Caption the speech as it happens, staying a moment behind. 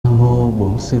Mô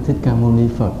Bổn Sư Thích Ca Mâu Ni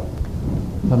Phật.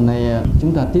 Hôm nay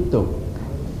chúng ta tiếp tục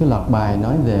cái loạt bài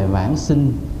nói về vãng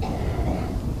sinh,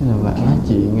 nói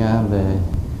chuyện về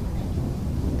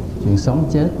chuyện sống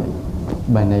chết.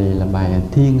 Bài này là bài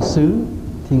thiên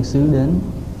xứ đến.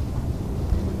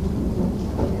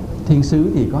 Thiên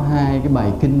xứ thì có hai cái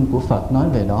bài kinh của Phật nói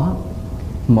về đó.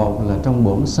 Một là trong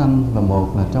Bổn Sanh và một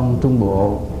là trong Trung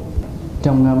Bộ.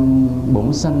 Trong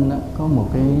Bổn Sanh đó, có một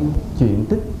cái chuyện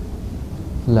tích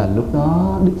là lúc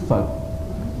đó Đức Phật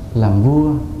làm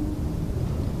vua,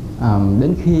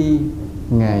 đến khi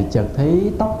Ngài chợt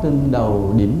thấy tóc trên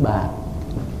đầu điểm bạc.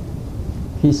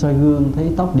 Khi soi gương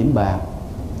thấy tóc điểm bạc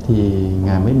thì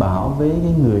Ngài mới bảo với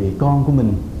cái người con của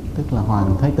mình, tức là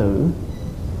Hoàng Thái Tử,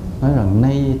 nói rằng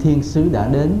nay thiên xứ đã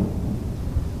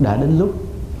đến lúc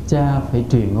cha phải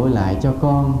truyền ngôi lại cho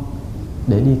con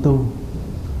để đi tu.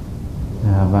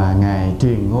 Và Ngài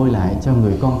truyền ngôi lại cho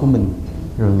người con của mình,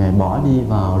 rồi Ngài bỏ đi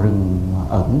vào rừng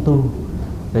ẩn tu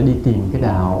để đi tìm cái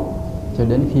đạo, cho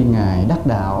đến khi Ngài đắc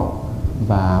đạo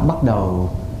và bắt đầu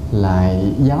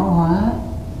lại giáo hóa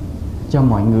cho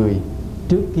mọi người.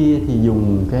 Trước kia thì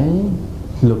dùng cái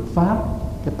luật pháp,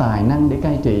 cái tài năng để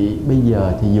cai trị, bây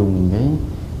giờ thì dùng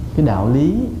cái đạo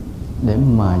lý để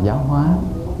mà giáo hóa.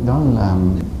 Đó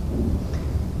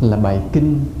là bài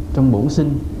kinh trong Bổn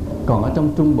Sinh. Còn ở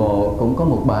trong Trung Bộ cũng có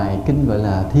một bài kinh gọi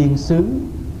là Thiên Xứ.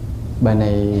 Bài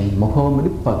này một hôm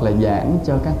Đức Phật là giảng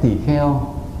cho các tỳ kheo.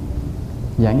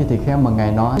 Giảng cho tỳ kheo mà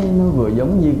Ngài nói nó vừa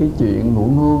giống như cái chuyện Ngụ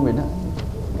Ngôn vậy đó.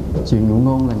 Chuyện Ngụ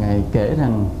Ngôn là Ngài kể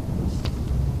rằng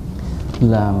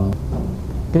là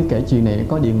cái kể chuyện này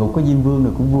có địa ngục, có Diêm Vương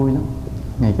rồi cũng vui lắm.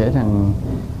 Ngài kể rằng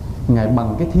Ngài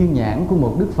bằng cái thiên nhãn của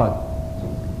một Đức Phật,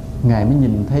 Ngài mới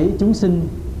nhìn thấy chúng sinh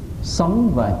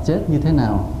sống và chết như thế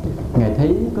nào. Ngài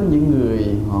thấy có những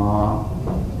người họ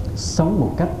sống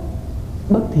một cách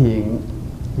bất thiện,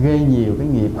 gây nhiều cái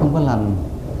nghiệp không có lành,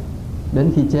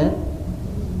 đến khi chết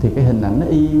thì cái hình ảnh nó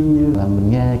y như là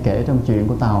mình nghe kể trong chuyện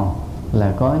của Tàu,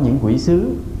 là có những quỷ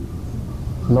sứ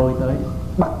lôi tới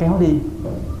bắt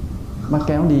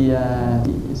kéo đi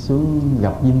xuống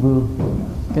gặp Diêm Vương.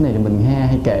 Cái này là mình nghe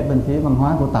hay kể bên phía văn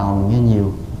hóa của Tàu, mình nghe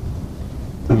nhiều.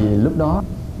 Thì lúc đó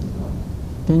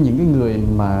những cái người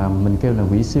mà mình kêu là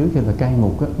quỷ sứ, kêu là cai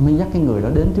ngục á, mới dắt cái người đó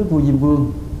đến trước vua Diêm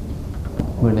Vương.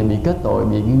 Người này bị kết tội,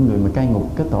 bị cái người mà cai ngục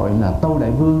kết tội là Tâu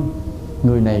Đại Vương.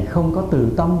 Người này không có từ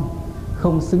tâm,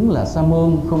 không xứng là Sa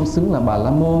Môn, không xứng là Bà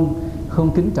La Môn,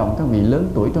 không kính trọng các vị lớn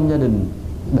tuổi trong gia đình.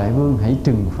 Đại Vương hãy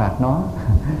trừng phạt nó.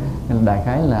 Đại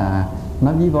khái là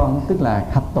nói ví von, tức là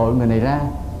hạch tội người này ra,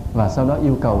 và sau đó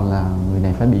yêu cầu là người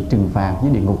này phải bị trừng phạt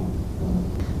với địa ngục.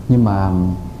 Nhưng mà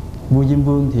vua Diêm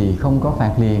Vương thì không có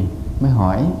phạt liền, mới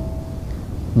hỏi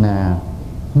là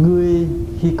ngươi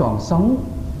khi còn sống,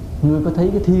 ngươi có thấy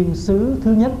cái thiên sứ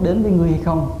thứ nhất đến với ngươi hay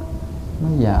không?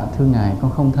 Nói dạ thưa ngài,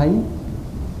 con không thấy.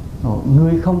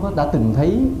 Ngươi không có đã từng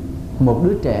thấy một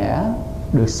đứa trẻ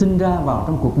được sinh ra vào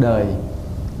trong cuộc đời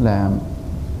là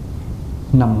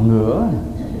nằm ngửa,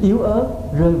 yếu ớt,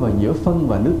 rơi vào giữa phân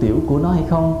và nước tiểu của nó hay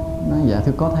không? Nói dạ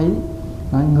thưa có thấy.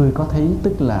 Nói ngươi có thấy,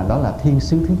 tức là đó là thiên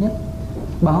sứ thứ nhất,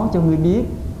 báo cho ngươi biết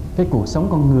cái cuộc sống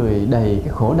con người đầy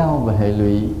cái khổ đau và hệ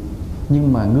lụy,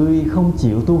 nhưng mà ngươi không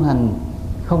chịu tu hành,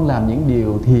 không làm những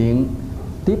điều thiện,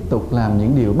 tiếp tục làm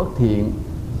những điều bất thiện,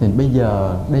 thì bây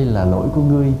giờ đây là lỗi của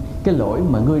ngươi. Cái lỗi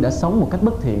mà ngươi đã sống một cách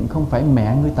bất thiện không phải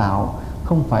mẹ ngươi tạo,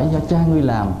 không phải do cha ngươi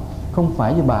làm, không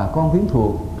phải do bà con quyến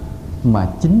thuộc, mà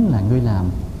chính là ngươi làm.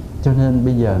 Cho nên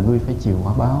bây giờ ngươi phải chịu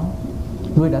quả báo.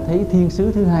 Ngươi đã thấy thiên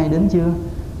sứ thứ hai đến chưa?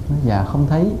 Nói dạ không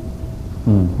thấy.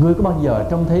 Ngươi có bao giờ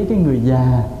trông thấy cái người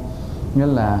già, nghĩa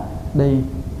là đây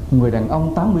người đàn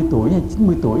ông 80 tuổi hay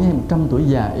 90 tuổi hay 100 tuổi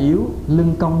già yếu,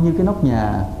 lưng cong như cái nóc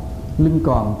nhà, lưng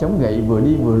còn chống gậy, vừa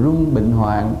đi vừa run, bệnh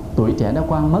hoạn, tuổi trẻ đã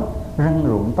qua mất, răng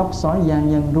rụng, tóc xói, da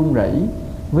nhân run rẩy,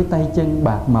 với tay chân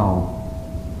bạc màu?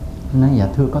 Nói dạ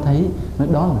thưa có thấy. Nói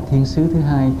đó là thiên sứ thứ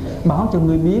hai, báo cho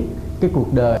ngươi biết cái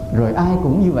cuộc đời rồi ai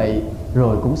cũng như vậy,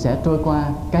 rồi cũng sẽ trôi qua,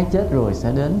 cái chết rồi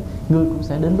sẽ đến, ngươi cũng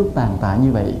sẽ đến lúc tàn tạ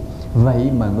như vậy.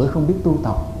 Vậy mà ngươi không biết tu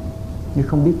tập, ngươi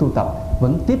không biết tu tập,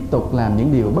 vẫn tiếp tục làm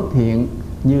những điều bất thiện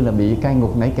như là bị cai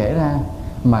ngục nãy kể ra,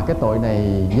 mà cái tội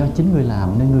này do chính ngươi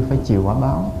làm nên ngươi phải chịu quả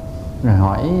báo. Rồi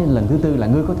hỏi lần thứ tư là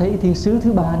ngươi có thấy thiên sứ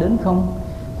thứ ba đến không?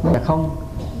 Nói là không.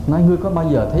 Nói ngươi có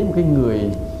bao giờ thấy một cái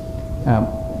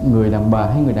người đàn bà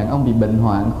hay người đàn ông bị bệnh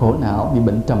hoạn, khổ não, bị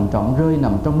bệnh trầm trọng, rơi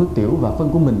nằm trong nước tiểu và phân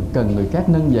của mình, cần người khác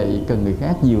nâng dậy, cần người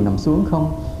khác dìu nằm xuống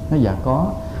không? Nói dạ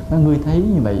có. Nói ngươi thấy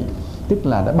như vậy, tức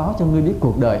là đã báo cho ngươi biết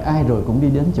cuộc đời ai rồi cũng đi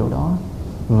đến chỗ đó.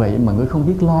 Vậy mà ngươi không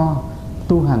biết lo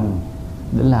tu hành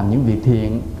để làm những việc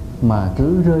thiện, mà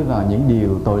cứ rơi vào những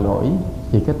điều tội lỗi,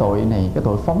 thì cái tội này, cái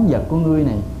tội phóng dật của ngươi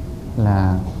này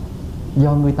là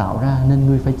do ngươi tạo ra nên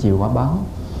ngươi phải chịu quả báo.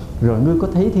 Rồi ngươi có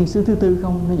thấy thiên sứ thứ tư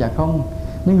không? Nói dạ không.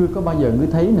 Nếu ngươi có bao giờ ngươi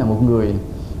thấy là một người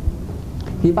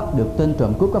khi bắt được tên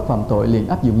trộm cướp các phạm tội liền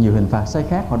áp dụng nhiều hình phạt sai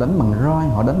khác, họ đánh bằng roi,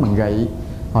 họ đánh bằng gậy,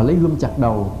 họ lấy gươm chặt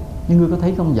đầu, nhưng ngươi có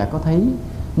thấy không? Dạ có thấy.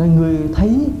 Nên ngươi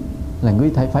thấy là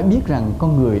ngươi phải biết rằng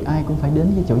con người ai cũng phải đến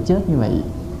cái chỗ chết như vậy,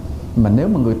 mà nếu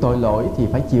mà người tội lỗi thì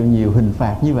phải chịu nhiều hình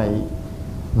phạt như vậy.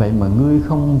 Vậy mà ngươi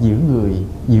không giữ người,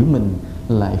 giữ mình,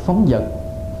 lại phóng dật,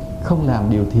 không làm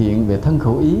điều thiện về thân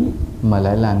khẩu ý, mà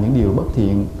lại làm những điều bất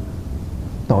thiện.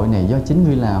 Tội này do chính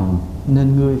ngươi làm,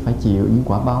 nên ngươi phải chịu những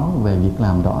quả báo về việc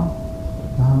làm đó.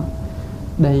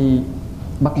 Đây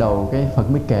bắt đầu cái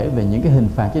Phật mới kể về những cái hình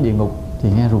phạt cái địa ngục thì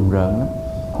nghe rùng rợn lắm.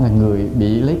 Là người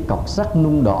bị lấy cọc sắt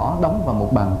nung đỏ đóng vào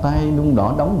một bàn tay, nung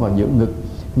đỏ đóng vào giữa ngực.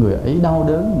 Người ấy đau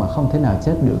đớn mà không thể nào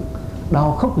chết được,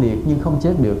 đau khốc liệt nhưng không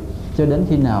chết được, cho đến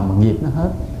khi nào mà nghiệp nó hết,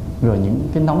 rồi những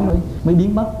cái nóng đấy mới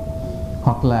biến mất.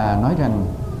 Hoặc là nói rằng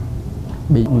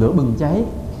bị ngọn lửa bừng cháy,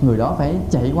 người đó phải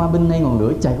chạy qua bên này ngọn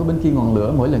lửa, chạy qua bên kia ngọn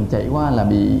lửa, mỗi lần chạy qua là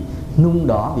bị nung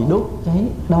đỏ, bị đốt cháy,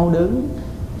 đau đớn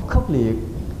khốc liệt,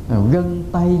 gân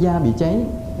tay da bị cháy,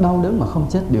 đau đớn mà không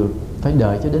chết được, phải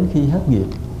đợi cho đến khi hết nghiệp.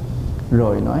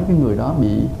 Rồi nói cái người đó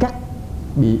bị cắt,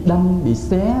 bị đâm, bị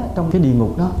xé trong cái địa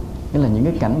ngục đó. Nghĩa là những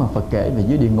cái cảnh mà Phật kể về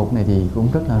dưới địa ngục này thì cũng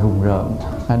rất là rùng rợn.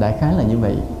 Đại khái là như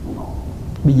vậy.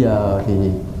 Bây giờ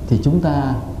thì chúng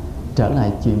ta trở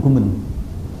lại chuyện của mình.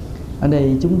 Ở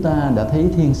đây chúng ta đã thấy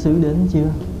thiên sứ đến chưa?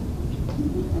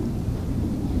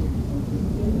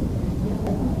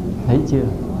 Thấy chưa?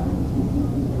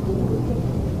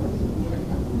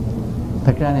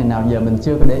 Thật ra này nào giờ mình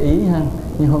chưa có để ý ha,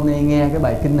 nhưng hôm nay nghe cái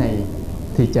bài kinh này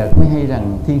thì chợt mới hay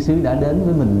rằng thiên sứ đã đến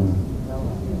với mình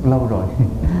lâu rồi.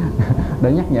 Đã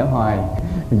nhắc nhở hoài.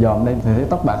 Dòm đây thì thấy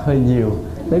tóc bạc hơi nhiều,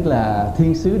 tức là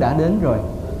thiên sứ đã đến rồi.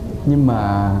 Nhưng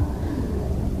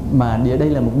mà đây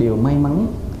là một điều may mắn.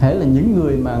 Hễ là những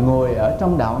người mà ngồi ở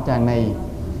trong đạo tràng này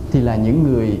thì là những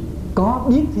người có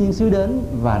biết thiên sứ đến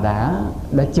và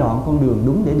đã chọn con đường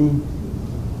đúng để đi.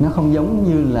 Nó không giống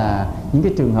như là những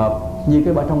cái trường hợp như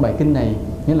cái trong bài kinh này,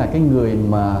 nghĩa là cái người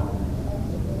mà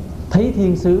thấy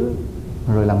thiên sứ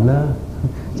rồi làm lơ.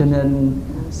 Cho nên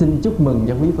xin chúc mừng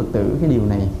cho quý Phật tử cái điều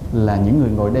này, là những người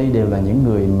ngồi đây đều là những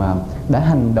người mà đã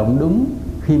hành động đúng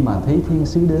khi mà thấy thiên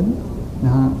sứ đến.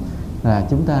 Là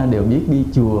chúng ta đều biết đi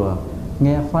chùa,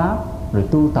 nghe Pháp, rồi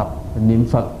tu tập, rồi niệm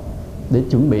Phật để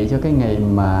chuẩn bị cho cái ngày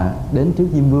mà đến trước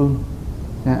Diêm Vương.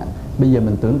 Bây giờ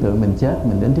mình tưởng tượng mình chết,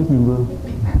 mình đến trước Diêm Vương.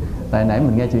 Tại nãy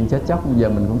mình nghe chuyện chết chóc, bây giờ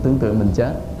mình cũng tưởng tượng mình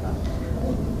chết.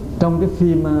 Trong cái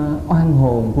phim Oan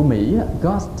hồn của Mỹ,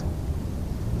 Ghost,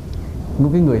 một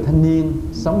cái người thanh niên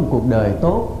sống một cuộc đời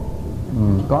tốt,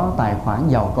 có tài khoản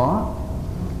giàu có,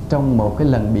 trong một cái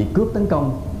lần bị cướp tấn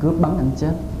công, cướp bắn anh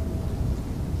chết.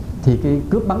 Thì cái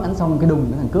cướp bắn anh xong cái đùng,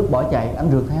 cái thằng cướp bỏ chạy,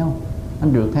 anh rượt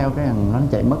theo cái thằng nó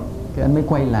chạy mất. Cái anh mới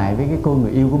quay lại với cái cô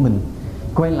người yêu của mình.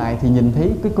 Quay lại thì nhìn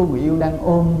thấy cái cô người yêu đang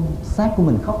ôm xác của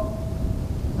mình khóc.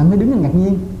 Anh mới đứng ngạc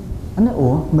nhiên. Anh nói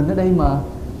ủa, mình ở đây mà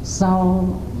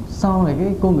sao này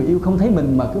cái cô người yêu không thấy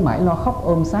mình mà cứ mãi lo khóc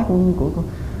ôm xác của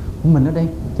mình ở đây.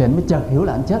 Thì anh mới chợt hiểu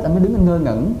là anh chết, anh mới đứng anh ngơ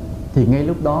ngẩn. Thì ngay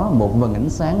lúc đó một vầng ánh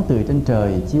sáng từ trên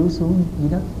trời chiếu xuống dưới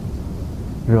đất.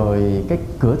 Rồi cái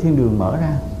cửa thiên đường mở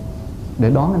ra để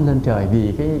đón anh lên trời.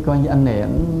 Vì cái coi như anh này,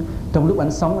 trong lúc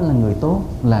anh sống anh là người tốt,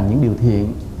 làm những điều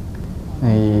thiện.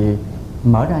 Thì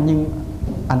mở ra nhưng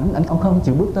anh không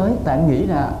chịu bước tới, tại anh nghĩ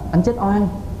là anh chết oan.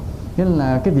 Nên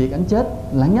là cái việc anh chết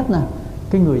lãng nhất nè,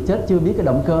 cái người chết chưa biết cái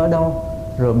động cơ ở đâu,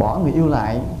 rồi bỏ người yêu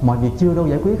lại, mọi việc chưa đâu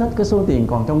giải quyết hết, cái số tiền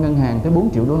còn trong ngân hàng tới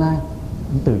 4 triệu đô la.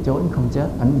 Anh từ chối, anh không chết,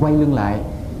 anh quay lưng lại,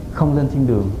 không lên thiên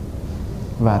đường.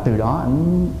 Và từ đó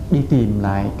anh đi tìm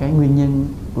lại cái nguyên nhân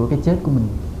của cái chết của mình.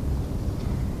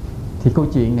 Thì câu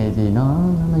chuyện này thì nó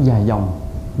dài dòng.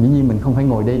 Dĩ nhiên mình không phải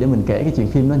ngồi đây để mình kể cái chuyện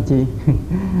phim đó anh chi.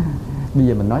 Bây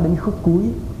giờ mình nói đến khúc cuối.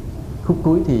 Khúc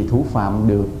cuối thì thủ phạm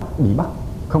được bị bắt,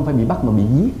 không phải bị bắt mà bị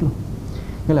giết luôn.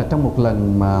 Nghĩa là trong một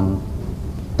lần mà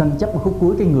tranh chấp ở khúc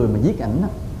cuối, cái người mà giết ảnh á,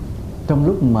 trong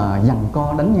lúc mà giằng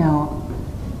co đánh nhau,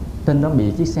 tên đó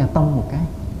bị chiếc xe tông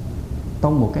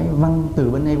một cái văng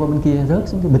từ bên này qua bên kia, rớt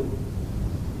xuống cái bịch.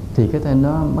 Thì cái tên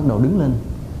đó bắt đầu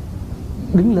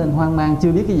đứng lên hoang mang,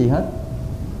 chưa biết cái gì hết.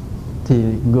 Thì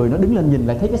người nó đứng lên nhìn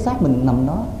lại thấy cái xác mình nằm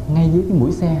đó ngay dưới cái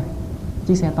mũi xe,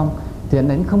 chiếc xe tông. Thì anh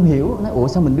ấy không hiểu, nói ủa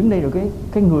sao mình đứng đây rồi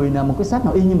cái người nào, một cái xác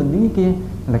nào y như mình đứng dưới kia,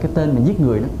 là cái tên mà giết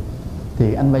người đó.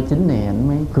 Thì anh vai chính này anh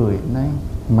mới cười, nói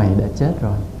mày đã chết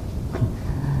rồi.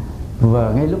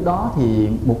 Và ngay lúc đó thì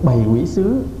một bầy quỷ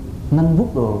sứ nanh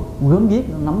vuốt đồ gớm ghiếc,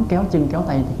 nó nắm kéo chân kéo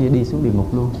tay kia đi xuống địa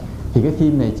ngục luôn. Thì cái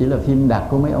phim này chỉ là phim đạt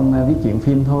của mấy ông viết chuyện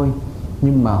phim thôi,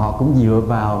 nhưng mà họ cũng dựa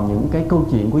vào những cái câu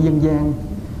chuyện của dân gian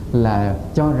là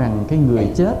cho rằng cái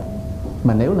người chết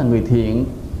mà nếu là người thiện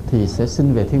thì sẽ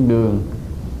sinh về thiên đường,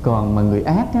 còn mà người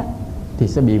ác á, thì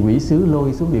sẽ bị quỷ sứ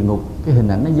lôi xuống địa ngục. Cái hình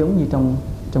ảnh nó giống như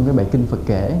trong cái bài kinh Phật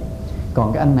kể.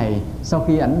 Còn cái anh này sau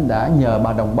khi ảnh đã nhờ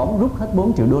bà Đồng Bóng rút hết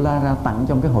 4 triệu đô la ra tặng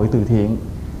trong cái hội từ thiện,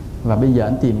 và bây giờ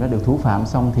ảnh tìm ra được thủ phạm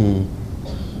xong, thì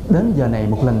đến giờ này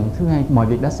một lần thứ hai mọi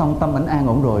việc đã xong, tâm ảnh an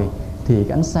ổn rồi, thì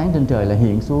cái ánh sáng trên trời lại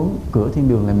hiện xuống, cửa thiên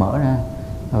đường lại mở ra,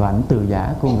 và ảnh từ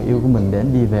giả cô người yêu của mình để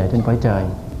ảnh đi về trên cõi trời.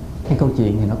 Cái câu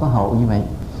chuyện thì nó có hậu như vậy.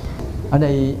 Ở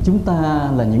đây chúng ta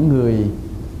là những người,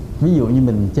 ví dụ như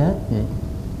mình chết vậy,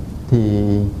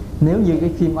 thì nếu như cái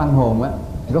phim oan hồn á,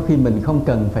 có khi mình không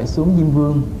cần phải xuống Diêm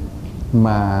Vương,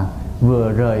 mà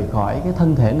vừa rời khỏi cái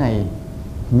thân thể này,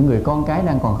 những người con cái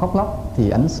đang còn khóc lóc thì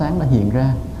ánh sáng đã hiện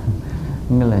ra.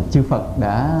 Nên là chư Phật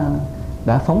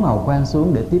đã phóng hào quang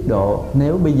xuống để tiếp độ.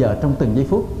 Nếu bây giờ trong từng giây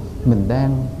phút mình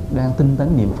đang tinh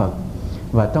tấn niệm Phật,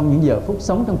 và trong những giờ phút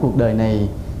sống trong cuộc đời này,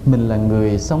 mình là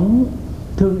người sống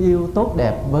thương yêu tốt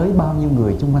đẹp với bao nhiêu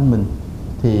người xung quanh mình,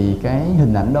 thì cái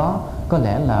hình ảnh đó có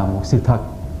lẽ là một sự thật,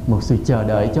 một sự chờ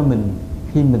đợi cho mình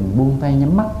khi mình buông tay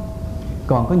nhắm mắt.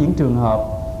 Còn có những trường hợp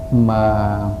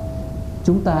mà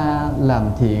chúng ta làm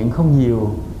thiện không nhiều,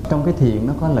 trong cái thiện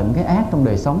nó có lẫn cái ác trong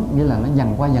đời sống, nghĩa là nó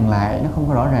dằn qua dằn lại, nó không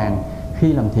có rõ ràng,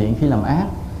 khi làm thiện khi làm ác,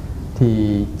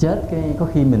 thì chết cái có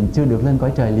khi mình chưa được lên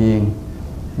cõi trời liền,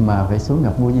 mà phải xuống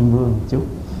gặp vua Diêm Vương chút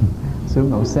xuống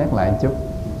ngẫu xét lại chút.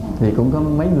 Thì cũng có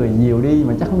mấy người nhiều đi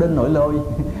mà chắc không đến nỗi lôi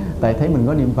tại thấy mình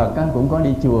có niệm Phật á, cũng có đi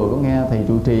chùa, có nghe thầy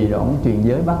trụ trì rồi ông truyền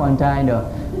giới bác quan trai rồi,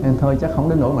 nên thôi chắc không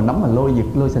đến nỗi mà nắm mà lôi giật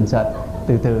lôi sình sạch.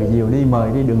 Từ từ nhiều đi,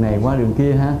 mời đi đường này qua đường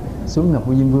kia ha, xuống gặp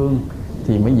vua Diêm Vương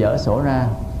thì mới dở sổ ra.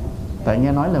 Tại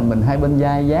nghe nói là mình hai bên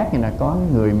vai giác này là có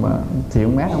người mà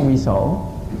thiện mát ông ghi sổ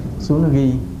xuống nó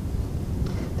ghi.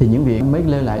 Thì những vị mới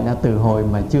lê lại là từ hồi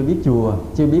mà chưa biết chùa,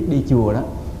 chưa biết đi chùa đó,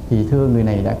 thì thưa người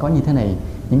này đã có như thế này,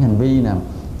 những hành vi là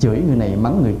chửi người này,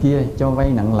 mắng người kia, cho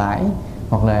vay nặng lãi,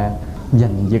 hoặc là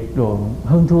giành giật rồi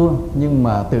hơn thua. Nhưng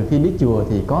mà từ khi biết chùa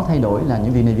thì có thay đổi là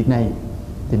những việc này.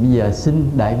 Thì bây giờ xin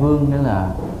đại vương đó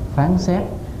là phán xét.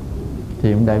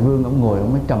 Thì ông đại vương ông ngồi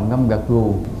ông mới trầm ngâm gật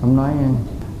gù, ông nói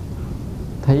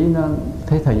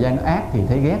thấy thời gian nó ác thì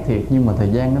thấy ghét thiệt, nhưng mà thời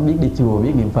gian nó biết đi chùa,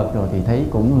 biết niệm Phật rồi thì thấy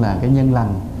cũng là cái nhân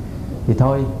lành. Thì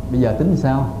thôi bây giờ tính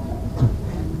sao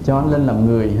cho nó lên làm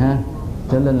người ha,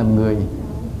 cho nó lên làm người.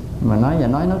 Mà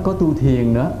nói nó có tu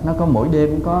thiền nữa, nó có mỗi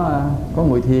đêm có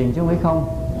ngồi thiền chứ không phải không.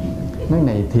 Nói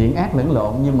này thiện ác lẫn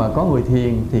lộn, nhưng mà có ngồi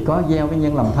thiền thì có gieo cái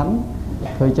nhân làm thánh.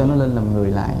 Thôi cho nó lên làm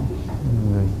người lại,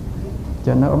 người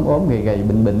cho nó ốm gầy gầy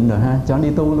bệnh bệnh rồi ha, cho nó đi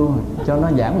tu luôn, cho nó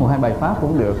giảng 1-2 bài pháp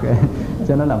cũng được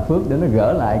cho nó làm phước để nó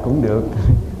gỡ lại cũng được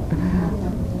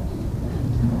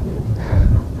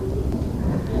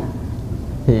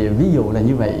thì ví dụ là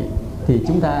như vậy. Thì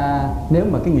chúng ta nếu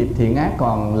mà cái nghiệp thiện ác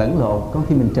còn lẫn lộn, có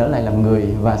khi mình trở lại làm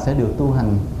người và sẽ được tu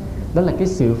hành. Đó là cái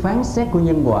sự phán xét của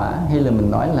nhân quả. Hay là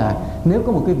mình nói là nếu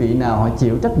có một cái vị nào họ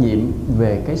chịu trách nhiệm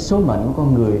về cái số mệnh của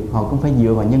con người, họ cũng phải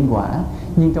dựa vào nhân quả,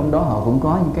 nhưng trong đó họ cũng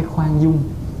có những cái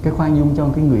khoan dung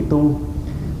trong cái người tu.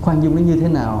 Khoan dung nó như thế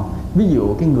nào? Ví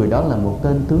dụ cái người đó là một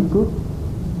tên tướng cướp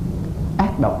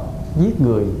ác độc, giết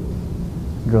người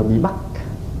rồi bị bắt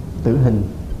tử hình,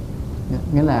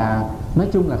 nghĩa là nói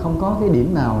chung là không có cái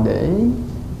điểm nào để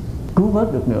cứu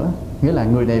vớt được nữa. Nghĩa là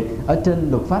người này ở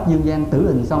trên luật pháp dương gian tử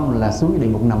hình xong là xuống địa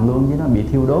ngục nằm luôn, với nó bị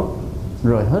thiêu đốt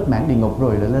rồi hết mãn địa ngục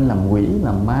rồi lại lên làm quỷ,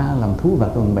 làm ma, làm thú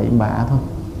vật, còn bậy bạ thôi.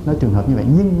 Nói trường hợp như vậy.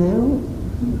 Nhưng nếu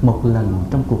một lần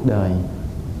trong cuộc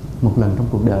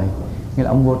đời, nghĩa là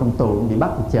ông vô trong tù, ông bị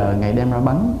bắt chờ ngày đem ra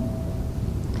bắn,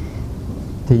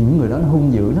 thì những người đó nó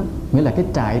hung dữ lắm. Nghĩa là cái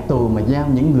trại tù mà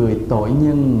giam những người tội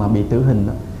nhân mà bị tử hình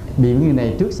đó, vì người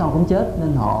này trước sau cũng chết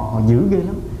nên họ dữ ghê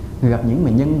lắm. Gặp những mà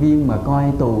nhân viên mà coi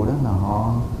tù đó là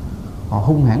họ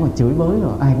hung hãn và chửi bới,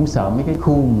 rồi ai cũng sợ mấy cái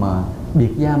khu mà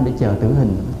biệt giam để chờ tử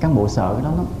hình, cán bộ sợ cái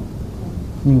đó lắm.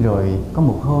 Nhưng rồi có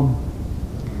một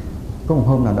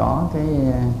hôm nào đó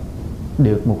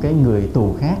được một cái người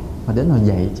tù khác mà đến rồi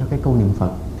dạy cho cái câu niệm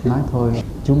Phật, nói thôi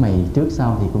chú mày trước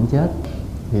sau thì cũng chết,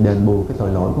 thì đền bù cái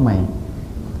tội lỗi của mày.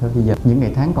 Thôi bây giờ những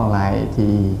ngày tháng còn lại thì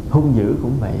hung dữ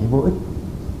cũng vậy, vô ích,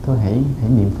 thôi hãy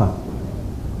niệm Phật.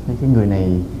 Cái người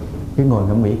này cái ngồi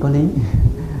ngẫm nghĩ có lý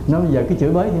nó bây giờ cái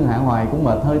chửi bới thiên hạ hoài cũng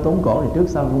mệt hơi tốn cổ, thì trước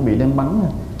sau cũng bị đem bắn.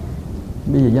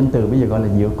 Bây giờ danh từ bây giờ gọi là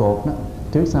dựa cột đó,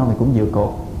 trước sau thì cũng dựa cột.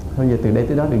 Thôi giờ từ đây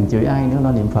tới đó đừng chửi ai nữa,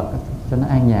 lo niệm Phật cho nó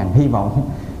an nhàn. Hy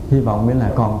vọng nghĩa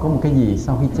là còn có một cái gì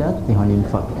sau khi chết thì họ niệm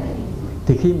Phật.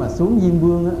 Thì khi mà xuống Diêm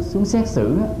Vương á, xuống xét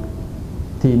xử á,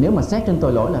 thì nếu mà xét trên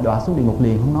tội lỗi là đọa xuống địa ngục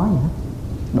liền, không nói gì hết,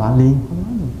 đọa liền không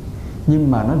nói gì.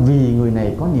 Nhưng mà nó vì người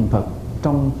này có niệm Phật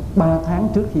trong 3 tháng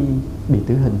trước khi bị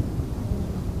tử hình,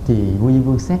 thì vua Diêm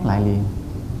Vương xét lại liền,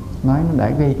 nói nó đã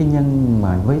gây cái nhân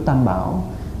mà với Tam Bảo,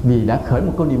 vì đã khởi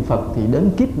một câu niệm Phật thì đến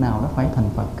kiếp nào nó phải thành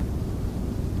Phật.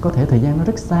 Có thể thời gian nó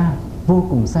rất xa, vô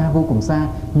cùng xa,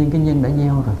 nhưng cái nhân đã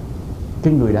gieo rồi.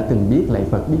 Cái người đã từng biết lạy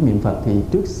Phật, biết niệm Phật thì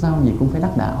trước sau gì cũng phải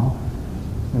đắc đạo.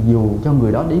 Dù cho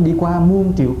người đó đi qua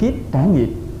muôn triệu kiếp trả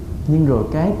nghiệp, nhưng rồi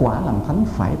cái quả làm thánh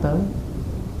phải tới.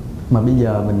 Mà bây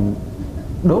giờ mình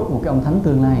đốt một cái ông thánh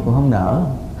tương lai cũng không nỡ.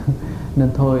 Nên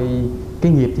thôi,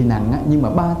 cái nghiệp thì nặng á, nhưng mà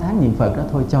 3 tháng niệm Phật đó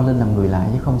thôi cho lên làm người lại,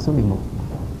 chứ không xuống địa ngục.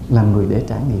 Làm người để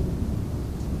trả nghiệp.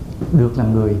 Được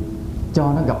làm người,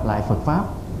 cho nó gặp lại Phật Pháp,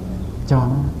 cho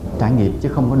nó trả nghiệp chứ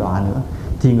không có đọa nữa.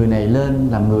 Thì người này lên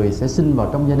làm người sẽ sinh vào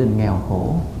trong gia đình nghèo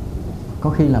khổ. Có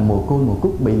khi là mồ côi mồ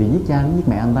cúc, bị giết cha giết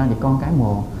mẹ anh ta thì con cái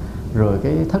mồ, rồi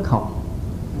cái thất học,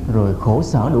 rồi khổ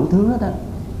sở đủ thứ hết á.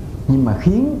 Nhưng mà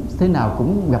khiến thế nào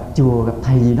cũng gặp chùa, gặp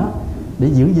thầy gì đó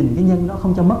để giữ gìn cái nhân đó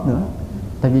không cho mất nữa.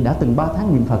 Tại vì đã từng 3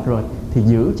 tháng niệm Phật rồi thì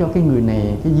giữ cho cái người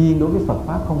này cái duyên đối với Phật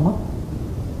Pháp không mất.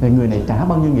 Rồi người này trả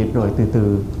bao nhiêu nghiệp rồi từ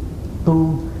từ tu,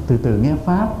 từ từ nghe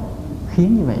Pháp,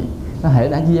 khiến như vậy. Nó hệ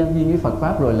đã duyên với Phật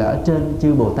Pháp rồi là ở trên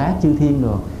chư Bồ Tát, chư Thiên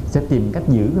rồi sẽ tìm cách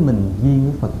giữ cái mình duyên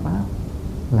với Phật Pháp.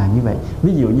 Là như vậy.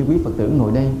 Ví dụ như quý Phật tử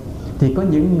ngồi đây thì có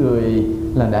những người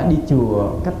là đã đi chùa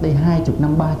cách đây 20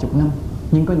 năm, 30 năm,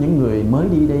 nhưng có những người mới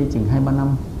đi đây chừng 2-3 năm,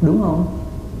 đúng không?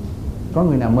 Có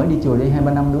người nào mới đi chùa đây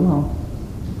 2-3 năm đúng không?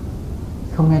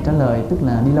 Không nghe trả lời, tức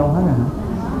là đi lâu hết rồi hả?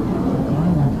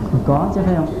 Có chứ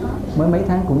phải không? Mới mấy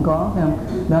tháng cũng có phải không?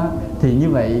 Đó, thì như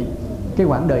vậy cái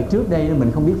quãng đời trước đây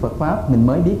mình không biết Phật Pháp, mình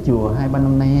mới biết chùa 2-3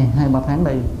 năm nay, 2-3 tháng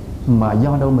đây, mà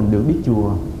do đâu mình được biết chùa.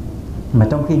 Mà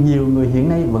trong khi nhiều người hiện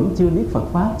nay vẫn chưa biết Phật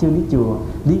Pháp, chưa biết chùa.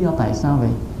 Lý do tại sao vậy?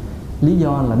 Lý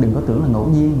do là đừng có tưởng là ngẫu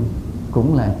nhiên,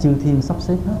 cũng là chư Thiên sắp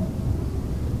xếp hết.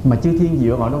 Mà chư Thiên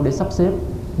dựa vào đâu để sắp xếp?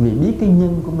 Vì biết cái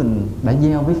nhân của mình đã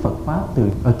gieo với Phật Pháp từ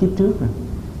ở kiếp trước rồi.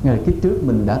 Ngay là kiếp trước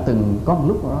mình đã từng có một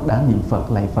lúc đó đã niệm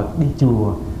Phật, lạy Phật, đi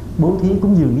chùa, bố thí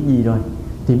cúng dường cái gì rồi.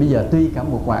 Thì bây giờ tuy cả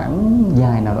một quãng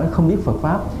dài nào đó không biết Phật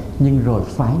Pháp, nhưng rồi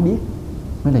phải biết,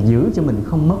 mới là giữ cho mình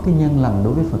không mất cái nhân lành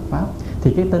đối với Phật Pháp.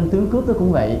 Thì cái tên tướng cướp đó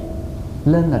cũng vậy,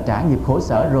 lên là trả nghiệp khổ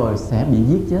sở rồi sẽ bị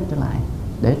giết chết trở lại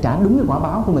để trả đúng cái quả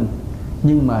báo của mình.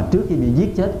 Nhưng mà trước khi bị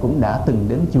giết chết cũng đã từng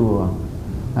đến chùa,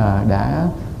 đã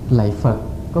lạy Phật,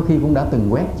 có khi cũng đã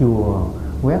từng quét chùa,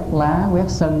 quét lá, quét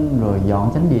sân, rồi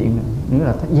dọn chánh điện, nghĩa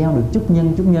là gieo được chút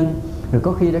nhân. Rồi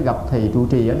có khi đã gặp thầy trụ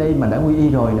trì ở đây mà đã quy y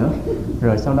rồi nữa,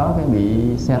 rồi sau đó cái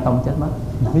bị xe tông chết mất,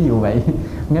 ví dụ vậy.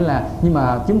 Nghĩa là, nhưng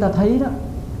mà chúng ta thấy đó,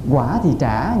 quả thì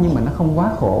trả nhưng mà nó không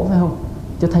quá khổ, phải không?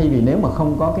 Chứ thay vì nếu mà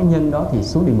không có cái nhân đó thì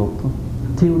xuống địa ngục thôi,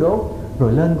 thiêu đốt,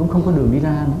 rồi lên cũng không có đường đi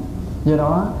ra nữa. Do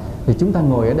đó thì chúng ta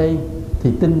ngồi ở đây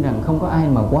thì tin rằng không có ai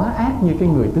mà quá ác như cái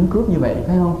người tướng cướp như vậy,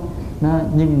 phải không?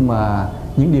 Nhưng mà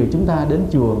những điều chúng ta đến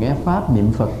chùa nghe Pháp,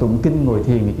 niệm Phật, tụng kinh, ngồi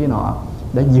thiền này kia nọ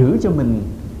đã giữ cho mình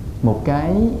một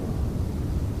cái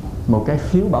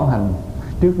phiếu bảo hành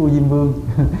trước vua Diêm Vương.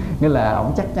 Nghĩa là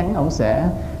ông chắc chắn ông sẽ,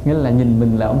 nghĩa là nhìn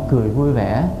mình là ông cười vui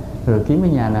vẻ, rồi kiếm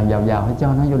cái nhà nào giàu phải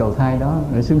cho nó vô đầu thai đó,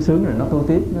 rồi sướng rồi nó tu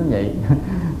tiếp, nó vậy.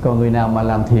 Còn người nào mà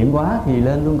làm thiện quá thì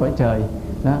lên luôn cõi trời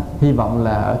đó. Hy vọng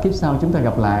là ở kiếp sau chúng ta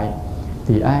gặp lại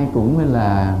thì ai cũng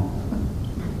là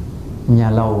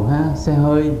nhà lầu ha, xe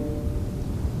hơi,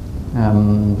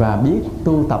 và biết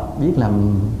tu tập, biết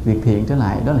làm việc thiện trở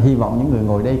lại. Đó là hy vọng những người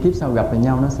ngồi đây kiếp sau gặp lại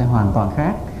nhau nó sẽ hoàn toàn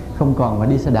khác, không còn mà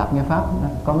đi xe đạp nghe Pháp,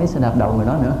 có mấy xe đạp đậu người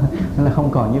đó nữa. Nó là không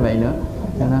còn như vậy nữa.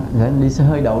 Để đi xe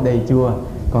hơi đậu đầy chùa,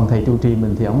 còn thầy trụ trì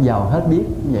mình thì ông giàu hết biết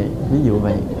vậy, ví dụ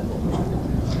vậy.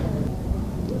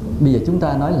 Bây giờ chúng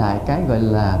ta nói lại cái gọi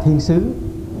là thiên sứ.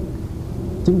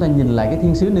 Chúng ta nhìn lại cái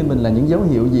thiên sứ nơi mình là những dấu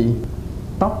hiệu gì?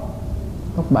 Tóc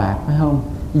bạc, phải không?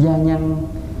 Da nhăn,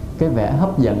 cái vẻ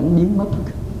hấp dẫn biến mất.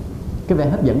 Cái vẻ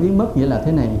hấp dẫn biến mất nghĩa là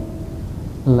thế này,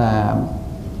 là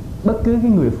bất cứ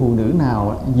cái người phụ nữ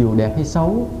nào dù đẹp hay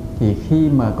xấu thì khi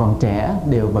mà còn trẻ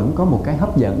đều vẫn có một cái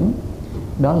hấp dẫn.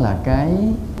 Đó là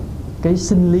cái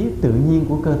sinh lý tự nhiên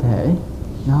của cơ thể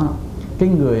đó. Cái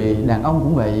người đàn ông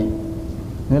cũng vậy,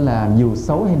 nghĩa là dù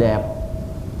xấu hay đẹp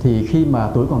thì khi mà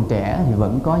tuổi còn trẻ thì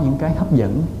vẫn có những cái hấp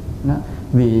dẫn đó.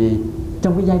 Vì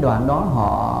trong cái giai đoạn đó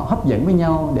họ hấp dẫn với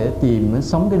nhau để tìm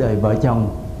sống cái đời vợ chồng.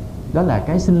 Đó là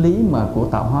cái sinh lý mà của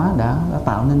tạo hóa đã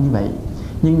tạo nên như vậy.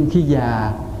 Nhưng khi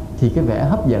già thì cái vẻ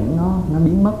hấp dẫn nó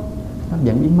biến mất, hấp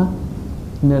dẫn biến mất,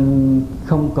 nên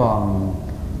không còn.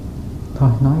 Thôi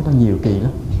nói đó nhiều kỳ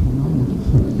lắm.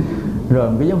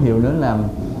 Rồi một cái dấu hiệu nữa là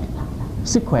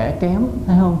sức khỏe kém,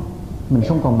 thấy không? Mình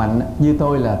không còn mạnh. Như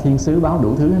tôi là thiên sứ báo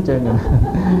đủ thứ hết trơn rồi.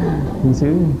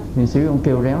 Thiên sứ ông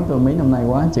kêu réo tôi mấy năm nay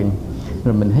quá chừng.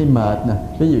 Rồi mình hay mệt nè,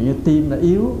 ví dụ như tim nó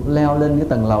yếu, leo lên cái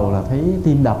tầng lầu là thấy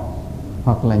tim đập,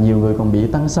 hoặc là nhiều người còn bị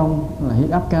tăng xông, là huyết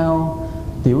áp cao,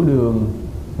 tiểu đường,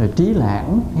 rồi trí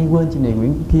lãng, hay quên chuyện này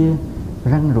quyển kia,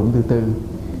 răng rụng từ từ.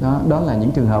 Đó là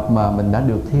những trường hợp mà mình đã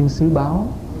được thiên sứ báo.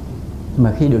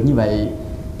 Mà khi được như vậy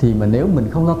thì mà nếu mình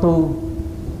không lo tu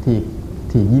thì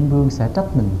Diêm Vương sẽ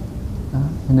trách mình. Đó,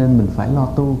 cho nên mình phải lo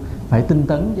tu, phải tinh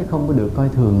tấn chứ không có được coi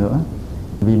thường nữa.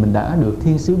 Vì mình đã được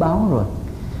thiên sứ báo rồi.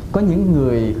 Có những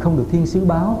người không được thiên sứ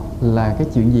báo là cái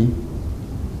chuyện gì?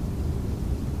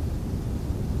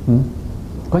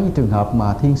 Có những trường hợp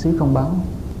mà thiên sứ không báo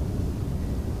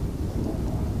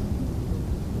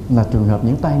là trường hợp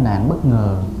những tai nạn bất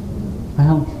ngờ, phải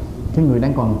không? Cái người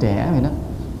đang còn trẻ vậy đó,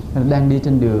 đang đi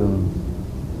trên đường,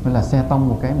 hay là xe tông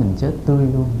một cái mình chết tươi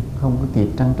luôn, không có kịp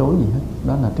trăn trối gì hết.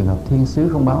 Đó là trường hợp thiên sứ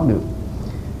không báo được.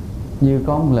 Như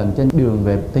có một lần trên đường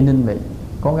về Tây Ninh vậy,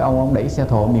 có cái ông đẩy xe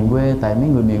thộ miền quê. Tại mấy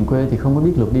người miền quê thì không có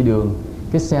biết luật đi đường,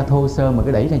 cái xe thô sơ mà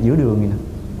cứ đẩy ra giữa đường vậy nè.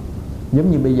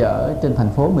 Giống như bây giờ ở trên thành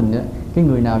phố mình á, cái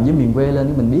người nào dưới miền quê lên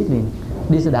thì mình biết liền,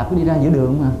 đi xe đạp cứ đi ra giữa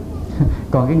đường mà.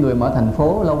 Còn cái người mà ở thành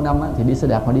phố lâu năm á, thì đi xe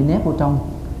đạp họ đi nép vô trong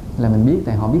là mình biết,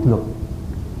 tại họ biết luật.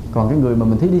 Còn cái người mà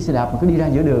mình thấy đi xe đạp mà cứ đi ra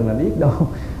giữa đường là biết đâu.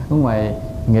 Ở ngoài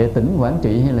Nghệ Tĩnh, Quảng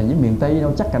Trị hay là những miền Tây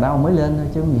đâu chắc cả đâu mới lên thôi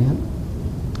chứ không gì hết.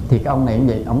 Thì cái ông này cũng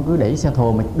vậy, ông cứ đẩy xe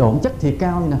thồ mà độ chất thiệt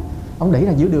cao như nè, ông đẩy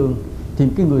ra giữa đường thì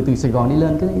cái người từ Sài Gòn đi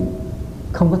lên cái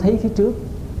không có thấy phía trước,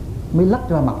 mới lách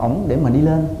ra mặt ổng để mà đi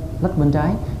lên, lách bên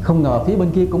trái. Không ngờ phía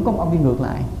bên kia cũng có một ông đi ngược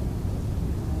lại,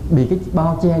 vì cái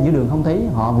bao che giữa đường không thấy.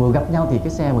 Họ vừa gặp nhau thì cái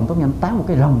xe vận tốc nhanh tán một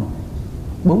cái rầm,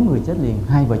 4 người chết liền,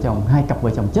 hai cặp vợ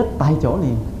chồng chết tại chỗ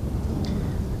liền.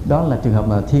 Đó là trường hợp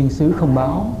mà thiên sứ không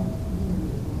báo.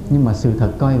 Nhưng mà sự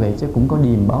thật coi vậy chứ cũng có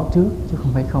điềm báo trước chứ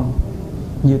không phải không.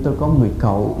 Như tôi có người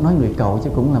cậu, nói người cậu chứ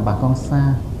cũng là bà con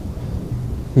xa,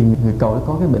 thì người cậu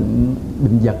có cái bệnh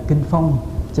giật kinh phong,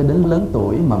 cho đến lớn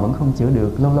tuổi mà vẫn không chữa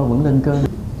được, lâu lâu vẫn lên cơn.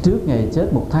 Trước ngày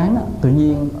chết 1 tháng đó, tự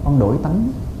nhiên ông đổi tánh.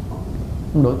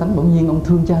 Ông đổi tánh bỗng nhiên ông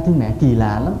thương cha thương mẹ kỳ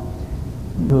lạ lắm.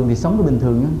 Thường thì sống có bình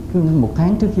thường đó, cứ 1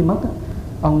 tháng trước khi mất đó,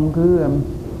 ông cứ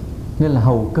như là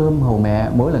hầu cơm hầu mẹ,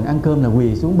 mỗi lần ăn cơm là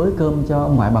quỳ xuống bới cơm cho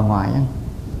ông ngoại bà ngoại ăn.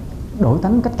 Đổi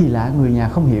tánh cách kỳ lạ, người nhà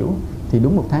không hiểu. Thì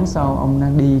đúng 1 tháng sau ông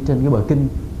đang đi trên cái bờ kinh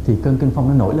thì cơn kinh phong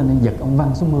nó nổi lên, nó giật ông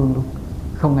văng xuống mương luôn,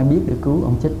 không ai biết để cứu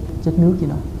ông, chết nước với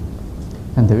nó.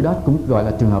 Thành thử đó cũng gọi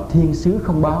là trường hợp thiên sứ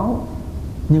không báo.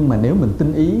 Nhưng mà nếu mình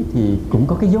tinh ý thì cũng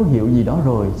có cái dấu hiệu gì đó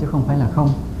rồi chứ không phải là không.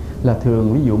 Là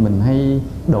thường ví dụ mình hay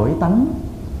đổi tánh,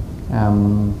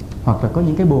 hoặc là có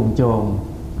những cái bồn chồn,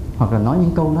 hoặc là nói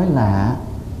những câu nói lạ,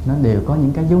 nó đều có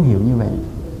những cái dấu hiệu như vậy.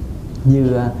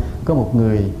 Như có một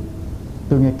người,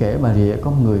 tôi nghe kể Bà Rịa,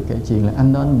 có một người kể chuyện là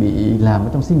anh đó bị làm ở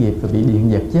trong xí nghiệp và bị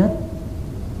điện giật chết.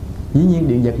 Dĩ nhiên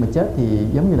điện giật mà chết thì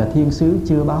giống như là thiên sứ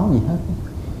chưa báo gì hết.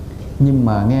 Nhưng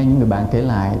mà nghe những người bạn kể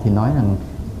lại thì nói rằng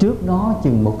trước đó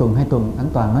chừng 1 tuần 2 tuần anh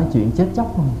toàn nói chuyện chết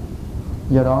chóc không.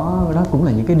 Do đó cũng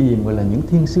là những cái điềm gọi là những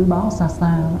thiên sứ báo xa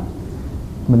xa đó.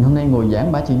 Mình hôm nay ngồi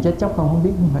giảng bả chuyện chết chóc không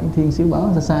biết không phải thiên sứ báo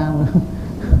xa xa nữa.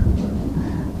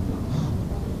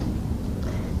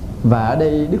 Và ở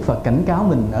đây Đức Phật cảnh cáo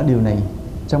mình ở điều này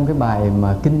trong cái bài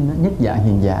mà kinh Nhất Dạ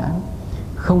Hiền Giả: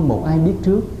 không một ai biết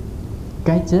trước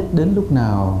cái chết đến lúc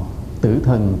nào, tử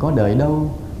thần có đợi đâu,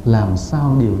 làm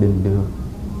sao điều đình được.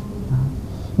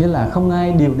 Nghĩa là không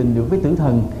ai điều đình được với tử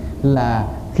thần, là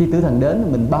khi tử thần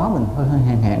đến mình báo mình hơi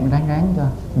hạn ráng cho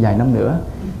vài năm nữa,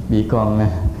 vì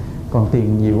còn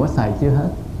tiền nhiều quá xài chưa hết,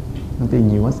 còn tiền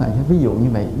nhiều quá xài hết. Ví dụ như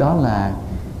vậy, đó là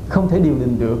không thể điều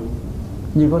đình được.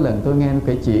 Như có lần tôi nghe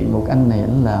kể chuyện một anh này,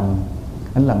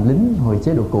 anh làm lính hồi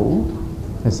chế độ cũ,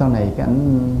 rồi sau này cái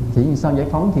anh chỉ sau giải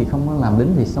phóng thì không có làm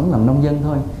lính, thì sống làm nông dân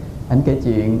thôi. Anh kể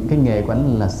chuyện cái nghề của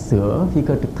anh là sửa phi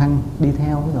cơ trực thăng, đi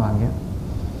theo cái đoàn vậy.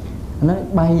 Anh nói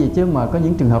bay vậy chứ mà có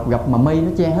những trường hợp gặp mà mây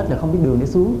nó che hết là không biết đường để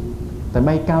xuống. Tại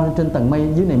bay cao lên trên tầng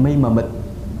mây, dưới này mây mờ mịt,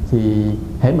 thì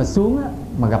hễ mà xuống á,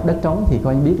 mà gặp đất trống thì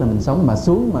coi như biết là mình sống, mà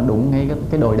xuống mà đụng ngay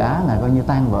cái đồi đá là coi như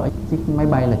tan vỡ, chiếc máy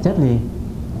bay là chết liền.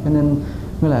 Cho nên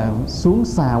là xuống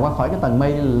xà qua khỏi cái tầng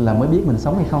mây là mới biết mình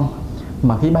sống hay không.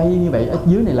 Mà khi bay như vậy ở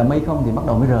dưới này là mây không thì bắt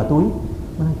đầu mới rờ túi,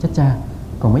 nó chết cha,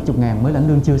 còn mấy chục ngàn mới lãnh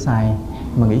lương chưa xài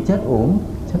mà nghĩ chết uổng,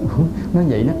 nó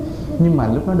vậy đó. Nhưng mà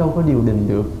lúc đó đâu có điều đình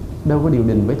được, đâu có điều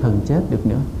đình với thần chết được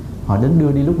nữa. Họ đến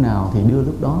đưa đi lúc nào thì đưa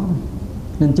lúc đó.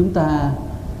 Nên chúng ta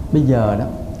bây giờ đó,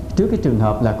 trước cái trường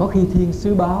hợp là có khi thiên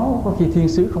sứ báo, có khi thiên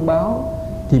sứ không báo,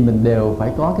 thì mình đều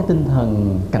phải có cái tinh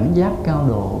thần cảnh giác cao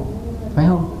độ, phải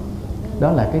không?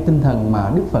 Đó là cái tinh thần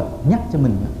mà Đức Phật nhắc cho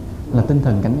mình, là tinh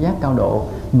thần cảnh giác cao độ.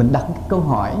 Mình đặt cái câu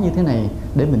hỏi như thế này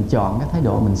để mình chọn cái thái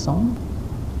độ mình sống.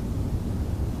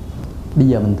 Bây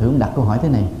giờ mình thử đặt câu hỏi thế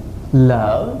này: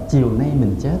 lỡ chiều nay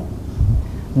mình chết.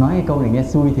 Nói cái câu này nghe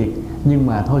xui thiệt, nhưng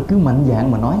mà thôi cứ mạnh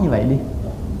dạn mà nói như vậy đi.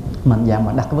 mạnh dạn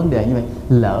mà đặt cái vấn đề như vậy.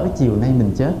 Lỡ chiều nay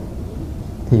mình chết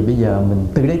thì bây giờ mình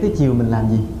từ đây tới chiều mình làm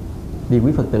gì? Đi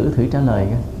quý Phật tử thử trả lời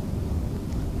coi.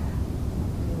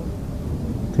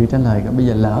 Thử trả lời coi. Bây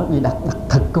giờ lỡ đi đặt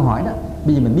thật câu hỏi đó,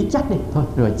 bây giờ mình biết chắc đi, thôi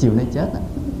rồi chiều nay chết đó.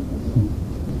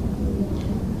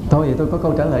 Thôi thì tôi có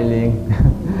câu trả lời liền.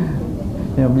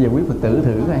 Nhưng mà bây giờ quý Phật tử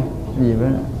thử coi. Bây giờ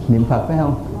niệm Phật phải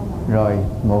không? Rồi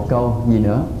một câu gì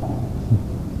nữa?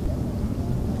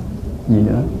 Gì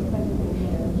nữa?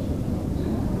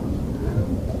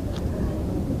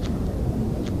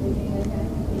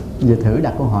 Giờ thử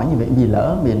đặt câu hỏi như vậy. Vì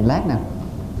lỡ mình lát nè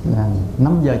là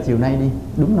 5 giờ chiều nay đi,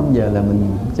 đúng 5 giờ là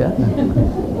mình chết nè.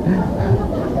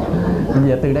 Bây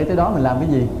giờ từ đây tới đó mình làm cái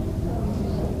gì?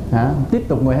 Hả? Tiếp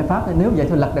tục ngồi hay pháp? Nếu vậy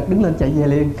thôi lật đật đứng lên chạy về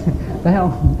liền. Thấy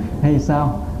không? Hay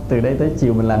sao? Từ đây tới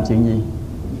chiều mình làm chuyện gì?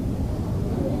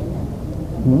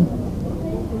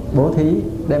 Bố thí,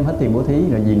 đem hết tiền bố thí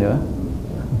rồi gì nữa?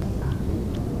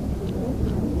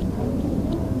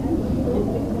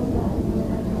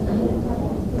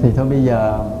 Thì thôi bây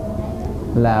giờ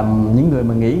làm những người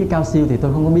mà nghĩ cái cao siêu thì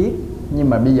tôi không có biết, nhưng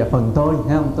mà bây giờ phần tôi,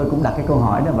 thấy không? Tôi cũng đặt cái câu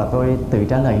hỏi đó và tôi tự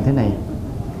trả lời như thế này.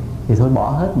 Thì thôi bỏ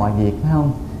hết mọi việc, thấy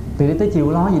không? Từ đây tới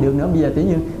chiều lo gì được nữa. Bây giờ tự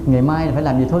nhiên ngày mai phải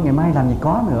làm gì, thôi ngày mai làm gì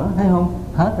có nữa, thấy không?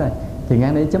 Hết rồi. Thì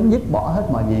ngay đây chấm dứt, bỏ hết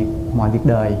mọi việc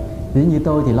đời. Nếu như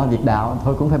tôi thì lo việc đạo,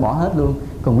 thôi cũng phải bỏ hết luôn.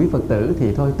 Còn quý Phật tử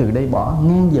thì thôi từ đây bỏ,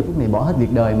 ngang giờ phút này bỏ hết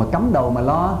việc đời mà cắm đầu mà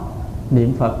lo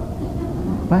niệm Phật,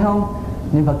 phải không?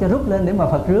 Niệm Phật cho rút lên để mà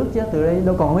Phật rước chứ, từ đây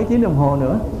đâu còn mấy tiếng đồng hồ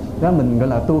nữa. Đó mình gọi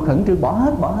là tu khẩn trương, bỏ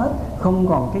hết, không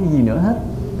còn cái gì nữa hết.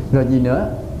 Rồi gì nữa?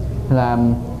 Là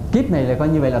kiếp này là coi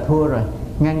như vậy là thua rồi.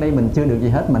 Ngang đây mình chưa được gì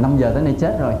hết mà 5 giờ tới nay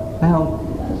chết rồi, phải không?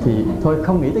 Thì thôi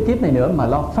không nghĩ tới kiếp này nữa mà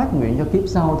lo phát nguyện cho kiếp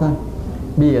sau thôi.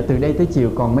 Bây giờ từ đây tới chiều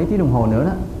còn mấy tiếng đồng hồ nữa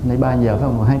đó. Nay 3 giờ phải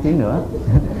không? Còn 2 tiếng nữa.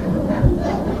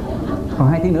 Còn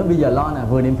 2 tiếng nữa bây giờ lo nè,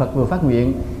 vừa niệm Phật vừa phát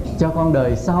nguyện cho con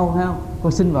đời sau, phải không?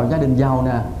 Con sinh vào gia đình giàu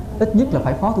nè, ít nhất là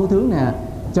phải phó thủ tướng nè,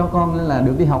 cho con là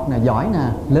được đi học nè, giỏi nè,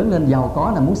 lớn lên giàu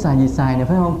có nè, muốn xài gì xài nè,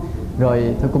 phải không?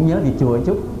 Rồi thôi cũng nhớ việc chùa một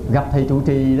chút, gặp thầy trụ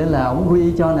trì đó là ông quy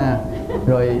y cho nè,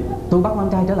 rồi tu bắt con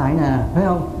trai trở lại nè, phải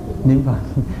không? Niệm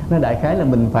Phật. Nó đại khái là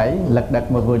mình phải lật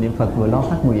đật mà vừa niệm Phật vừa lo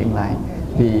phát nguyện lại.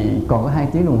 Thì còn có 2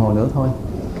 tiếng đồng hồ nữa thôi.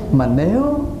 Mà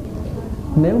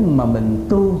nếu mà mình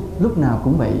tu lúc nào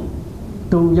cũng vậy,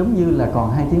 tu giống như là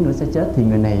còn 2 tiếng nữa sẽ chết, thì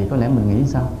người này có lẽ mình nghĩ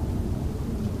sao?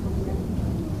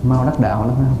 Mau đắc đạo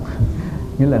lắm, phải không?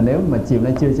 Nghĩa là nếu mà chiều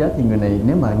nay chưa chết thì người này,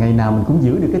 nếu mà ngày nào mình cũng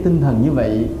giữ được cái tinh thần như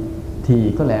vậy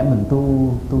thì có lẽ mình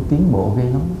tu tiến bộ ghê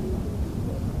lắm.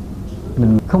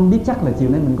 Mình không biết chắc là chiều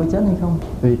nay mình có chết hay không.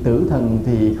 Vì tử thần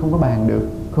thì không có bàn được.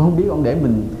 Không biết ông để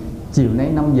mình chiều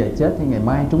nay 5 giờ chết, hay ngày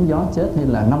mai trúng gió chết, hay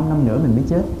là 5 năm nữa mình mới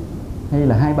chết, hay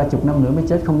là 20-30 năm nữa mới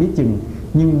chết, không biết chừng.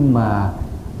 Nhưng mà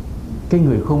cái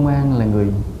người khôn ngoan là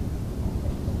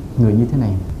người như thế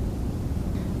này.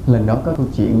 Lần đó có câu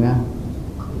chuyện,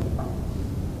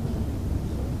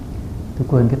 tôi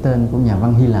quên cái tên của nhà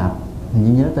văn Hy Lạp, hình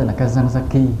như nhớ tên là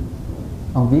Kazantzakis.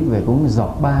 Ông viết về cuốn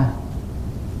Giọt Ba.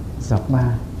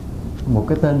 Một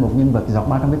cái tên, một nhân vật Giọt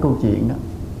Ba trong cái câu chuyện đó.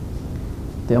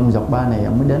 Thì ông Giọt Ba này,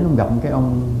 ông mới đến, ông gặp một cái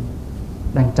ông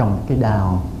đang trồng cây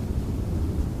đào.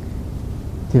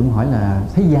 Thì ông hỏi là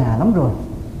thấy già lắm rồi,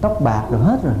 tóc bạc rồi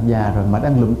hết rồi, già rồi mà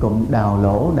đang lụm cụm đào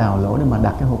lỗ để mà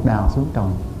đặt cái hột đào xuống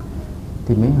trồng.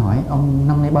 Thì mới hỏi ông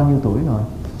năm nay bao nhiêu tuổi rồi.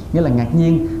 Nghĩa là ngạc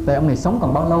nhiên, tại ông này sống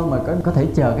còn bao lâu mà có thể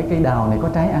chờ cái cây đào này có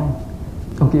trái ăn.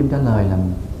 Ông kia trả lời là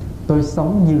tôi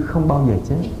sống như không bao giờ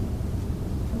chết.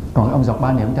 Còn ông Giọt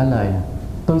Ba này ông trả lời là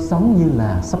tôi sống như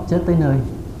là sắp chết tới nơi.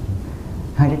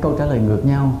 Hai cái câu trả lời ngược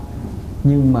nhau,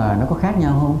 nhưng mà nó có khác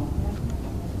nhau không?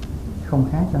 Không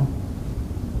khác đâu.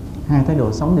 Hai thái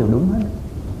độ sống đều đúng hết.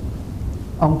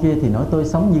 Ông kia thì nói tôi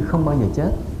sống như không bao giờ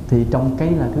chết. Thì trồng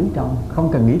cây là cứ trồng,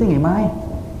 không cần nghĩ tới ngày mai.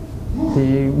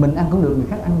 Thì mình ăn cũng được, người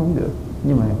khác ăn cũng được.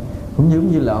 Nhưng mà cũng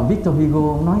giống như là ông Victor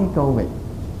Hugo, ông nói cái câu vậy.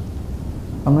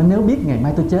 Ông nói nếu biết ngày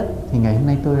mai tôi chết thì ngày hôm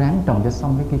nay tôi ráng trồng cho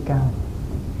xong cái cây cao.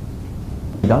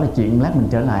 Đó là chuyện lát mình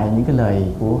trở lại những cái lời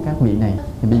của các vị này.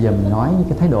 Thì bây giờ mình nói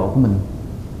cái thái độ của mình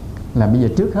là bây giờ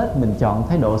trước hết mình chọn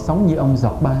thái độ sống như ông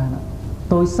Giọt Ba đó.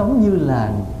 Tôi sống như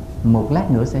là một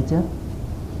lát nữa sẽ chết.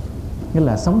 Nghĩa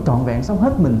là sống trọn vẹn, sống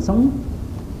hết mình, sống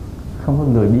không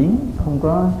có lười biếng, không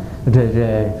có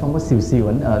rề, không có xìu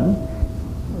ẩn,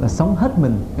 là sống hết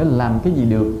mình. Nghĩa là làm cái gì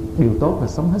được, điều tốt là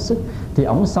sống hết sức. Thì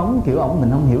ổng sống kiểu ổng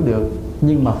mình không hiểu được,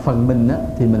 nhưng mà phần mình á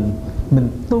thì mình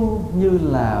tu như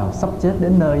là sắp chết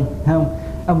đến nơi, thấy không?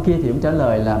 Ông kia thì ông trả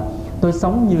lời là tôi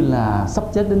sống như là sắp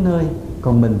chết đến nơi,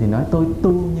 còn mình thì nói tôi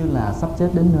tu như là sắp chết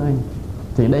đến nơi.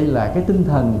 Thì đây là cái tinh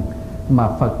thần mà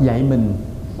Phật dạy mình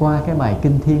qua cái bài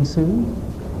Kinh Thiên Sứ.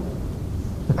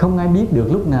 không ai biết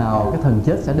được lúc nào cái thần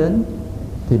chết sẽ đến.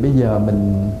 Thì bây giờ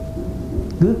mình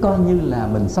cứ coi như là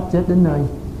mình sắp chết đến nơi,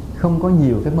 không có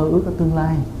nhiều cái mơ ước ở tương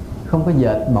lai, không có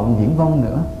dệt mộng viễn vông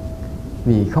nữa,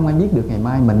 vì không ai biết được ngày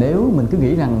mai. Mà nếu mình cứ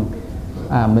nghĩ rằng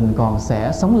mình còn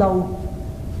sẽ sống lâu,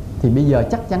 thì bây giờ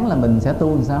chắc chắn là mình sẽ tu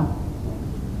làm sao?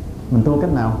 Mình tu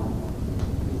cách nào?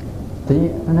 Thì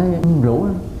nó nói rủ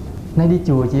nay đi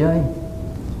chùa chị ơi,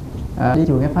 đi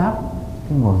chùa nghe pháp.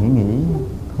 Cái ngồi nghĩ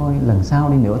thôi lần sau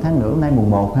đi nửa tháng nữa, nay mùng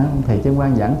 1 ha, thầy Chân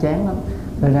Quang giảng chán lắm,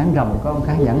 tôi ráng rằm có ông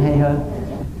khác giảng hay hơn.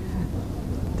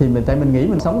 Thì tại mình nghĩ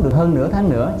mình sống được hơn nửa tháng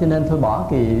nữa, cho nên thôi bỏ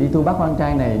kỳ đi tu Bát Quan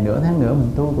Trai này, nửa tháng nữa mình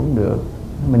tu cũng được.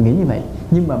 Mình nghĩ như vậy.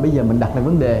 Nhưng mà bây giờ mình đặt lại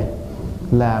vấn đề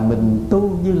là mình tu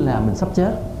như là mình sắp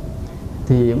chết.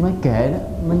 Thì ông nói kệ đó,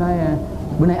 mới nói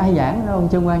bữa nay ai giảng đó, ông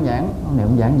Chân Quang giảng. Ông này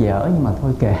ông giảng dở nhưng mà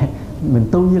thôi kệ, mình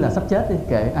tu như là sắp chết đi,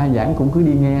 kệ ai giảng cũng cứ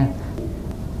đi nghe.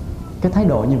 Cái thái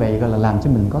độ như vậy gọi là làm cho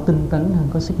mình có tinh tấn hơn,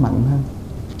 có sức mạnh hơn.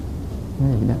 Cái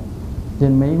gì đó.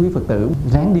 Trên mấy quý Phật tử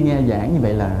ráng đi nghe giảng như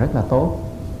vậy là rất là tốt.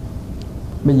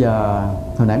 Bây giờ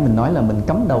hồi nãy mình nói là mình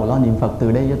cắm đầu lo niệm Phật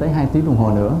từ đây cho tới 2 tiếng đồng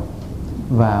hồ nữa,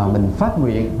 và mình phát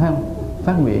nguyện, thấy không?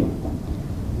 Phát nguyện.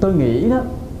 Tôi nghĩ đó,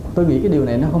 tôi nghĩ cái điều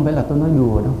này nó không phải là tôi nói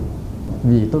đùa đâu,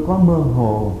 vì tôi có mơ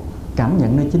hồ cảm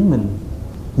nhận nơi chính mình.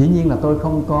 Dĩ nhiên là tôi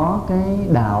không có cái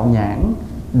đạo nhãn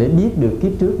để biết được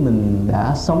kiếp trước mình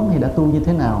đã sống hay đã tu như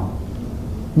thế nào.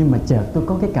 Nhưng mà chợt tôi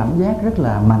có cái cảm giác rất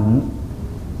là mạnh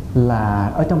là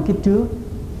ở trong kiếp trước,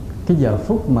 cái giờ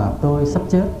phút mà tôi sắp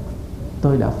chết,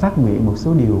 tôi đã phát nguyện một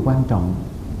số điều quan trọng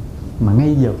mà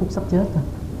ngay giờ phút sắp chết thôi.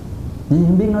 Dĩ nhiên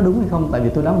không biết nó đúng hay không, tại vì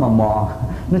tôi đã mò mò,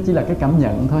 nó chỉ là cái cảm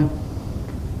nhận thôi.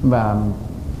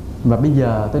 Và bây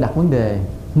giờ tôi đặt vấn đề,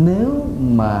 nếu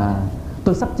mà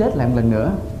tôi sắp chết lại một lần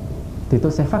nữa thì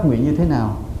tôi sẽ phát nguyện như thế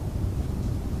nào?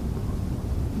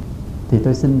 Thì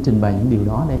tôi xin trình bày những điều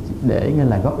đó để nghe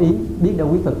là góp ý. Biết đâu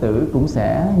quý Phật tử cũng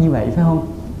sẽ như vậy, phải không?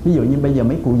 Ví dụ như bây giờ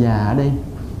mấy cụ già ở đây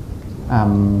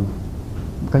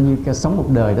coi như sống một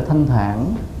đời đã thanh thản,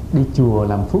 đi chùa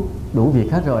làm phúc, đủ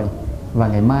việc hết rồi, và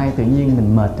ngày mai tự nhiên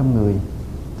mình mệt trong người,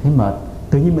 thấy mệt,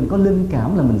 tự nhiên mình có linh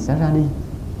cảm là mình sẽ ra đi.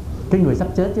 Cái người sắp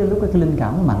chết chứ lúc đó cái linh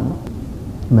cảm nó mạnh lắm,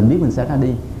 mình biết mình sẽ ra đi,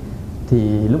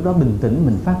 thì lúc đó bình tĩnh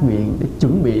mình phát nguyện để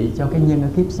chuẩn bị cho cái nhân ở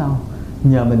kiếp sau.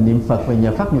 Nhờ mình niệm Phật và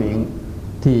nhờ phát nguyện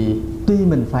thì tuy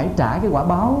mình phải trả cái quả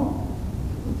báo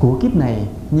của kiếp này,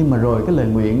 nhưng mà rồi cái lời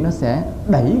nguyện nó sẽ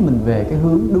đẩy mình về cái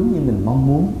hướng đúng như mình mong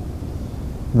muốn.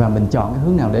 Và mình chọn cái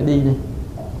hướng nào để đi đi.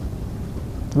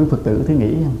 Quý Phật tử thử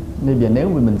nghĩ, bây giờ nếu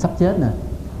mình sắp chết nè,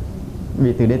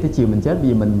 vì từ đây tới chiều mình chết,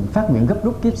 vì mình phát nguyện gấp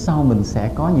rút kiếp sau mình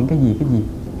sẽ có những cái gì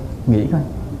nghĩ coi.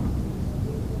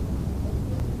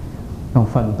 Còn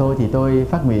phần tôi thì tôi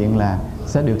phát nguyện là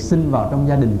sẽ được sinh vào trong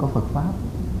gia đình có Phật Pháp,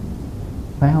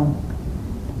 phải không?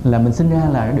 Là mình sinh ra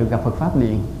là được gặp Phật Pháp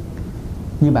liền.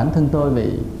 Như bản thân tôi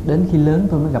vậy, đến khi lớn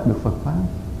tôi mới gặp được Phật Pháp.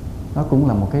 Đó cũng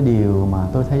là một cái điều mà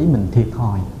tôi thấy mình thiệt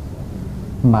thòi.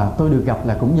 Mà tôi được gặp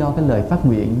là cũng do cái lời phát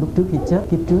nguyện lúc trước khi chết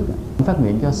kiếp trước. Phát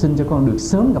nguyện cho xin cho con được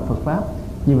sớm gặp Phật Pháp.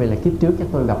 Như vậy là kiếp trước chắc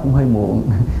tôi gặp cũng hơi muộn.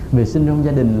 Vì sinh trong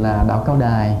gia đình là đạo Cao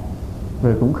Đài,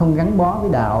 rồi cũng không gắn bó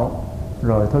với đạo,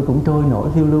 rồi thôi cũng trôi nổi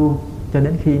phiêu lưu, cho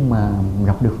đến khi mà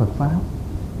gặp được Phật Pháp.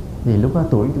 Thì lúc đó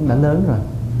tuổi cũng đã lớn rồi,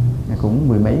 cũng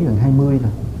mười mấy gần 20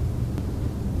 rồi.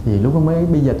 Thì lúc đó mới,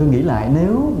 bây giờ tôi nghĩ lại,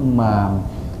 nếu mà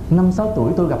 5-6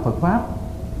 tuổi tôi gặp Phật Pháp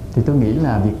thì tôi nghĩ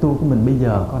là việc tu của mình bây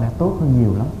giờ có lẽ tốt hơn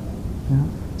nhiều lắm. Đó.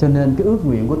 Cho nên cái ước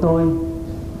nguyện của tôi,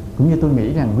 cũng như tôi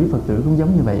nghĩ rằng quý Phật tử cũng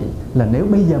giống như vậy, là nếu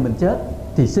bây giờ mình chết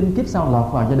thì xin kiếp sau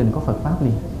lọt vào gia đình có Phật Pháp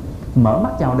liền. Mở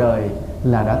mắt chào đời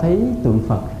là đã thấy tượng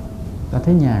Phật, đã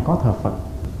thấy nhà có thờ Phật,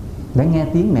 đã nghe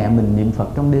tiếng mẹ mình niệm Phật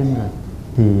trong đêm rồi.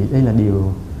 Thì đây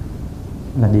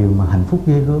là điều mà hạnh phúc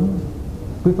ghê gớm.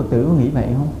 Quý Phật tử có nghĩ vậy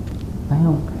không? Phải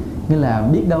không? Nghĩa là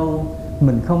biết đâu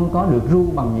mình không có được ru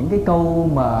bằng những cái câu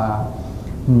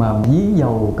mà dí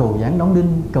dầu cầu giảng đóng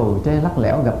đinh, cầu tre lắc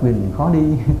lẻo gặp gình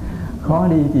khó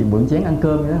đi thì mượn chén ăn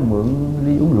cơm đó, mượn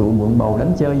ly uống rượu, mượn bầu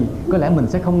đánh chơi gì. Có lẽ mình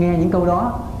sẽ không nghe những câu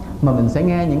đó, mà mình sẽ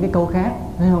nghe những cái câu khác,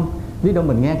 thấy không? Biết đâu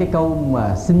mình nghe cái câu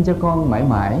mà xin cho con mãi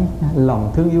mãi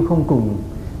lòng thương yêu không cùng,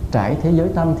 trải thế giới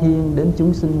tam thiên đến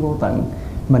chúng sinh vô tận.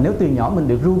 Mà nếu từ nhỏ mình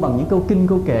được ru bằng những câu kinh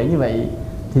câu kệ như vậy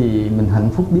thì mình hạnh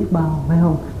phúc biết bao, phải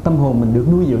không? Tâm hồn mình được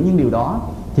nuôi dưỡng những điều đó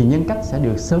thì nhân cách sẽ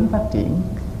được sớm phát triển,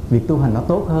 việc tu hành nó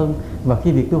tốt hơn. Và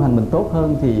khi việc tu hành mình tốt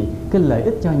hơn thì cái lợi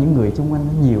ích cho những người xung quanh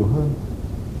nó nhiều hơn.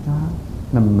 Đó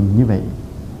là mình như vậy.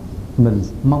 Mình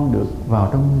mong được vào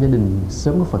trong gia đình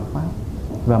sớm có Phật Pháp,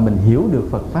 và mình hiểu được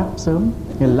Phật Pháp sớm.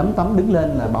 Nên lắm tấm đứng lên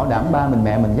là bảo đảm ba mình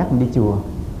mẹ mình dắt mình đi chùa.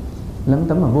 Lắm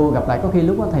tấm mà vô gặp lại, có khi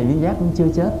lúc đó thầy Liên Giác cũng chưa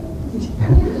chết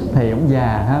thầy ông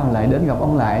già ha, lại đến gặp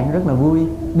ông lại rất là vui.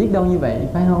 Biết đâu như vậy,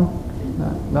 phải không?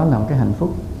 Đó là một cái hạnh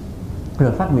phúc.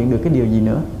 Rồi phát nguyện được cái điều gì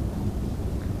nữa?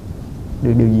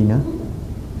 Được điều gì nữa?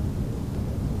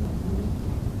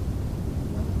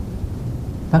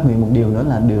 Phát nguyện một điều nữa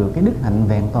là được cái đức hạnh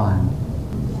vẹn toàn.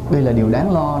 Đây là điều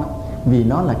đáng lo đó, vì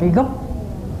nó là cái gốc.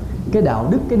 Cái đạo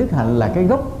đức, cái đức hạnh là cái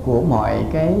gốc của mọi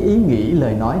cái ý nghĩ,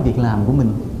 lời nói, việc làm của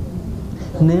mình.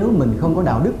 Nếu mình không có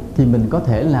đạo đức thì mình có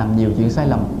thể làm nhiều chuyện sai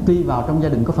lầm. Tuy vào trong gia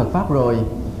đình có Phật Pháp rồi,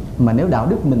 mà nếu đạo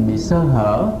đức mình bị sơ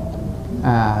hở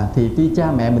thì tuy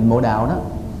cha mẹ mình mộ đạo đó.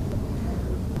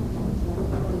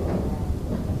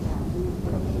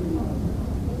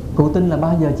 Cụ tin là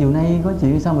 3 giờ chiều nay có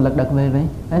chuyện sao mà lật đật về vậy?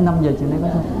 Đấy, 5 giờ chiều nay có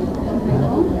sao?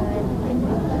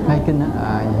 Hai kinh á?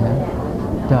 Vậy hả?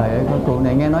 Trời ơi, cụ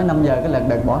này nghe nói 5 giờ cái lật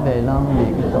đật bỏ về lo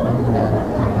việc cái tội.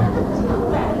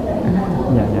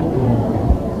 Dạ.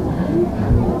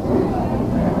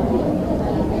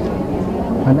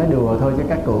 Phải nói đùa thôi chứ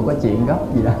các cụ có chuyện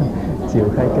gấp gì đó, chiều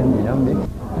khai kinh gì đó không biết.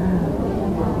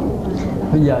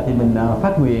 Bây giờ thì mình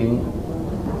phát nguyện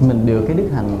mình được cái đức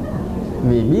hạnh,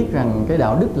 vì biết rằng cái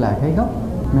đạo đức là cái gốc.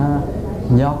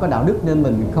 Do có đạo đức nên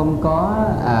mình không có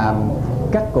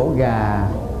cắt cổ gà,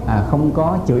 không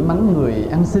có chửi mắng người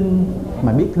ăn xin,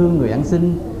 mà biết thương người ăn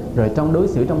xin. Rồi trong đối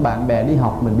xử trong bạn bè đi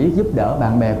học mình biết giúp đỡ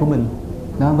bạn bè của mình.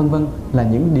 Đó, vân vân, là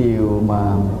những điều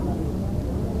mà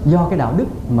do cái đạo đức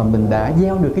mà mình đã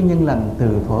gieo được cái nhân lành từ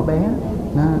thuở bé.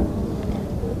 Đó.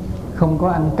 Không có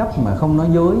ăn cắp mà không nói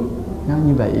dối. Đó,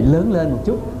 như vậy lớn lên một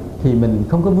chút thì mình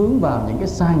không có vướng vào những cái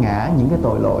sa ngã, những cái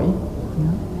tội lỗi.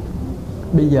 Đó.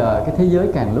 Bây giờ cái thế giới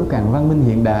càng lúc càng văn minh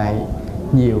hiện đại,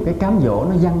 nhiều cái cám dỗ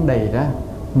nó văng đầy ra,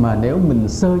 mà nếu mình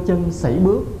sơ chân sẩy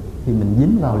bước thì mình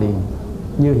dính vào liền.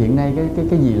 Như hiện nay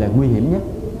cái gì là nguy hiểm nhất?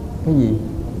 Cái gì?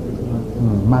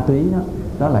 Ma túy đó.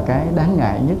 Đó là cái đáng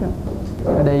ngại nhất đó.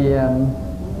 Ở đây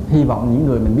hy vọng những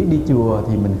người mình biết đi chùa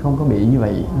thì mình không có bị như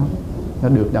vậy. Nó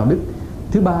được đạo đức.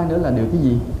 Thứ ba nữa là được cái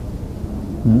gì?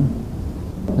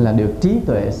 Là được trí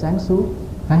tuệ sáng suốt,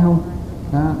 phải không?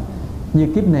 Đó. Như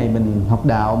kiếp này mình học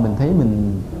đạo, mình thấy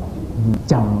mình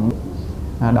chậm,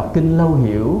 đọc kinh lâu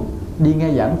hiểu, đi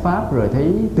nghe giảng pháp rồi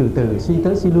thấy từ từ suy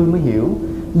tới suy lui mới hiểu.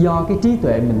 Do cái trí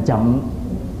tuệ mình chậm,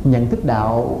 nhận thức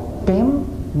đạo kém,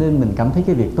 nên mình cảm thấy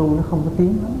cái việc tu nó không có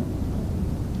tiến lắm.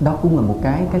 Đó cũng là một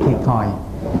cái thiệt thòi.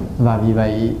 Và vì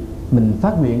vậy mình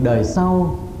phát nguyện đời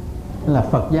sau là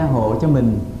Phật gia hộ cho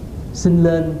mình sinh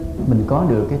lên, mình có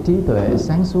được cái trí tuệ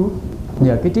sáng suốt.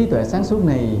 Nhờ cái trí tuệ sáng suốt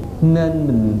này nên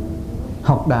mình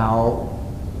học đạo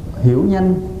hiểu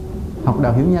nhanh. Học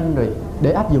đạo hiểu nhanh rồi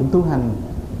để áp dụng tu hành.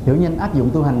 Hiểu nhanh áp dụng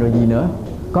tu hành rồi gì nữa?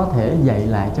 Có thể dạy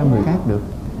lại cho người khác được.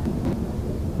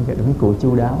 Được cái cụ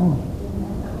chu đáo không?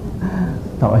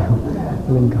 Tội không?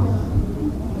 Linh cầu.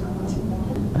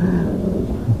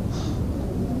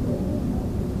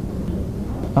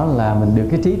 Đó là mình được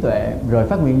cái trí tuệ. Rồi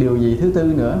phát nguyện điều gì thứ tư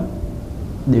nữa?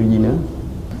 Điều gì nữa?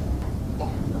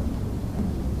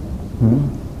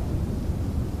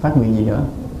 Phát nguyện gì nữa?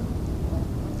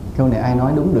 Câu này ai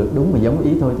nói đúng được, đúng mà giống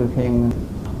ý tôi khen.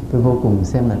 Tôi vô cùng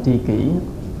xem là tri kỷ.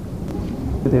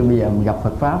 Tôi bây giờ mình gặp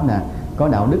Phật Pháp nè, có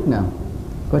đạo đức nè,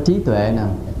 có trí tuệ nè,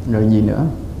 rồi gì nữa?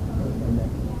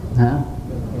 Hả?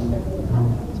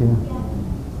 Không, chưa.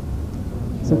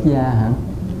 Xuất gia hả?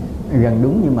 Gần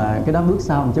đúng, nhưng mà cái đó bước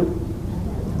sau một chút.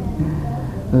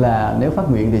 Là nếu phát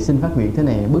nguyện thì xin phát nguyện thế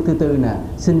này. Bước thứ tư nè,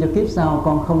 xin cho kiếp sau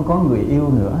con không có người yêu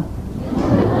nữa,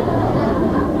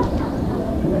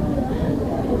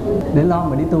 để lo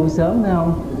mà đi tu sớm, phải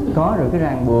không? Có rồi cái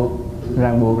ràng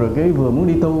buộc rồi cái vừa muốn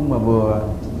đi tu mà vừa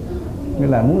như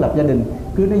là muốn lập gia đình,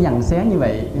 cứ nó giằng xé như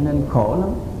vậy cho nên khổ lắm.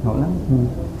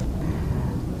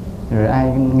 Rồi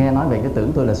ai nghe nói vậy cái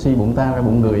tưởng tôi là suy bụng ta ra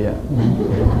bụng người.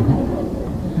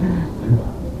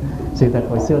 Sự thật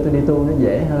hồi xưa tôi đi tu nó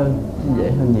dễ hơn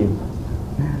nhiều.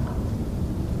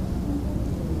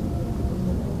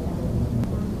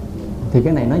 Thì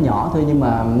cái này nó nhỏ thôi, nhưng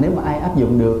mà nếu mà ai áp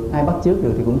dụng được, ai bắt chước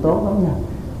được thì cũng tốt lắm nha.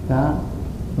 Đó,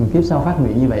 kiếp sau phát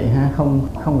nguyện như vậy ha,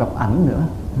 không gặp ảnh nữa,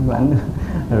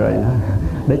 rồi đó,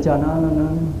 để cho nó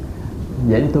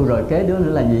dễ đi tu. Rồi kế nữa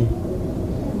là gì?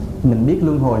 Mình biết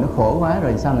luân hồi nó khổ quá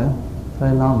rồi sao nữa? Thôi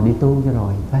lo mình đi tu cho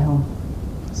rồi, phải không?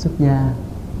 Xuất gia,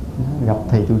 gặp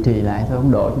thầy trụ trì lại thôi,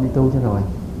 ông độ đi tu cho rồi.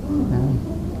 Đó,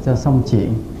 cho xong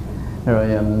chuyện. Rồi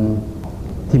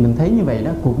thì mình thấy như vậy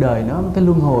đó, cuộc đời nó cái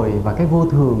luân hồi và cái vô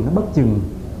thường nó bất chừng.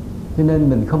 Cho nên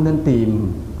mình không nên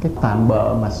tìm cái tạm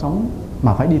bợ mà sống,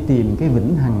 mà phải đi tìm cái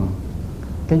vĩnh hằng,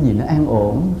 cái gì nó an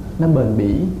ổn, nó bền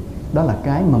bỉ. Đó là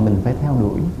cái mà mình phải theo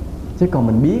đuổi. Chứ còn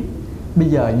mình biết bây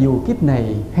giờ dù kiếp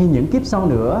này hay những kiếp sau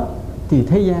nữa thì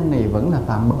thế gian này vẫn là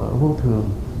tạm bợ vô thường.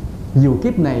 Dù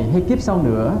kiếp này hay kiếp sau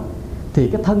nữa thì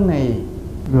cái thân này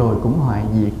rồi cũng hoại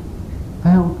diệt,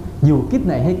 phải không? dù kiếp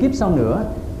này hay kiếp sau nữa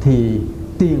thì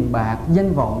tiền bạc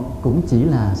danh vọng cũng chỉ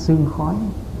là sương khói.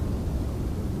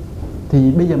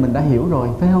 Thì bây giờ mình đã hiểu rồi,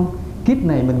 phải không? Kiếp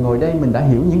này mình ngồi đây mình đã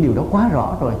hiểu những điều đó quá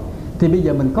rõ rồi. Thì bây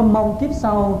giờ mình có mong kiếp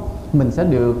sau mình sẽ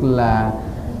được là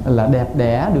đẹp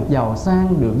đẽ, được giàu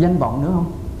sang, được danh vọng nữa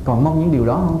không? Còn mong những điều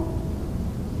đó không?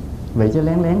 Vậy chứ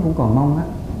lén lén cũng còn mong á.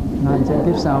 Nói chứ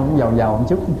kiếp sau cũng giàu giàu một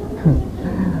chút.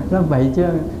 Nó vậy chứ.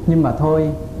 Nhưng mà thôi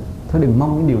đừng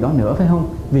mong những điều đó nữa, phải không?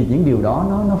 Vì những điều đó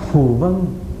nó phù vân,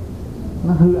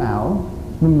 nó hư ảo.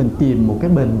 Nên mình tìm một cái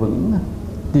bền vững.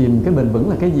 Tìm cái bền vững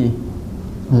là cái gì?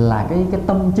 Là cái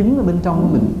tâm chứng ở bên trong của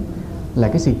mình, là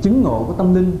cái sự chứng ngộ của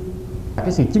tâm linh.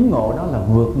 Cái sự chứng ngộ đó là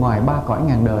vượt ngoài 3 cõi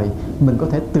ngàn đời. Mình có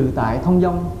thể tự tại thông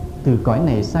dong từ cõi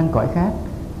này sang cõi khác.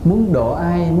 Muốn độ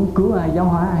ai, muốn cứu ai, giáo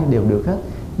hóa ai đều được hết.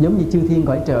 Giống như chư thiên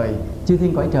cõi trời. Chư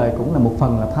thiên cõi trời cũng là một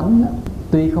phần là thánh đó.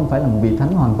 Tuy không phải là một vị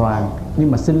thánh hoàn toàn,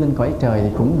 nhưng mà sinh lên cõi trời thì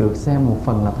cũng được xem một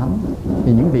phần là thánh.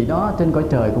 Thì những vị đó trên cõi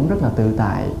trời cũng rất là tự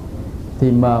tại.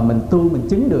 Thì mà mình tu, mình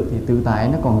chứng được thì tự tại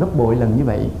nó còn gấp bội lần như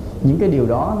vậy. Những cái điều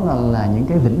đó là những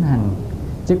cái vĩnh hằng.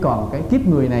 Chứ còn cái kiếp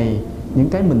người này, những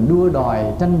cái mình đua đòi,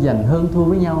 tranh giành hơn thua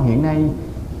với nhau hiện nay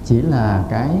chỉ là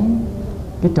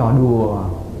cái trò đùa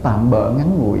tạm bợ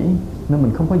ngắn ngủi, nên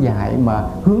mình không có dạy mà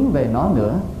hướng về nó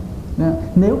nữa.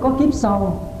 Nếu có kiếp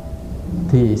sau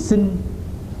thì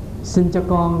xin cho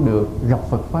con được gặp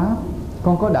Phật Pháp,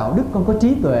 con có đạo đức, con có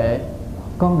trí tuệ,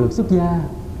 con được xuất gia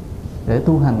để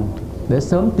tu hành, để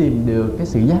sớm tìm được cái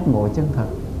sự giác ngộ chân thật.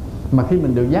 Mà khi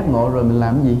mình được giác ngộ rồi mình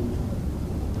làm gì?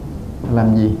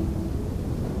 Làm gì?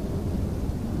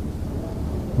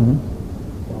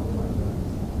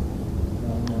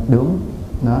 Đúng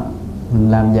đó,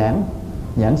 mình làm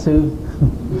giảng sư.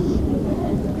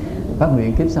 Phát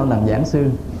nguyện kiếp sau làm giảng sư.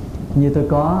 Như tôi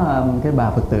có cái bà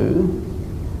Phật tử,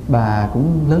 bà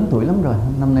cũng lớn tuổi lắm rồi,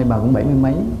 năm nay bà cũng 70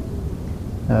 mấy.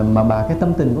 Mà bà, cái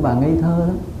tâm tình của bà ngây thơ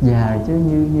lắm, già chứ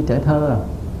như trẻ thơ à.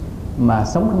 Mà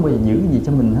sống không bao giờ giữ gì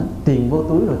cho mình hết, tiền vô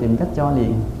túi rồi tìm cách cho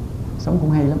liền, sống cũng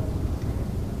hay lắm.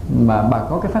 Mà bà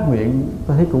có cái phát nguyện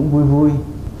tôi thấy cũng vui vui.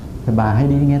 Thì bà hay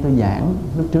đi nghe tôi giảng.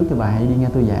 Lúc trước thì bà hay đi nghe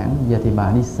tôi giảng, giờ thì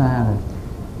bà đi xa rồi.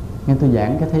 Nghe tôi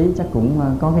giảng cái thấy chắc cũng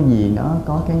có cái gì đó,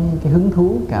 có cái hứng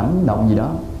thú, cảm động gì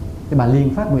đó. Thì bà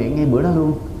liền phát nguyện ngay bữa đó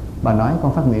luôn. Bà nói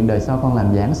con phát nguyện đời sau con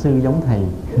làm giảng sư giống thầy.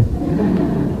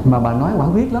 Mà bà nói quả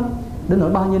quyết lắm. Đến nỗi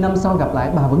bao nhiêu năm sau gặp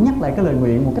lại bà vẫn nhắc lại cái lời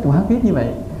nguyện một cách quả quyết như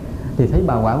vậy. Thì thấy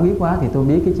bà quả quyết quá thì tôi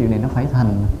biết cái chuyện này nó phải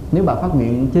thành. Nếu bà phát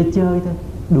nguyện chơi chơi thôi,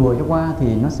 đùa cho qua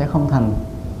thì nó sẽ không thành.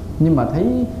 Nhưng mà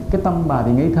thấy cái tâm bà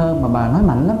thì ngây thơ, mà bà nói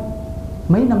mạnh lắm.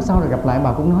 Mấy năm sau rồi gặp lại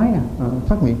bà cũng nói nè,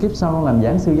 phát nguyện kiếp sau làm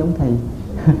giảng sư giống thầy.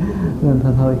 Nên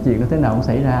thôi chuyện nó thế nào cũng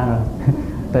xảy ra rồi.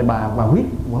 Tại bà quyết,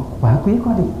 quả quyết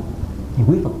quá đi. Thì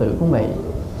quý Phật tử cũng vậy.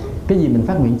 Cái gì mình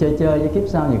phát nguyện chơi chơi với kiếp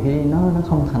sau nhiều khi nó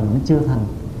không thành, nó chưa thành.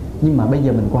 Nhưng mà bây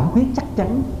giờ mình quả quyết chắc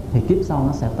chắn thì kiếp sau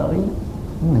nó sẽ tới.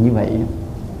 Nó là như vậy.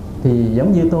 Thì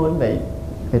giống như tôi cũng vậy.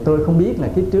 Thì tôi không biết là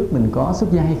kiếp trước mình có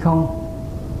xuất gia hay không,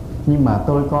 nhưng mà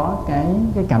tôi có cái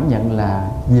cảm nhận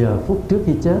là giờ phút trước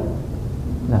khi chết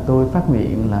là tôi phát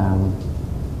nguyện là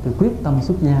tôi quyết tâm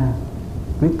xuất gia,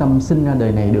 quyết tâm sinh ra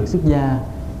đời này được xuất gia.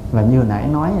 Và như hồi nãy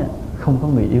nói không có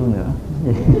người yêu nữa.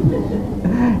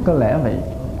 Có lẽ vậy.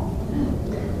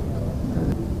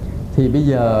 Thì bây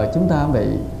giờ chúng ta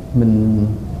vậy, mình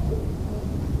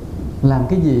làm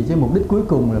cái gì chứ mục đích cuối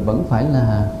cùng là vẫn phải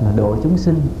là độ chúng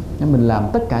sinh. Mình làm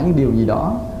tất cả những điều gì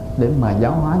đó để mà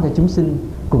giáo hóa cho chúng sinh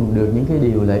cùng được những cái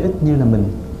điều lợi ích như là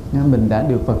mình đã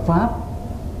được Phật Pháp,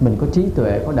 mình có trí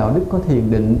tuệ, có đạo đức, có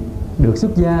thiền định, được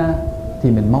xuất gia,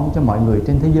 thì mình mong cho mọi người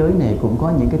trên thế giới này cũng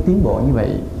có những cái tiến bộ như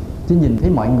vậy. Chứ nhìn thấy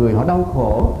mọi người họ đau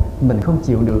khổ, mình không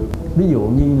chịu được. Ví dụ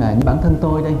như là bản thân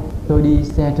tôi đây, tôi đi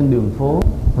xe trên đường phố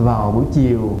vào buổi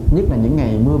chiều, nhất là những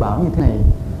ngày mưa bão như thế này,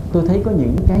 tôi thấy có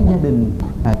những cái gia đình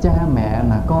cha mẹ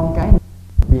là con cái,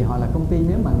 vì họ là công ty,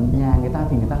 nếu mà nhà người ta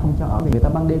thì người ta không cho ở, vì người ta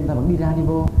ban đêm người ta vẫn đi ra đi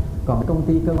vô. Còn công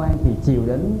ty cơ quan thì chiều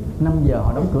đến 5 giờ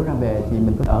họ đóng cửa ra về thì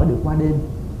mình có ở được qua đêm.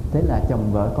 Thế là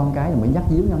chồng vợ con cái mới dắt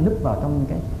díu nhau núp vào trong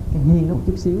cái hiên đó một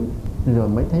chút xíu, rồi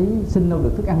mới thấy xin đâu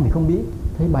được thức ăn thì không biết,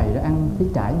 thấy bày ra ăn, thấy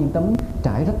trải những tấm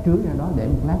trải rách rưới ra đó để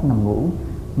một lát nằm ngủ.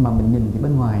 Mà mình nhìn thì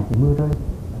bên ngoài thì mưa rơi,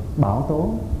 bão tố,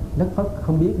 đất phất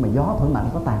không biết, mà gió thổi mạnh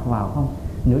có tạt vào không.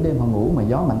 Nửa đêm họ ngủ mà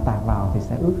gió mạnh tạt vào thì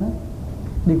sẽ ướt hết.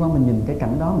 Đi qua mình nhìn cái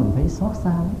cảnh đó mình thấy xót xa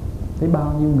lắm. Thấy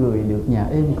bao nhiêu người được nhà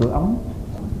êm cửa ấm,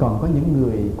 còn có những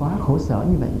người quá khổ sở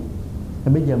như vậy.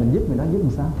 Rồi bây giờ mình giúp người đó giúp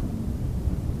làm sao?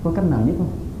 Có cách nào giúp không?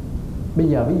 Bây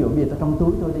giờ ví dụ bây giờ trong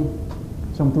túi tôi đi,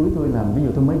 trong túi tôi là ví dụ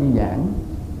tôi mới đi giảng,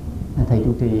 thầy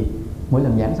trụ trì mỗi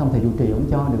lần giảng xong thầy trụ trì cũng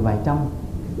cho được vài trăm.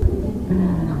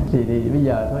 Thì bây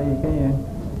giờ thôi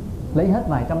lấy hết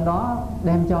vài trăm đó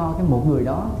đem cho cái một người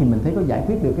đó thì mình thấy có giải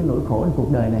quyết được cái nỗi khổ trong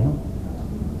cuộc đời này không?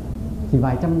 Thì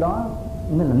vài trăm đó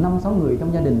nên là 5-6 người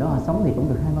trong gia đình đó họ sống thì cũng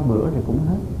được 2-3 bữa rồi cũng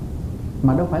hết.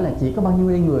 Mà đâu phải là chỉ có bao nhiêu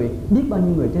đây người, biết bao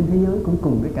nhiêu người trên thế giới cũng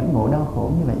cùng cái cảnh ngộ đau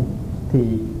khổ như vậy.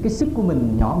 Thì cái sức của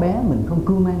mình nhỏ bé mình không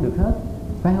cưu mang được hết,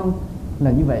 phải không?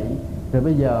 Là như vậy. Rồi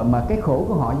bây giờ mà cái khổ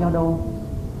của họ do đâu?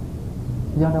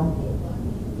 Do đâu?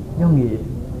 Do nghiệp.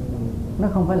 Nó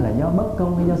không phải là do bất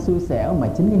công hay do xui xẻo, mà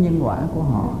chính cái nhân quả của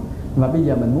họ. Và bây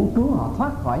giờ mình muốn cứu họ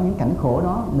thoát khỏi những cảnh khổ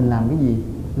đó, mình làm cái gì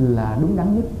là đúng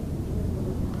đắn nhất?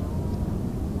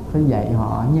 Phải dạy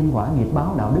họ nhân quả nghiệp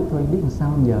báo đạo đức thôi, biết làm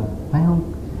sao giờ, phải không?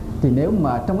 Thì nếu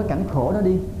mà trong cái cảnh khổ đó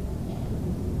đi,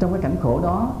 trong cái cảnh khổ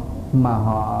đó mà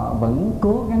họ vẫn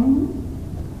cố gắng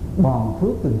bòn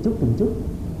phước từng chút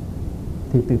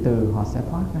thì từ từ họ sẽ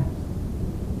thoát ra,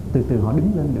 từ từ họ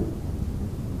đứng lên được.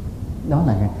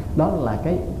 Đó là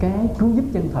cái cứu giúp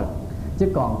chân thật.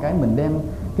 Chứ còn cái mình đem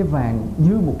cái vàng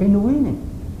như một cái núi này,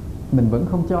 mình vẫn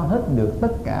không cho hết được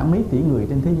tất cả mấy tỷ người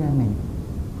trên thế gian này,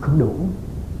 không đủ.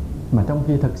 Mà trong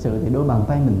khi thật sự thì đôi bàn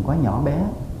tay mình quá nhỏ bé,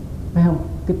 phải không?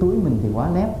 Cái túi mình thì quá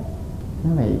lép. Như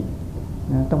vậy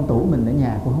trong tủ mình ở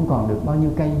nhà cũng không còn được bao nhiêu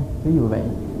cây, ví dụ vậy,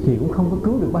 thì cũng không có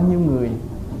cứu được bao nhiêu người.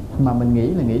 Mà mình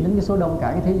nghĩ đến cái số đông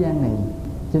cả cái thế gian này.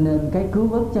 Cho nên cái cứu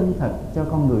vớt chân thật cho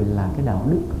con người là cái đạo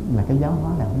đức, là cái giáo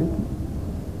hóa đạo đức.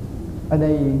 Ở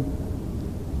đây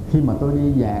khi mà tôi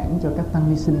đi giảng cho các tăng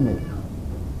ni sinh này,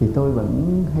 thì tôi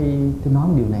vẫn tôi nói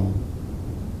một điều này.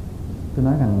 Tôi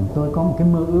nói rằng tôi có một cái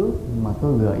mơ ước mà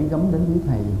tôi gửi gắm đến quý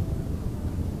thầy.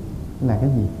 Là cái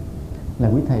gì? Là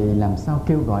quý thầy làm sao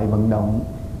kêu gọi vận động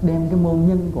đem cái môn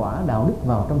nhân quả đạo đức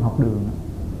vào trong học đường,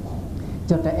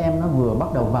 cho trẻ em nó vừa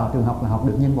bắt đầu vào trường học là học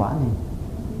được nhân quả liền,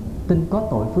 tin có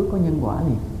tội phước có nhân quả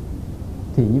liền.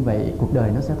 Thì như vậy cuộc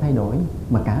đời nó sẽ thay đổi,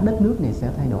 mà cả đất nước này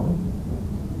sẽ thay đổi,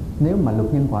 nếu mà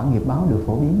luật nhân quả nghiệp báo được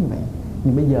phổ biến như vậy.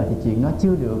 Nhưng bây giờ thì chuyện nó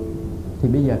chưa được. Thì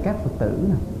bây giờ các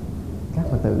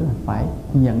Phật tử phải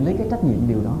nhận lấy cái trách nhiệm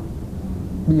điều đó.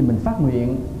 Bây giờ mình phát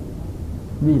nguyện,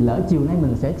 vì lỡ chiều nay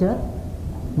mình sẽ chết,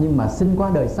 nhưng mà sinh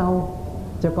qua đời sau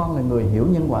cho con là người hiểu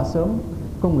nhân quả sớm.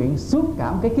 Con nguyện suốt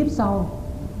cả một cái kiếp sau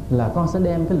là con sẽ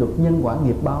đem cái luật nhân quả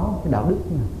nghiệp báo, cái đạo đức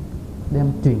này, đem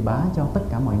truyền bá cho tất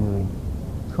cả mọi người,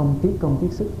 không tiếc công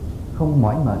tiếc sức, không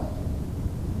mỏi mệt.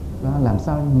 Đó, làm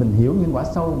sao mình hiểu nhân quả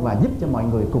sâu và giúp cho mọi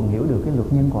người cùng hiểu được cái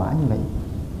luật nhân quả như vậy.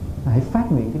 Hãy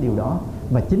phát nguyện cái điều đó.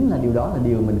 Và chính là điều đó là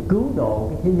điều mình cứu độ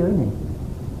cái thế giới này,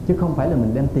 chứ không phải là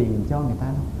mình đem tiền cho người ta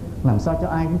đâu. Làm sao cho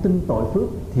ai cũng tin tội phước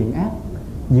thiện ác,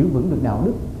 giữ vững được đạo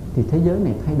đức, thì thế giới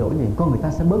này thay đổi liền. Con người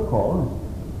ta sẽ bớt khổ rồi.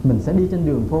 Mình sẽ đi trên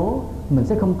đường phố, mình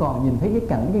sẽ không còn nhìn thấy cái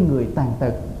cảnh cái người tàn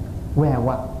tật què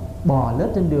quặt bò lết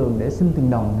trên đường để xin tiền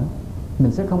đồng nữa.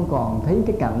 Mình sẽ không còn thấy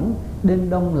cái cảnh đêm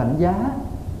đông lạnh giá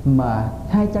mà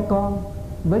hai cha con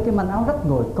với cái manh áo rách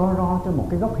ngồi co ro trên một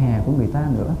cái góc hè của người ta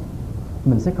nữa.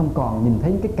 Mình sẽ không còn nhìn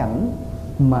thấy cái cảnh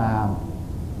mà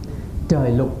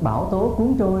trời lục bão tố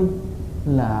cuốn trôi,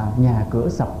 là nhà cửa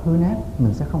sập hư nát.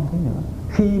 Mình sẽ không thấy nữa.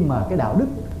 Khi mà cái đạo đức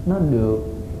nó được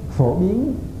phổ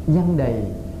biến văng đầy,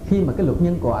 khi mà cái luật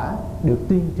nhân quả được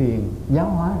tuyên truyền giáo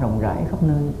hóa rộng rãi khắp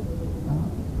nơi đó.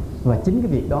 Và chính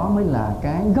cái việc đó mới là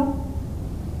cái gốc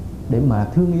để mà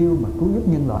thương yêu, mà cứu giúp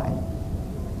nhân loại.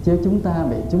 Chứ chúng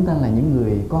ta là những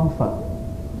người con Phật,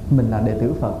 mình là đệ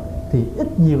tử Phật, thì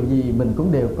ít nhiều gì mình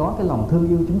cũng đều có cái lòng thương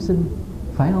yêu chúng sinh,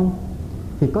 phải không?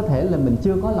 Thì có thể là mình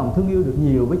chưa có lòng thương yêu được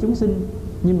nhiều với chúng sinh,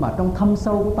 nhưng mà trong thâm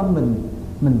sâu của tâm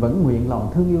mình vẫn nguyện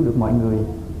lòng thương yêu được mọi người.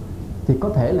 Thì có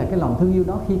thể là cái lòng thương yêu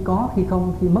đó khi có, khi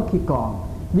không, khi mất, khi còn.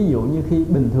 Ví dụ như khi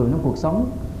bình thường trong cuộc sống,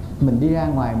 mình đi ra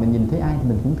ngoài mình nhìn thấy ai thì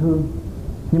mình cũng thương,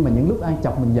 nhưng mà những lúc ai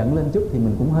chọc mình giận lên chút thì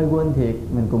mình cũng hơi quên thiệt,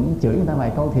 mình cũng chửi người ta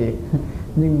vài câu thiệt.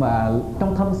 Nhưng mà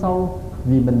trong thâm sâu,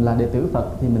 vì mình là đệ tử Phật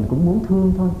thì mình cũng muốn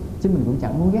thương thôi, chứ mình cũng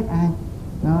chẳng muốn ghét ai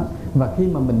đó. Và khi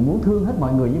mà mình muốn thương hết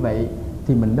mọi người như vậy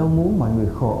thì mình đâu muốn mọi người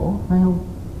khổ, phải không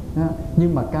đó.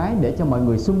 Nhưng mà cái để cho mọi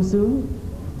người sung sướng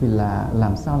thì là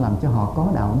làm sao làm cho họ có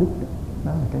đạo đức.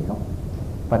 Đó là cái gốc.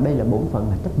 Và đây là bổn phận,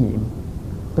 là trách nhiệm.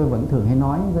 Tôi vẫn thường hay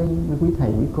nói với quý thầy,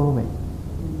 quý cô vậy.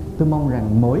 Tôi mong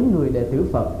rằng mỗi người đệ tử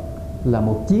Phật là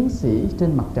một chiến sĩ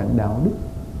trên mặt trận đạo đức.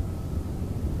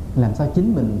 Làm sao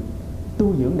chính mình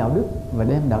tu dưỡng đạo đức và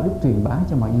đem đạo đức truyền bá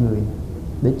cho mọi người,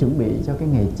 để chuẩn bị cho cái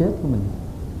ngày chết của mình.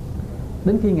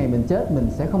 Đến khi ngày mình chết, mình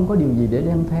sẽ không có điều gì để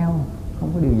đem theo, không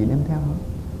có điều gì đem theo hết.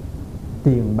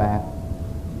 Tiền bạc,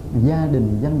 gia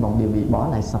đình, danh vọng đều bị bỏ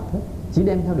lại sạch hết. Chỉ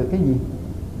đem theo được cái gì?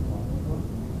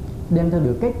 Đem theo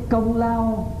được cái công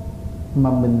lao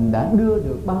mà mình đã đưa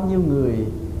được bao nhiêu người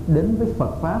đến với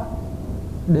Phật Pháp,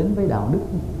 đến với đạo đức.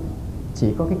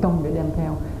 Chỉ có cái công để đem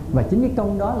theo. Và chính cái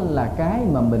công đó là cái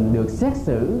mà mình được xét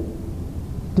xử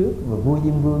trước và vua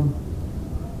Diêm Vương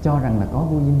cho rằng là có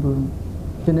vua Diêm Vương,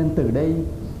 cho nên từ đây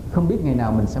không biết ngày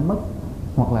nào mình sẽ mất,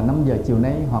 hoặc là 5 giờ chiều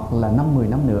nay, hoặc là 5-10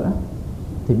 năm nữa.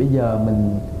 Thì bây giờ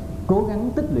mình cố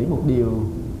gắng tích lũy một điều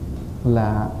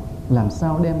là làm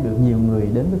sao đem được nhiều người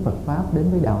đến với Phật Pháp, đến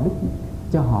với đạo đức,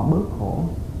 cho họ bớt khổ.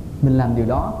 Mình làm điều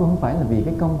đó cũng không phải là vì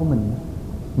cái công của mình,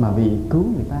 mà vì cứu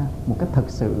người ta một cách thật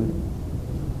sự.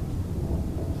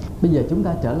 Bây giờ chúng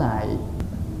ta trở lại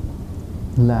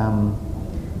là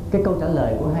cái câu trả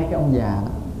lời của hai cái ông già.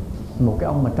 Một cái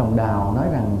ông mà trồng đào nói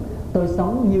rằng tôi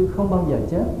sống như không bao giờ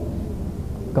chết,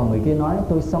 còn người kia nói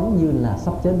tôi sống như là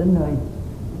sắp chết đến nơi.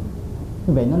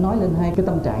 Như vậy nó nói lên hai cái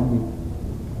tâm trạng gì?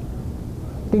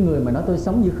 Cái người mà nói tôi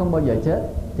sống như không bao giờ chết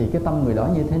thì cái tâm người đó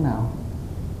như thế nào?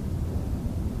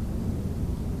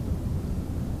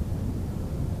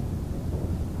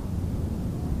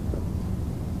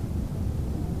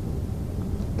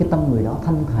 Cái tâm người đó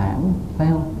thanh thản, phải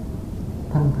không?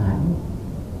 Thanh thản,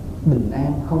 bình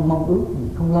an, không mong ước gì,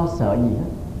 không lo sợ gì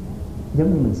hết.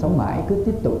 Giống như mình sống mãi, cứ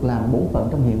tiếp tục làm bổn phận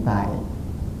trong hiện tại,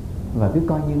 và cứ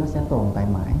coi như nó sẽ tồn tại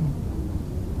mãi,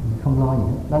 không lo gì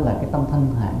hết. Đó là cái tâm thanh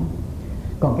thản.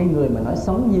 Còn cái người mà nói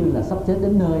sống như là sắp chết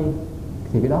đến nơi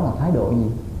thì cái đó là thái độ gì?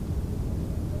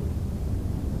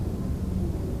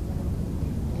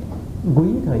 Quý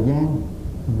thời gian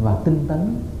và tinh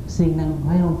tấn, siêng năng,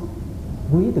 phải không?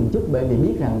 Quý từng chút, bởi vì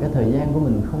biết rằng cái thời gian của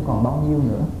mình không còn bao nhiêu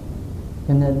nữa,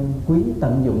 cho nên quý,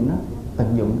 tận dụng nó,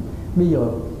 tận dụng. Bây giờ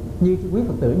như quý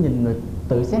Phật tử nhìn rồi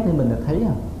tự xét lên mình là thấy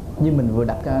à, như mình vừa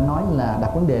nói là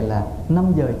đặt vấn đề là 5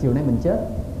 giờ chiều nay mình chết,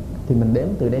 thì mình đếm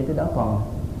từ đây tới đó còn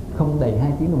không đầy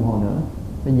 2 tiếng đồng hồ nữa.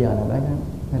 Bây giờ là đây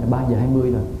là 3 giờ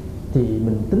 20 rồi, thì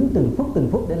mình tính từng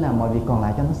phút để làm mọi việc còn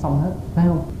lại cho nó xong hết, phải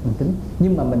không? Mình tính,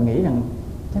 nhưng mà mình nghĩ rằng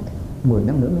chắc 10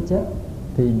 năm nữa mới chết,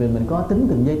 thì mình có tính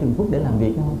từng giây từng phút để làm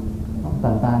việc không?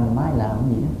 Tàn tàn mai làm cái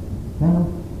gì đó, phải không?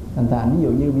 Tàn tàn, ví dụ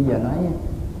như bây giờ nói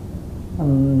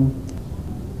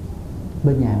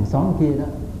bên nhà hàng xóm kia đó,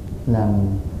 làm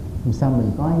sao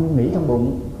mình có nghĩ trong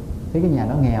bụng cái nhà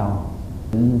đó nghèo,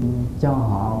 cho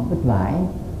họ ít vải,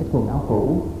 ít quần áo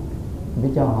cũ, để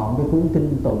cho họ cái cuốn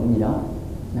kinh tụng gì đó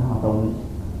để họ tụng.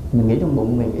 Mình nghĩ trong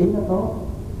bụng mình ý nó tốt.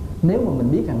 Nếu mà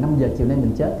mình biết rằng 5 giờ chiều nay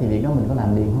mình chết thì việc đó mình có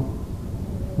làm liền không?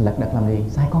 Lật đật làm liền,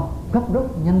 sai con, gấp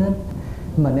rút, nhanh lên.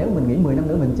 Mà nếu mình nghĩ 10 năm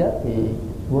nữa mình chết thì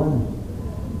quên,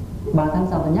 3 tháng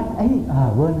sau ta nhắc, ấy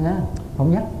quên ha,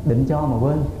 không nhắc, định cho mà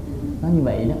quên. Nó như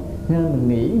vậy đó. Nên mình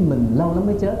nghĩ mình lâu lắm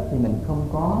mới chết thì mình không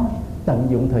có tận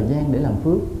dụng thời gian để làm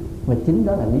phước. Và chính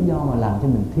đó là lý do mà làm cho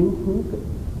mình thiếu phước.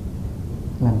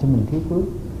 Làm cho mình thiếu phước.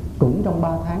 Cũng trong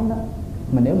 3 tháng đó,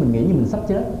 mà nếu mình nghĩ như mình sắp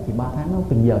chết thì 3 tháng đó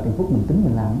từng giờ từng phút mình tính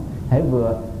mình làm. Hễ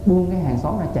vừa buông cái hàng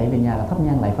xóm ra chạy về nhà là thắp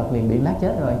nhang lạy Phật liền, bị lát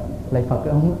chết rồi. Lạy Phật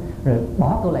rồi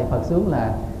bỏ câu lạy Phật xuống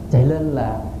là chạy lên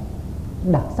là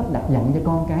sắp đặt dặn cho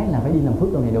con cái là phải đi làm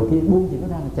phước đồ này đồ kia, buông chuyện nó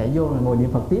ra là chạy vô rồi ngồi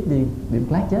niệm Phật tiếp đi, niệm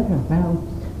lát chết rồi, phải không?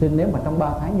 Nên nếu mà trong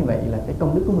 3 tháng như vậy là cái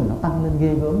công đức của mình nó tăng lên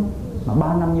ghê gớm. Mà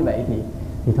 3 năm như vậy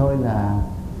thì thôi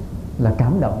là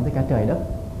cảm động tới cả trời đất.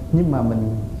 Nhưng mà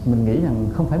mình nghĩ rằng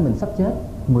không phải mình sắp chết,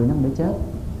 10 năm nữa chết,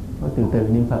 thôi từ từ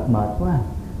niệm Phật mệt quá,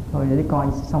 thôi để coi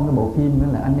xong cái bộ phim nữa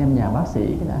là Anh Em Nhà Bác Sĩ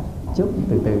cái đã, chút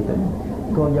từ từ tính.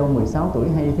 Cô dâu 16 tuổi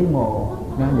hay thấy mồ,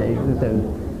 vậy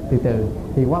từ từ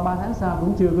thì qua 3 tháng sau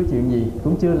cũng chưa có chuyện gì,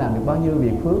 cũng chưa làm được bao nhiêu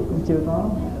việc phước, cũng chưa có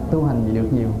tu hành gì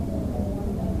được nhiều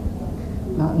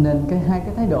đó. Nên hai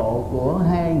cái thái độ của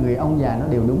hai người ông già nó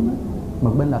đều đúng.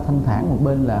 Một bên là thanh thản, một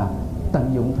bên là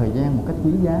tận dụng thời gian một cách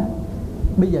quý giá.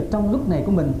 Bây giờ trong lúc này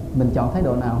của mình chọn thái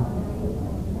độ nào?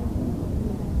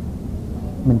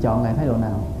 Mình chọn lại thái độ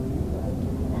nào?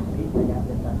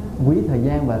 Quý thời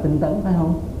gian và tinh tấn, phải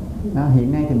không? Đó,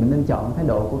 hiện nay thì mình nên chọn thái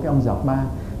độ của cái ông Giọt Ba,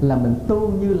 là mình tu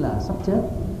như là sắp chết.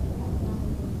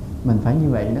 Mình phải như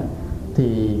vậy đó,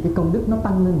 thì cái công đức nó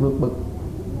tăng lên vượt bậc,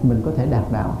 mình có thể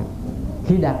đạt đạo được.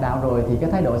 Khi đạt đạo rồi thì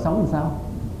cái thái độ sống làm sao?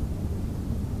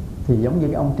 Thì giống như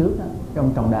cái ông trước đó, cái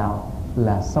ông trồng đào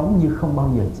là sống như không bao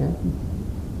giờ chết.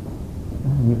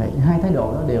 Đó, như vậy hai thái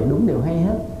độ nó đều đúng, đều hay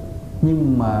hết.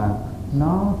 Nhưng mà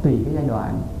nó tùy cái giai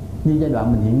đoạn. Như giai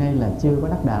đoạn mình hiện nay là chưa có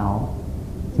đắc đạo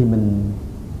thì mình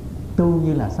tu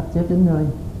như là sắp chết đến nơi,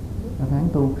 ráng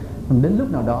tu. Mình đến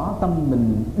lúc nào đó tâm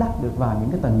mình đắc được vào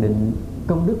những cái tầng định,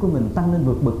 công đức của mình tăng lên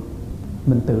vượt bậc,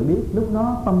 mình tự biết lúc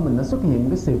đó tâm mình nó xuất hiện một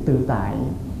cái sự tự tại,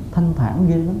 thanh thản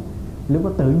ghê lắm. Lúc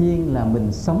đó tự nhiên là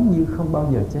mình sống như không bao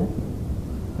giờ chết.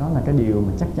 Đó là cái điều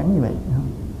mà chắc chắn như vậy, không?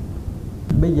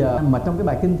 Bây giờ mà trong cái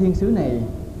bài kinh Thiên Sứ này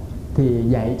thì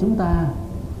dạy chúng ta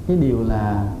cái điều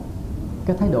là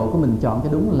cái thái độ của mình chọn cho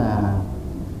đúng là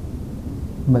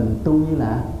mình tu như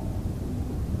là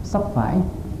sắp phải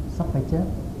chết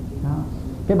đó.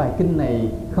 Cái bài kinh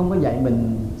này không có dạy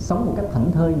mình sống một cách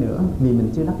thảnh thơi nữa vì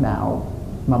mình chưa đắc đạo,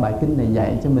 mà bài kinh này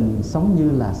dạy cho mình sống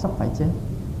như là sắp phải chết.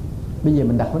 Bây giờ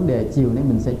mình đặt vấn đề chiều nay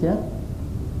mình sẽ chết.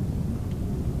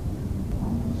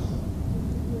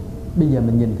 Bây giờ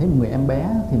mình nhìn thấy một người em bé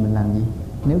thì mình làm gì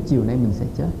nếu chiều nay mình sẽ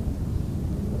chết?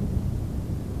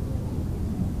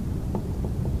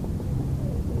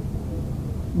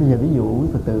 Bây giờ ví dụ quý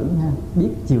Phật tử ha, biết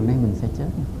chiều nay mình sẽ chết,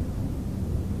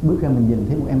 bước ra mình nhìn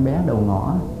thấy một em bé đầu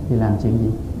ngõ thì làm chuyện gì?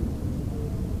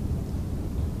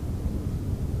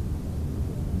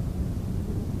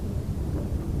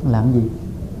 Làm gì?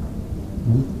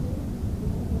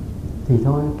 Thì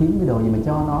thôi kiếm cái đồ gì mà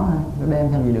cho nó ha, nó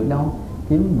đem theo gì được đâu.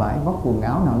 Kiếm vải vóc quần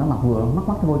áo nào nó mặc vừa mắc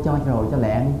mắc vô cho rồi cho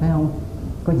lẹ đi, phải không?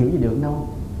 Có giữ gì được đâu.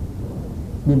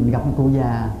 Vì mình gặp một cụ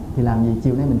già thì làm gì?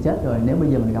 Chiều nay mình chết rồi, nếu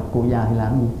bây giờ mình gặp cụ già thì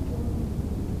làm gì?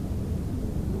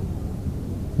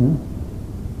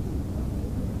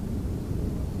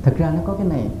 Thật ra nó có cái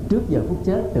này, trước giờ phút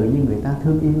chết tự nhiên người ta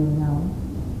thương yêu nhau.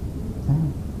 Đấy.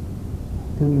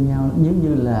 Thương yêu nhau giống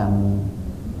như là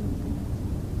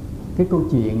cái câu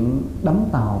chuyện đắm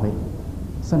tàu vậy.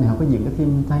 Sau này họ có dựng cái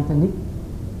phim Titanic,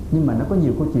 nhưng mà nó có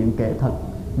nhiều câu chuyện kể thật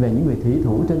về những người thủy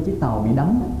thủ trên chiếc tàu bị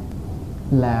đắm,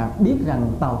 là biết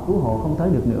rằng tàu cứu hộ không tới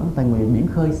được nữa, tại vì biển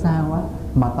khơi xa quá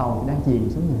mà tàu đang chìm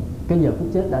xuống rồi, cái giờ phút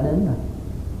chết đã đến rồi.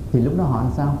 Thì lúc đó họ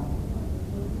làm sao?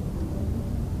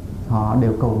 Họ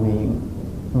đều cầu nguyện,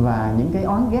 và những cái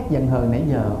oán ghét giận hờn nãy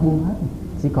giờ buông hết,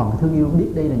 chỉ còn thương yêu, biết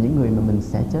đây là những người mà mình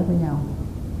sẽ chết với nhau.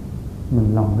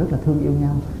 Mình lòng rất là thương yêu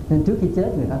nhau, nên trước khi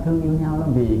chết người ta thương yêu nhau lắm,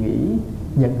 vì nghĩ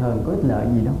giận hờn có ích lợi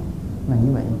gì đâu, là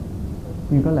như vậy.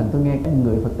 Nhưng có lần tôi nghe cái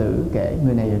người Phật tử kể,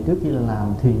 người này trước khi là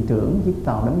làm thuyền trưởng chiếc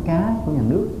tàu đánh cá của nhà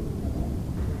nước,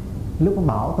 lúc có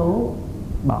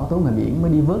bão tố ngoài biển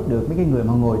mới đi vớt được mấy cái người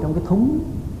mà ngồi trong cái thúng.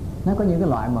 Nó có những cái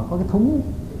loại mà có cái thúng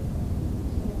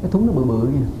nó bự bự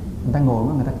kìa, người ta ngồi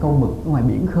đó, người ta câu mực ở ngoài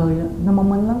biển khơi đó, nó mong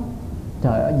manh lắm.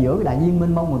 Trời, ở giữa cái đại dương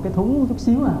mênh mông một cái thúng chút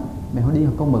xíu à, mày họ đi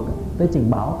họ câu mực, tới chừng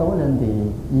bão tố lên thì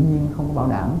dĩ nhiên không có bảo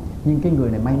đảm. Nhưng cái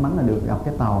người này may mắn là được gặp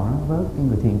cái tàu nó vớt, cái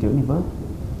người thuyền trưởng này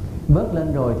vớt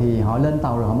lên rồi thì họ lên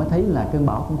tàu rồi họ mới thấy là cơn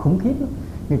bão cũng khủng khiếp lắm.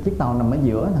 Cái chiếc tàu nằm ở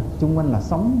giữa nè, chung quanh là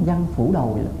sóng văng phủ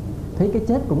đầu vậy đó. Thấy cái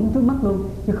chết cũng trước mắt luôn,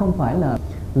 chứ không phải là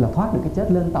thoát được cái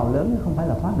chết. Lên tàu lớn không phải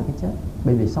là thoát được cái chết,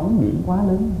 bởi vì sóng biển quá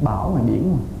lớn, bão ngoài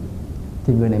biển mà.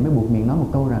 Thì người này mới buộc miệng nói một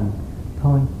câu rằng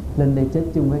thôi lên đây chết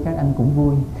chung với các anh cũng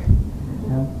vui.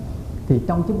 Thì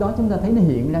trong chút đó chúng ta thấy nó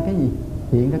hiện ra cái gì?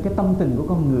 Hiện ra cái tâm tình của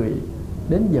con người.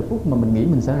 Đến giờ phút mà mình nghĩ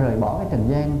mình sẽ rời bỏ cái trần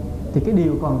gian thì cái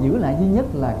điều còn giữ lại duy nhất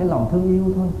là cái lòng thương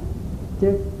yêu thôi,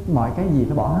 chứ mọi cái gì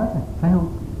phải bỏ hết rồi, phải không?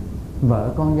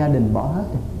 Vợ con gia đình bỏ hết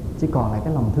rồi, chỉ còn lại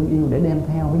cái lòng thương yêu để đem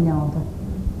theo với nhau thôi.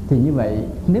 Thì như vậy,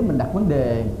 nếu mình đặt vấn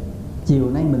đề chiều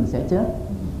nay mình sẽ chết,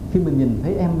 khi mình nhìn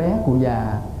thấy em bé cụ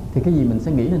già thì cái gì mình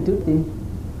sẽ nghĩ lên trước tiên?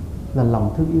 Là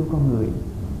lòng thương yêu con người.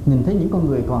 Nhìn thấy những con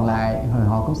người còn lại rồi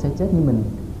họ cũng sẽ chết như mình,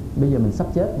 bây giờ mình sắp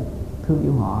chết, thương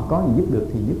yêu họ, có gì giúp được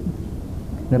thì giúp.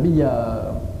 Rồi bây giờ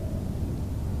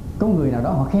có người nào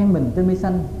đó họ khen mình trên mây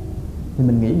xanh thì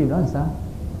mình nghĩ điều đó là sao?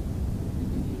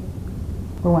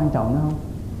 Có quan trọng nữa không?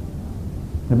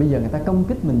 Rồi bây giờ người ta công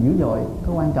kích mình dữ dội,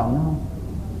 có quan trọng nữa không?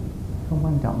 Không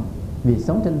quan trọng. Vì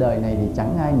sống trên đời này thì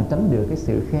chẳng ai mà tránh được cái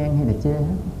sự khen hay là chê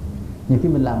hết. Nhiều khi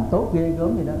mình làm tốt ghê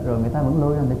gớm vậy đó, rồi người ta vẫn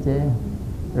lôi ra người ta chê.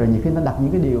 Rồi nhiều khi người ta đặt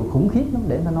những cái điều khủng khiếp lắm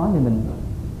để người ta nói về mình.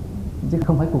 Chứ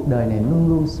không phải cuộc đời này luôn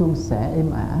luôn suôn sẻ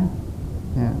êm ả.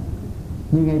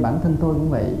 Như ngay bản thân tôi cũng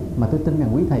vậy, mà tôi tin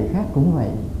rằng quý thầy khác cũng vậy.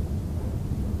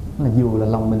 Là dù là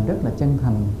lòng mình rất là chân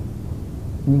thành,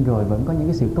 nhưng rồi vẫn có những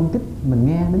cái sự công kích, mình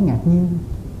nghe đến ngạc nhiên.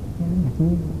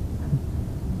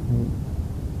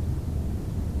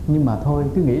 Nhưng mà thôi,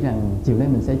 cứ nghĩ rằng chiều nay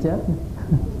mình sẽ chết.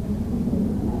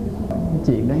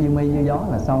 Chuyện đó như mây như gió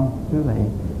là xong, cứ vậy.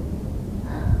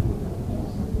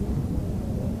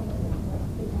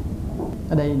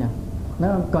 Ở đây nè, nó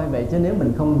coi vậy, chứ nếu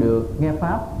mình không được nghe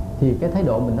Pháp thì cái thái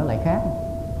độ mình nó lại khác.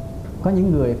 Có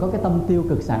những người có cái tâm tiêu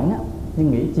cực sẵn á,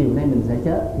 nhưng nghĩ chiều nay mình sẽ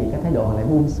chết thì cái thái độ họ lại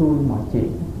buông xuôi mọi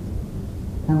chuyện.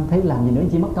 Không thấy làm gì nữa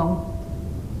chỉ mất công.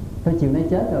 Thôi chiều nay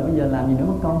chết rồi, bây giờ làm gì nữa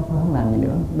mất công, không làm gì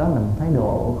nữa. Đó là một thái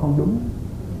độ không đúng.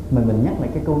 Mà mình nhắc lại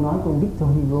cái câu nói của Victor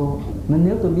Hugo, nên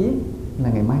nếu tôi biết là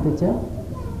ngày mai tôi chết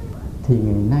thì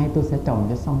ngày nay tôi sẽ trồng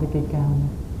cho xong cái cây cao này.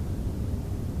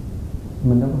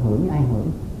 Mình đâu có hưởng, ai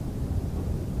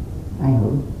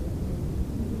hưởng?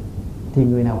 Thì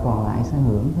người nào còn lại sẽ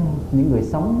hưởng, những người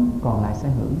sống còn lại sẽ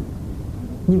hưởng.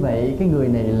 Như vậy cái người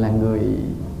này là người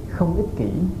không ích kỷ.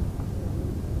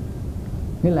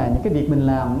 Nghĩa là những cái việc mình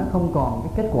làm nó không còn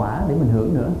cái kết quả để mình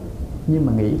hưởng nữa, nhưng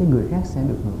mà nghĩ cái người khác sẽ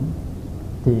được hưởng.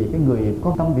 Thì cái người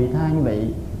có tâm vị tha như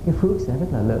vậy, cái phước sẽ rất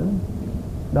là lớn.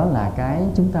 Đó là cái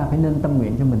chúng ta phải nên tâm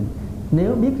nguyện cho mình.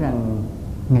 Nếu biết rằng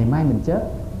ngày mai mình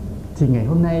chết thì ngày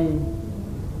hôm nay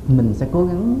mình sẽ cố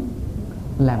gắng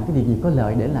làm cái việc gì có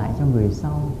lợi để lại cho người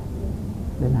sau.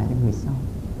 Để lại cho người sau.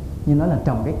 Như nói là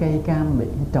trồng cái cây cam vậy,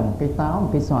 trồng cây táo, một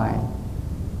cây xoài.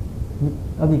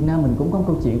 Ở Việt Nam mình cũng có một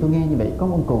câu chuyện tôi nghe như vậy. Có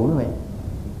một ông cụ như vậy,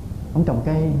 ông trồng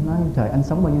cây, nói trời anh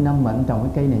sống bao nhiêu năm mà anh trồng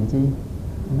cái cây này làm chi.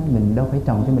 Nói mình đâu phải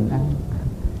trồng cho mình ăn.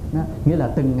 Đó, nghĩa là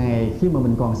từng ngày khi mà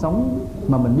mình còn sống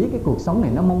mà mình biết cái cuộc sống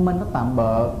này nó mong manh, nó tạm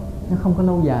bợ, nó không có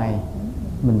lâu dài,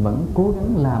 mình vẫn cố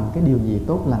gắng làm cái điều gì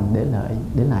tốt lành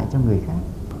để lại cho người khác.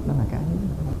 Đó là cái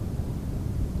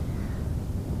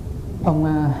ông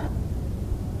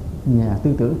nhà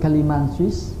tư tưởng Kaliman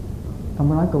Swiss, ông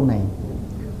có nói câu này: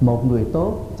 một người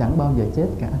tốt chẳng bao giờ chết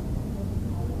cả.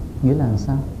 Nghĩa là làm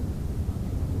sao?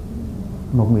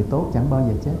 Một người tốt chẳng bao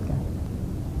giờ chết cả.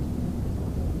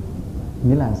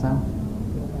 Nghĩa là làm sao?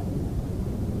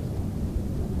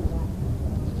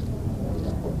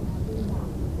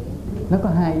 Nó có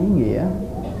hai ý nghĩa,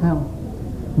 thấy không?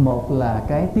 Một là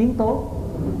cái tiếng tốt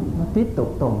nó tiếp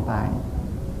tục tồn tại.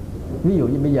 Ví dụ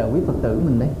như bây giờ quý Phật tử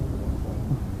mình đây,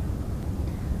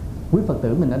 quý Phật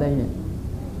tử mình ở đây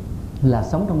là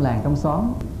sống trong làng trong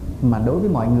xóm, mà đối với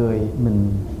mọi người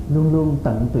mình luôn luôn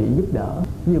tận tụy giúp đỡ.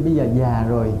 Ví dụ bây giờ già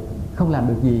rồi không làm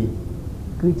được gì,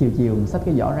 cứ chiều chiều mình xách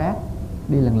cái giỏ rác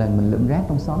đi lần lần mình lượm rác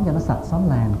trong xóm cho nó sạch xóm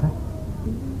làng thôi.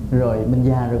 Rồi mình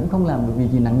già rồi cũng không làm được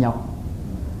việc gì nặng nhọc,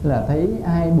 là thấy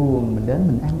ai buồn mình đến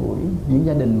mình an ủi. Những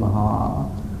gia đình mà họ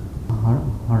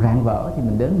rạn vỡ thì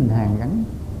mình đến mình hàn gắn.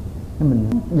 Mình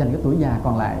dành cái tuổi già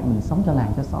còn lại mình sống cho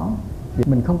làng cho xóm.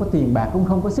 Mình không có tiền bạc cũng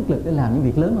không có sức lực để làm những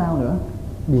việc lớn lao nữa,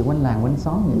 vì quanh làng quanh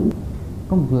xóm vậy.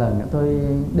 Có một lần tôi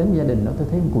đến gia đình đó, tôi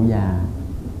thấy một cụ già,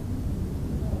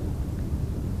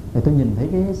 thì tôi nhìn thấy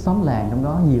cái xóm làng trong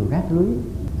đó nhiều rác rưới.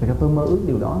 Thì tôi mơ ước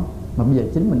điều đó, mà bây giờ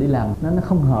chính mình đi làm nó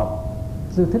không hợp.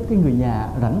 Tôi thích cái người già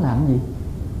rảnh làm gì,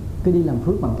 cứ đi làm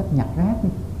phước bằng cách nhặt rác đi.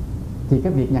 Thì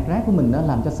cái việc nhặt rác của mình đó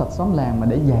làm cho sạch xóm làng, mà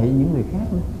để dạy những người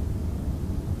khác nữa.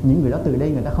 Những người đó từ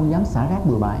đây người ta không dám xả rác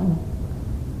bừa bãi nữa.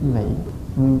 Như vậy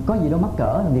có gì đâu mắc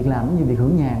cỡ, việc làm cũng như việc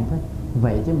hưởng nhàn thôi.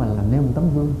 Vậy chứ mà là nêu một tấm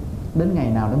gương. Đến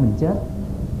ngày nào đó mình chết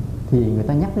thì người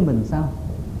ta nhắc tới mình sao?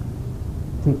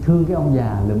 Thì thương cái ông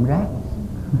già lượm rác.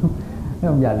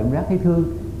 Cái ông già lượm rác thấy thương,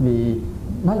 vì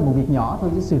nó là một việc nhỏ thôi,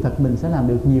 chứ sự thật mình sẽ làm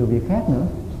được nhiều việc khác nữa.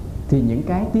 Thì những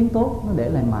cái tiếng tốt nó để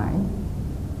lại mãi,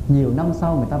 nhiều năm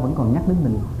sau người ta vẫn còn nhắc đến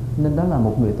mình. Nên đó là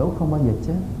một người tốt không bao giờ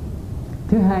chết.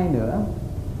 Thứ hai nữa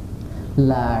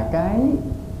là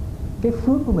cái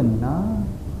phước của mình nó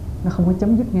không có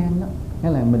chấm dứt ngang đó. Nghĩa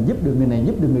là mình giúp được người này,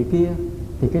 giúp được người kia,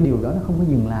 thì cái điều đó nó không có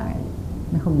dừng lại.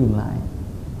 Nó không dừng lại.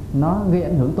 Nó gây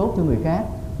ảnh hưởng tốt cho người khác,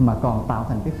 mà còn tạo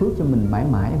thành cái phước cho mình mãi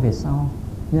mãi về sau.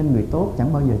 Nên người tốt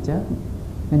chẳng bao giờ chết.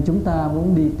 Nên chúng ta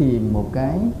muốn đi tìm một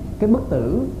cái bất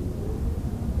tử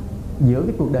giữa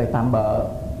cái cuộc đời tạm bợ,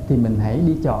 thì mình hãy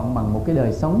đi chọn bằng một cái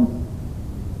đời sống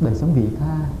vị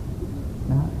tha.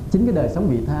 Đó. Chính cái đời sống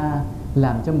vị tha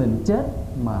làm cho mình chết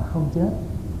mà không chết.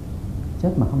 Chết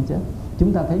mà không chết.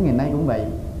 Chúng ta thấy ngày nay cũng vậy.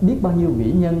 Biết bao nhiêu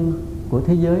vĩ nhân của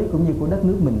thế giới cũng như của đất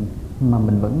nước mình mà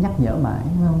mình vẫn nhắc nhở mãi,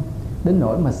 đúng không? Đến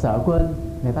nỗi mà sợ quên,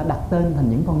 người ta đặt tên thành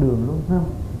những con đường luôn, đúng không?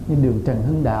 Như đường Trần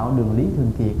Hưng Đạo, đường Lý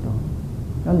Thường Kiệt rồi.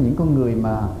 Đó là những con người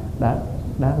mà đã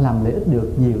làm lợi ích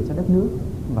được nhiều cho đất nước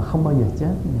và không bao giờ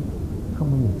chết. Không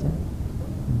bao giờ chết.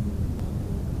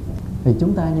 Thì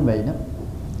chúng ta như vậy đó,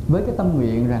 với cái tâm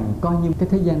nguyện rằng coi như cái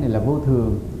thế gian này là vô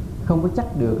thường, không có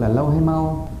chắc được là lâu hay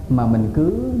mau, mà mình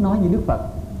cứ nói như Đức Phật,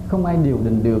 không ai điều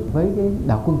đình được với cái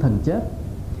đạo quân thần chết.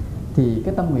 Thì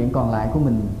cái tâm nguyện còn lại của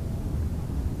mình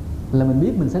là mình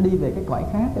biết mình sẽ đi về cái cõi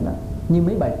khác đó. Như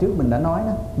mấy bài trước mình đã nói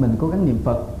đó, mình cố gắng niệm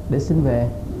Phật để xin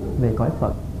về cõi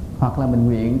Phật. Hoặc là mình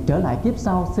nguyện trở lại kiếp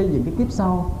sau, xây dựng cái kiếp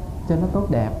sau cho nó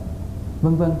tốt đẹp,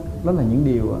 vân vân. Đó là những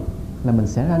điều là mình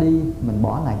sẽ ra đi, mình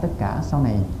bỏ lại tất cả sau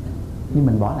này. Nhưng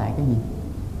mình bỏ lại cái gì?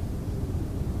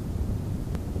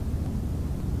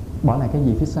 Bỏ lại cái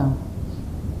gì phía sau?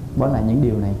 Bỏ lại những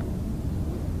điều này,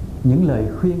 những lời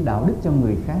khuyên đạo đức cho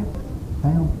người khác,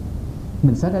 phải không?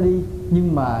 Mình sẽ ra đi,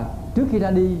 nhưng mà trước khi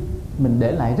ra đi mình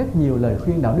để lại rất nhiều lời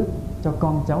khuyên đạo đức cho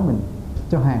con cháu mình,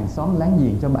 cho hàng xóm láng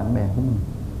giềng, cho bạn bè của mình,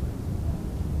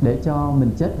 để cho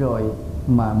mình chết rồi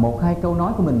mà một hai câu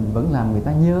nói của mình vẫn làm người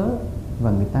ta nhớ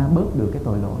và người ta bớt được cái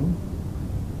tội lỗi.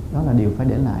 Đó là điều phải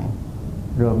để lại.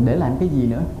 Rồi để lại cái gì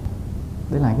nữa?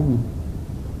 Để lại cái gì?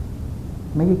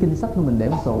 Mấy cái kinh sách của mình để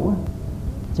vào tủ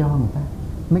cho người ta.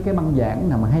 Mấy cái băng giảng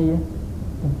nào mà hay á,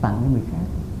 tặng cho người khác.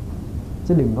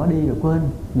 Chứ đừng có đi rồi quên.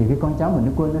 Nhiều cái con cháu mình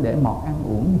nó quên, nó để mọt ăn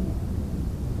uống,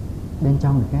 đem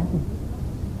cho người khác.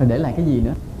 Rồi để lại cái gì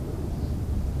nữa?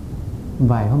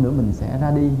 vài hôm nữa mình sẽ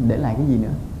ra đi, để lại cái gì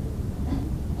nữa?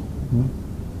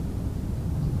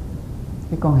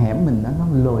 Cái con hẻm mình đó, nó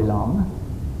lồi lõm á,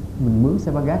 mình mướn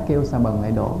xe ba gác kêu xà bần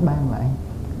lại đổ ban lại,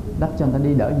 đắp cho người ta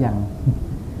đi đỡ dằn.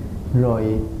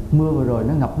 Rồi mưa vừa rồi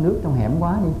nó ngập nước trong hẻm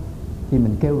quá đi, thì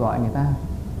mình kêu gọi người ta,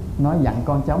 nói dặn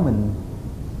con cháu mình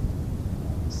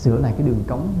sửa lại cái đường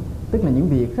cống. Tức là những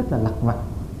việc rất là lặt vặt,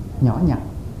 nhỏ nhặt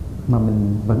mà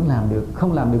mình vẫn làm được.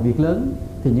 Không làm được việc lớn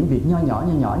thì những việc nho nhỏ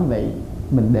như vậy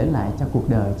mình để lại cho cuộc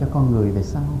đời, cho con người về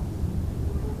sau.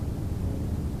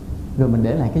 Rồi mình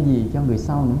để lại cái gì cho người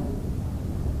sau nữa?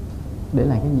 Để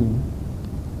lại cái gì nữa?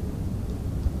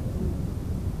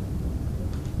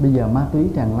 Bây giờ ma túy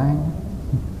tràn lan,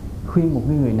 khuyên một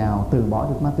người nào từ bỏ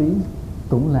được ma túy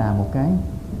cũng là một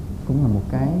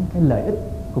cái lợi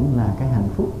ích, cũng là cái hạnh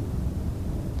phúc.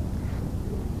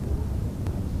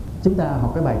 Chúng ta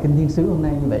học cái bài Kinh Thiên Sứ hôm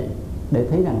nay như vậy để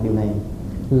thấy rằng điều này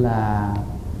là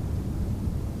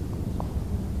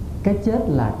cái chết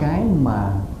là cái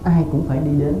mà ai cũng phải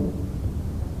đi đến,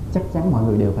 chắc chắn mọi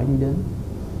người đều phải đi đến.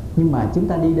 Nhưng mà chúng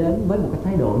ta đi đến với một cái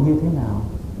thái độ như thế nào?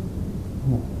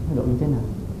 Một thái độ như thế nào?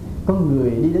 Có người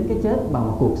đi đến cái chết bằng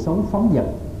một cuộc sống phóng dật,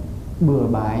 bừa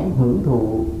bãi, hưởng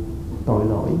thụ, tội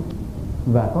lỗi.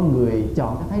 Và có người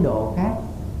chọn cái thái độ khác,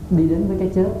 đi đến với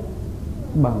cái chết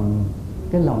bằng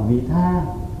cái lòng vị tha,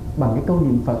 bằng cái câu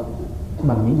niệm Phật,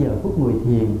 bằng những giờ phút ngồi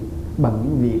thiền, bằng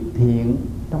những việc thiện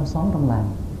trong xóm trong làng.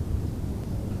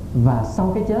 Và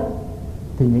sau cái chết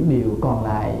thì những điều còn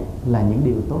lại là những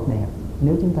điều tốt đẹp,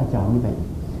 nếu chúng ta chọn như vậy.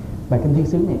 Bài Kinh Thiên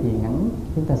Sứ này thì ngắn,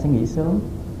 chúng ta sẽ nghỉ sớm.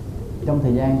 Trong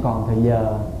thời gian còn thời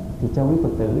giờ thì cho quý Phật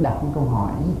tử đặt những câu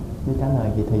hỏi để trả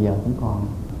lời, vì thời giờ cũng còn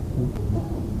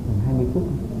 20 phút.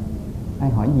 Ai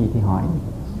hỏi gì thì hỏi.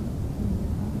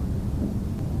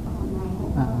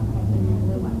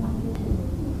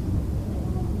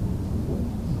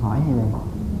 Hỏi hay là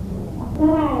thưa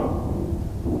thầy,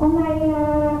 hôm nay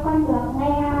con được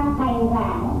nghe thầy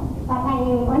giảng và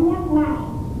thầy có nhắc lại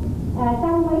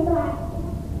trong mấy đoạn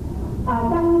ở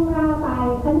trong bài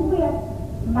khấn nguyện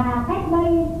mà cách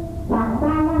đây khoảng 3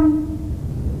 năm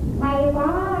thầy có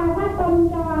phát tâm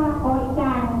cho hội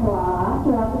tràng của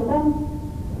chùa Từ Tân.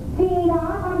 Khi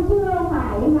đó con chưa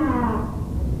phải là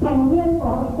thành viên của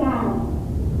hội tràng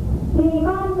thì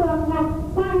con được gặp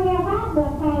sang nghe pháp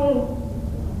được thầy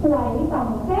tuổi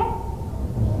tổng kết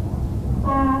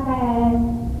về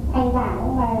thầy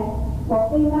giảng về bộ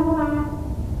kinh Pháp Hoa.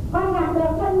 Con gặp được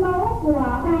chân mẫu của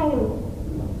thầy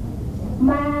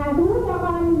mà giúp cho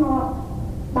con một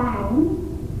bản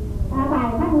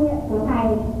bài phát nguyện của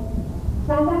thầy,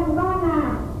 và dặn con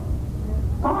là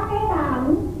có cái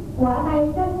bản của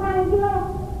thầy chân khoan chưa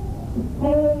thì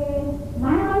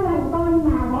má nói rằng con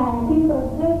mà về khi tụng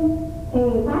kinh thì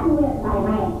phát nguyện bài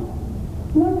này.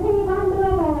 Nhưng khi con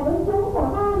đưa về với chú của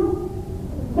con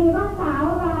thì con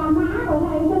bảo là má của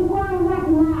thầy chân khoan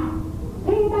dặn là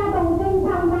khi ta tụng kinh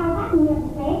xong ta phát nguyện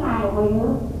cái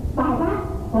bài phát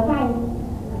của thầy.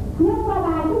 Nhưng mà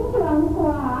bài trúng trưởng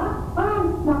của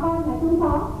con mà con là trúng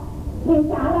phó thì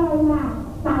trả lời là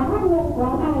bài phát nguyện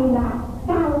của thầy là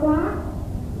cao quá,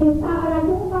 thì sợ là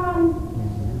chúng con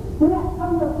nguyện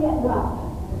không thực hiện được.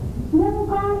 Nhưng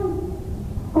con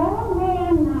cố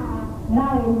nghe là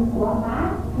lời của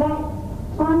má vậy,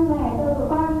 con về từ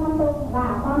con tụng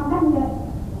và con phát nguyện.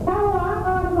 Sau đó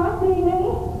con có suy nghĩ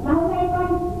mà hôm nay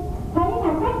con thấy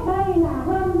là cách đây là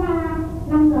hơn 3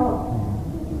 năm rồi,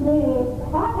 thì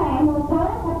có thể một số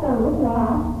Phật tử của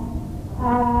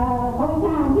hội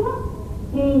tràng trước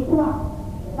thì thuộc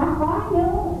và có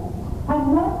những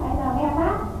phần lớn phải là nghe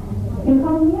pháp thì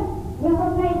không biết. Nhưng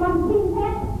hôm nay con xin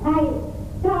phép thầy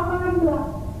cho con được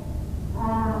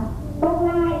tụng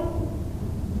lại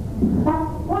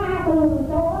đọc qua từ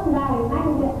chỗ lời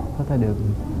thanh nguyện. có thể được.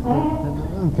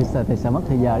 Thầy sẽ mất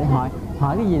thời giờ để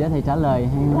hỏi cái gì để thầy trả lời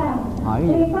hay hỏi cái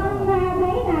gì? Thì con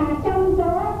thấy là trong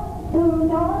từ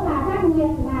chỗ là phát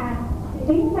nguyện là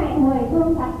chính mẹ 10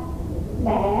 phương Phật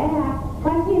để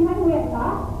con xin phát nguyện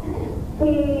đó,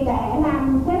 thì để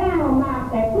làm thế nào mà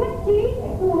để quyết chí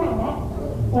để tu hành đấy.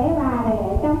 Thế và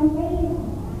để trong cái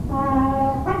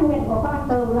phát nguyện của con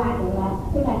từ đoạn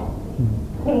như này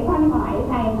thì con hỏi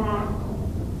thầy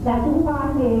là chúng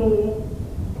con thì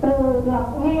từ được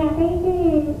nghe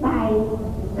cái bài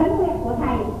khấn nguyện của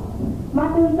thầy,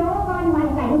 mà từ chỗ con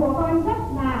hoàn cảnh của con rất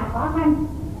là khó khăn,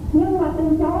 nhưng mà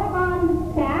từ chỗ con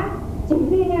sẽ chỉ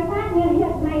đi nghe pháp. Như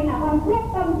hiện nay là con quyết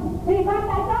tâm vì con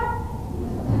đã chót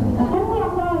khấn nguyện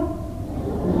rồi,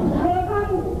 thì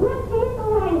con quyết chí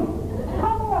tu hành,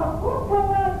 không một phút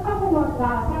không ơn, không một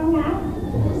giờ sao nhãn,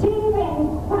 xin nguyện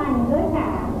toàn với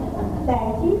cả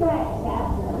để trí tuệ sẽ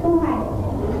tu hành.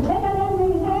 Thế cho nên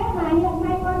vì thế mà hiện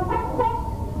nay con sắp xếp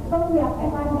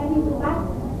con sẽ đi tu Bắc.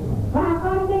 Và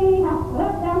con đi học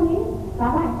lớp giáo lý và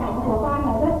hoàn cảnh của con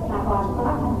là rất là còn khó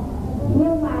khăn.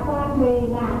 Nhưng mà con vì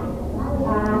là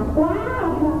quá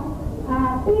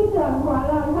tin tưởng của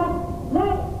lời Phật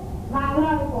dạy và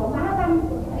lời của Mã Tâm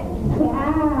sẽ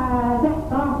dạy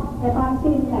con. Thì con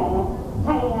xin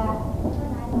thầy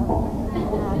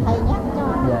nhắc cho.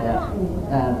 Dạ,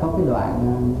 có cái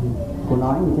đoạn cô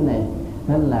nói như thế này,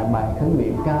 đó là bài khấn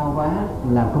nguyện cao quá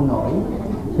làm không nổi,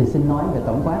 thì xin nói về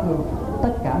tổng quát luôn.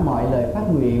 Tất cả mọi lời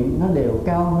phát nguyện nó đều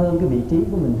cao hơn cái vị trí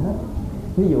của mình hết.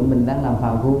 Ví dụ mình đang làm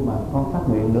phàm phu mà con phát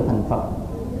nguyện đổ thành Phật,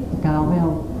 cao phải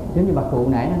không? Giống như bà cụ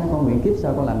nãy nó nói con nguyện kiếp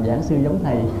sau con làm giảng sư giống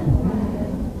thầy.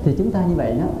 Thì chúng ta như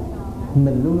vậy đó,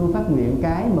 mình luôn luôn phát nguyện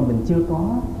cái mà mình chưa có,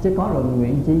 chứ có rồi mình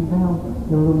nguyện chi, phải không?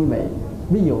 Luôn luôn như vậy.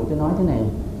 Ví dụ tôi nói thế này,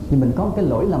 thì mình có một cái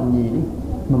lỗi lầm gì đi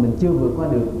mà mình chưa vượt qua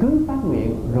được, cứ phát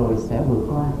nguyện rồi sẽ vượt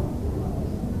qua.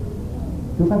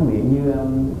 Cứ phát nguyện như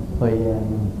hồi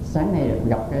sáng nay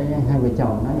gặp hai vợ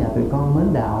chồng nói dạ tụi con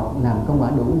mến đạo, làm công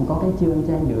quả đủ mà có cái chưa ăn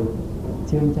chay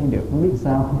được, không biết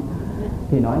sao.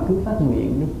 Thì nói cứ phát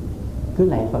nguyện đi, cứ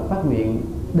lạy Phật phát nguyện,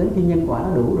 đến khi nhân quả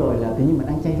nó đủ rồi là tự nhiên mình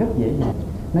ăn chay rất dễ dàng.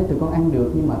 Nói tụi con ăn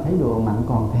được nhưng mà thấy đồ mặn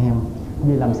còn thèm,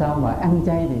 vì làm sao mà ăn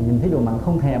chay thì nhìn thấy đồ mặn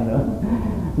không thèm nữa.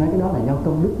 Nói cái đó là do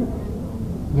công đức đó.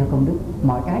 Do công đức,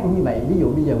 mọi cái cũng như vậy. Ví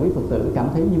dụ bây giờ quý Phật tử cảm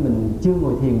thấy như mình chưa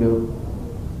ngồi thiền được,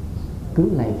 cứ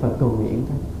lạy Phật cầu nguyện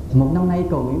thôi. Một năm nay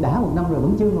cầu nguyện đã một năm rồi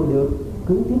vẫn chưa ngồi được,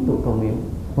 cứ tiếp tục cầu nguyện.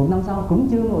 Một năm sau cũng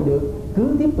chưa ngồi được,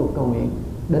 cứ tiếp tục cầu nguyện.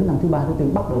 Đến năm thứ ba, thứ tư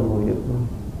bắt đầu ngồi được luôn.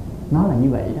 Nó là như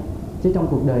vậy đó. Chứ trong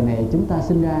cuộc đời này chúng ta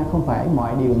sinh ra không phải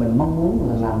mọi điều mình mong muốn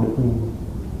là làm được liền,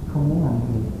 không muốn làm được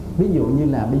liền. Ví dụ như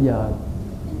là bây giờ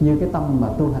như cái tâm mà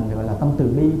tu hành gọi là tâm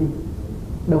từ bi đi,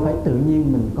 đâu phải tự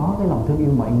nhiên mình có cái lòng thương yêu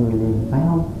mọi người liền, phải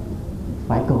không?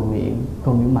 Phải cầu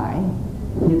nguyện mãi.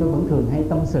 Như tôi vẫn thường hay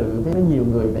tâm sự với nhiều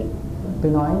người vậy.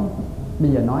 Tôi nói,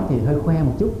 bây giờ nói thì hơi khoe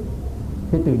một chút.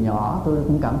 Cái từ nhỏ tôi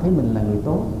cũng cảm thấy mình là người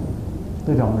tốt,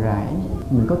 tôi rộng rãi,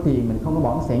 mình có tiền mình không có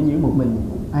bỏng sẻn giữ một mình,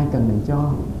 ai cần mình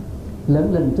cho.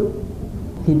 Lớn lên chút,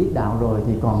 khi biết đạo rồi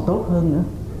thì còn tốt hơn nữa,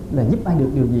 là giúp ai được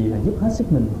điều gì là giúp hết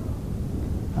sức mình.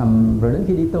 Rồi đến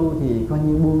khi đi tu thì coi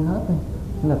như buông hết thôi,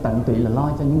 là tận tụy là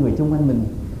lo cho những người xung quanh mình.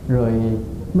 Rồi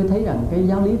mới thấy rằng cái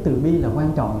giáo lý từ bi là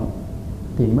quan trọng,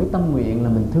 thì mới tâm nguyện là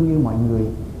mình thương yêu mọi người.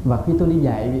 Và khi tôi đi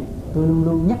dạy, tôi luôn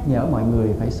luôn nhắc nhở mọi người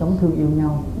phải sống thương yêu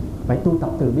nhau, phải tu tập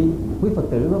từ bi. Quý Phật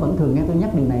tử có vẫn thường nghe tôi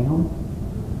nhắc điều này không?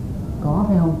 Có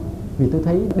phải không? Vì tôi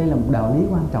thấy đây là một đạo lý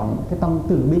quan trọng. Cái tâm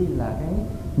từ bi là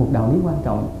một đạo lý quan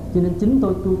trọng. Cho nên chính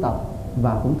tôi tu tập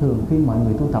và cũng thường khuyên mọi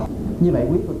người tu tập. Như vậy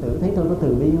quý Phật tử thấy tôi có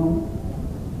từ bi không?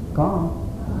 Có không?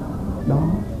 Đó.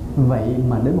 Vậy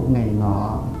mà đến một ngày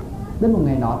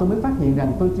nọ tôi mới phát hiện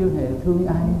rằng tôi chưa hề thương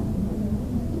ai.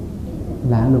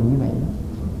 Lạ lùng như vậy đó.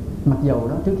 Mặc dầu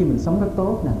đó trước khi mình sống rất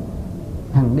tốt nè,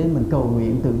 hàng đêm mình cầu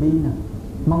nguyện từ bi nè,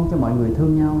 mong cho mọi người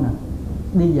thương nhau nè,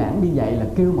 đi giảng đi dạy là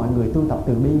kêu mọi người tu tập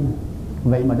từ bi.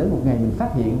 Vậy mà đến một ngày mình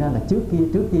phát hiện ra là trước kia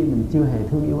mình chưa hề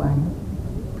thương yêu ai hết.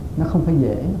 Nó không phải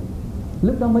dễ.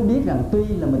 Lúc đó mới biết rằng tuy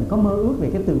là mình có mơ ước về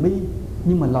cái từ bi,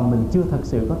 nhưng mà lòng mình chưa thật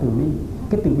sự có từ bi.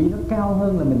 Cái từ bi nó cao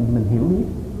hơn là mình hiểu biết,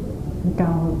 nó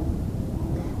cao hơn.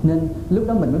 Nên lúc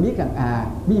đó mình mới biết rằng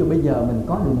ví dụ bây giờ mình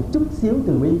có được một chút xíu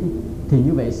từ bi đi, thì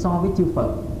như vậy so với chư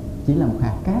Phật chỉ là một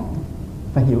hạt cát.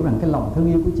 Phải hiểu rằng cái lòng thương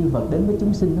yêu của chư Phật đến với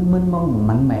chúng sinh nó mênh mông và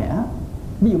mạnh mẽ.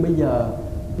 Ví dụ bây giờ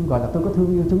gọi là tôi có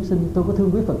thương yêu chúng sinh, tôi có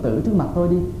thương quý Phật tử trước mặt tôi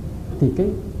đi, thì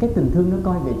cái tình thương nó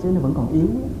coi vậy chứ nó vẫn còn yếu,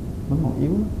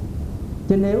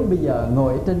 Chứ nếu bây giờ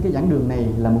ngồi trên cái giảng đường này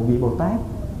là một vị Bồ Tát,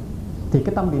 thì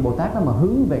cái tâm vị Bồ Tát đó mà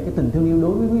hướng về cái tình thương yêu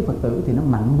đối với quý Phật tử thì nó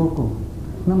mạnh vô cùng.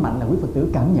 Nó mạnh là quý Phật tử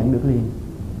cảm nhận được liền,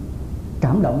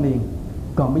 cảm động liền.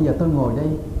 Còn bây giờ tôi ngồi đây,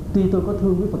 tuy tôi có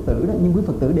thương quý Phật tử đó, nhưng quý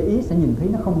Phật tử để ý sẽ nhìn thấy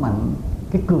nó không mạnh,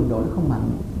 cái cường độ nó không mạnh.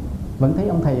 Vẫn thấy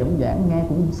ông thầy ông giảng nghe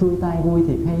cũng xuôi tai vui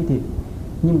thiệt, hay thiệt,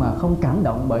 nhưng mà không cảm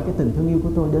động bởi cái tình thương yêu của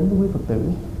tôi đến với quý Phật tử,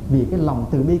 vì cái lòng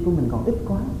từ bi của mình còn ít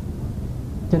quá.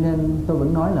 Cho nên tôi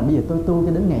vẫn nói là bây giờ tôi tu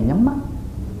cho đến ngày nhắm mắt.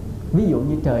 Ví dụ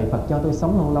như trời Phật cho tôi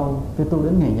sống lâu lâu, tôi tu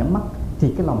đến ngày nhắm mắt,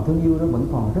 thì cái lòng thương yêu đó vẫn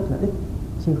còn rất là ít,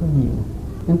 chưa có nhiều.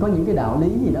 Nên có những cái đạo lý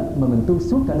gì đó mà mình tu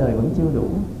suốt cả đời vẫn chưa đủ.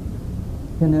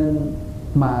 Cho nên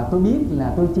mà tôi biết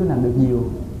là tôi chưa làm được nhiều,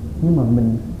 nhưng mà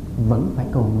mình vẫn phải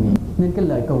cầu nguyện. Nên cái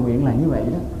lời cầu nguyện là như vậy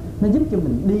đó. Nó giúp cho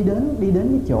mình đi đến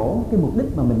cái chỗ, cái mục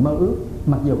đích mà mình mơ ước.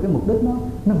 Mặc dù cái mục đích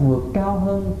nó vượt cao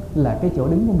hơn là cái chỗ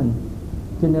đứng của mình.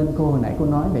 Cho nên cô hồi nãy cô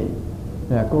nói vậy,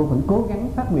 là cô vẫn cố gắng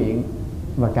phát nguyện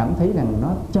và cảm thấy rằng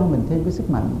nó cho mình thêm cái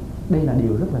sức mạnh. Đây là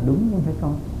điều rất là đúng, không phải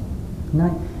không?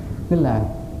 Nên là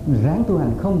ráng tu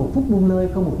hành, không một phút buông lơi,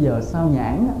 không một giờ sao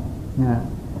nhãng,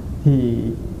 thì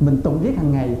mình tụng viết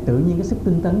hàng ngày, tự nhiên cái sức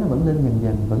tinh tấn nó vẫn lên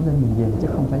dần dần chứ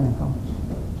không phải là không.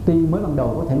 Tuy mới ban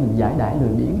đầu có thể mình giải đãi lười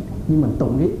biếng, nhưng mình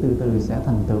tụng riết từ từ sẽ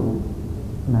thành tựu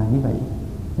là như vậy.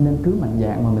 Nên cứ mạnh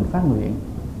dạn mà mình phát nguyện.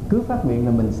 Cứ phát nguyện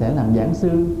là mình sẽ làm giảng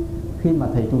sư. Khi mà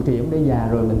thầy trụ trì ông đây già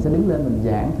rồi, mình sẽ đứng lên mình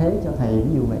giảng thế cho thầy,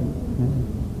 ví dụ vậy.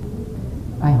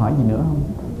 Ai hỏi gì nữa không?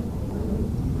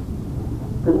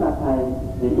 Kính bạch thầy,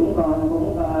 thì chúng con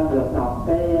cũng được đọc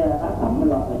cái tác phẩm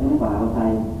Luật về nhân quả của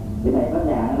thầy. Thì thầy có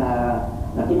dạng là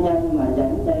cái nhân mà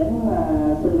dẫn đến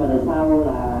sinh vào đời sau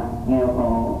là nghèo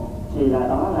khổ, thì là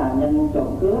đó là nhân trộm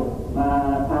cướp,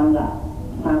 tham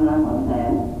lam hận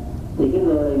thẹn. Thì cái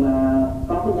người mà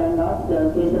có cái nhân đó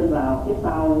khi sinh vào kiếp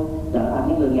sau trở thành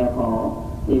cái người nghèo khổ,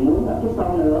 thì muốn ở kiếp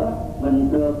sau nữa mình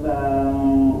được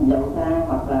giàu sang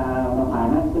hoặc là thoải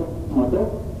mái một chút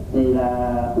thì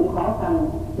là cũng khó khăn,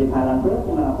 thì phải làm phước,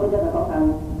 nhưng mà làm phước rất là khó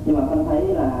khăn. Nhưng mà con thấy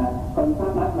là con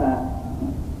thắc mắc là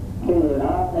cái người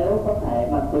đó nếu có thể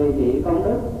mà tùy hỷ công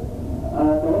đức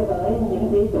đối với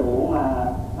những thí chủ mà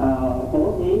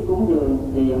bố thí cúng dường,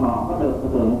 thì họ có được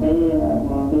hưởng cái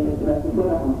phước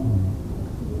đó không?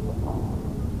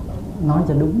 Nói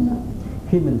cho đúng đó,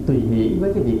 khi mình tùy hỷ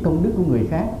với cái việc công đức của người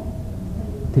khác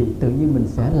thì tự nhiên mình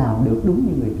sẽ làm được đúng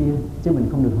như người kia, chứ mình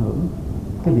không được hưởng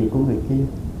cái việc của người kia.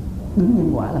 Đúng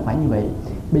nhân quả là phải như vậy.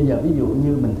 Bây giờ ví dụ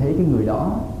như mình thấy cái người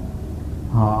đó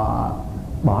họ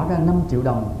bỏ ra 5 triệu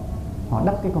đồng, họ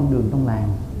đắp cái con đường trong làng,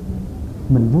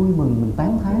 mình vui mừng, mình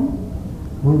tán thán,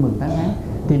 vui mừng tán thán.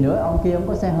 Thì nữa ông kia ông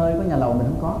có xe hơi, có nhà lầu, mình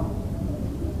không có.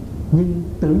 Nhưng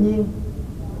tự nhiên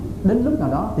đến lúc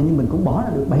nào đó tự nhiên mình cũng bỏ ra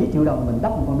được 7 triệu đồng, mình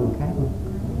đắp một con đường khác luôn,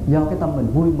 do cái tâm mình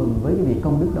vui mừng với cái việc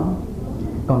công đức đó.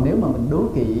 Còn nếu mà mình đố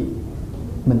kỵ,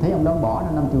 mình thấy ông đó bỏ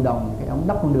ra 5 triệu đồng, cái ông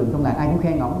đắp con đường trong làng, ai cũng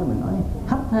khen ông, thì mình nói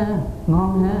hấp ha,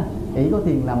 ngon ha, ỷ có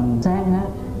tiền làm sang ha.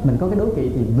 Mình có cái đố kỵ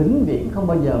thì vĩnh viễn không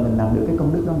bao giờ mình làm được cái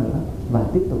công đức đó nữa, và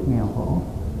tiếp tục nghèo khổ.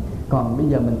 Còn bây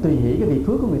giờ mình tùy hỷ cái việc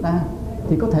phước của người ta,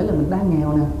 thì có thể là mình đang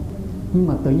nghèo nè, nhưng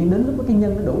mà tự nhiên đến lúc cái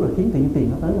nhân nó đủ rồi, khiến tự nhiên tiền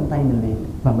nó tới trong tay mình liền,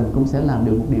 và mình cũng sẽ làm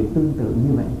được một điều tương tự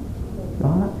như vậy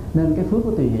đó. Nên cái phước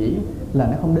của tùy hỷ là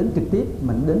nó không đến trực tiếp,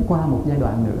 mình đến qua một giai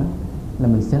đoạn nữa là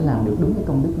mình sẽ làm được đúng cái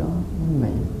công đức đó như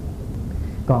vậy.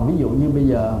 Còn ví dụ như bây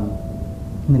giờ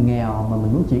mình nghèo mà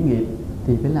mình muốn chuyển nghiệp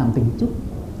thì phải làm từng chút.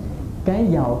 Cái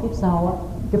giàu kiếp sau á,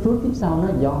 cái phước kiếp sau nó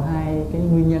do hai cái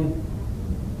nguyên nhân.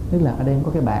 Tức là ở đây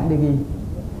có cái bảng để ghi,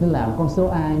 nó làm con số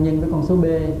A nhân với con số B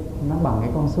nó bằng cái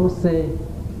con số C.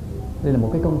 Đây là một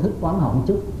cái công thức toán học một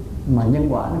chút, mà nhân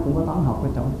quả nó cũng có toán học ở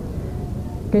trong.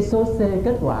 Cái số C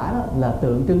kết quả đó là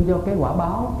tượng trưng cho cái quả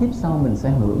báo kiếp sau mình sẽ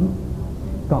hưởng.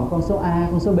 Còn con số A,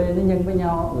 con số B nó nhân với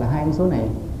nhau là hai con số này.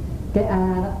 Cái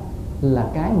A đó là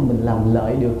cái mà mình làm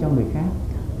lợi được cho người khác.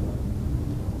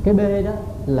 Cái B đó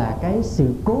là cái sự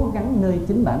cố gắng nơi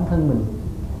chính bản thân mình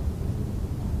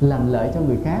làm lợi cho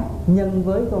người khác, nhân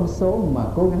với con số mà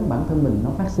cố gắng bản thân mình nó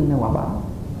phát sinh ra quả báo.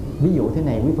 Ví dụ thế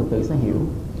này quý Phật tử sẽ hiểu.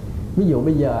 Ví dụ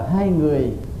bây giờ hai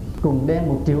người cùng đem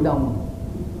 1 triệu đồng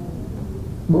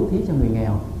bố thí cho người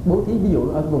nghèo. Bố thí ví dụ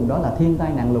ở vùng đó là thiên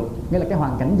tai nạn lụt, nghĩa là cái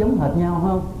hoàn cảnh giống hệt nhau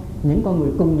không? Những con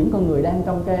người cùng những con người đang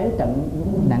trong cái trận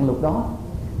nạn lụt đó,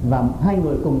 và hai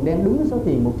người cùng đem đúng số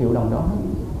tiền 1 triệu đồng đó,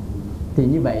 thì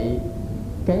như vậy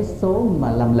cái số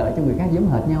mà làm lợi cho người khác giống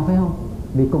hệt nhau phải không?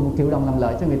 Vì cùng 1 triệu đồng làm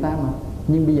lợi cho người ta mà.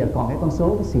 Nhưng bây giờ còn cái con số,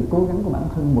 cái sự cố gắng của bản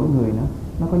thân mỗi người nữa,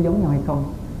 nó có giống nhau hay không?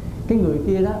 Cái người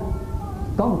kia đó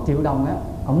có 1 triệu đồng á,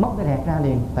 ông móc cái rẹt ra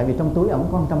liền, tại vì trong túi ông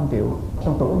có 100 triệu,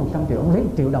 trong túi có 100 triệu, ông lấy 1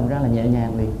 triệu đồng ra là nhẹ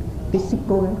nhàng liền. Cái sức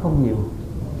cố gắng không nhiều,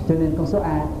 cho nên con số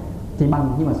A thì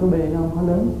bằng, nhưng mà số B nó không có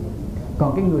lớn.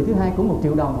 Còn cái người thứ hai cũng 1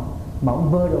 triệu đồng, mà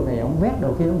ông vơ đầu này, ông vét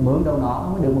đầu kia, ông mượn đầu nọ,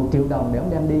 ông mới được 1 triệu đồng để ông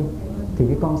đem đi, thì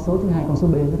cái con số thứ hai, con số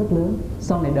B nó rất lớn.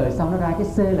 Sau này đời sau nó ra cái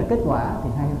C là kết quả, thì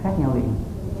hai cái khác nhau liền,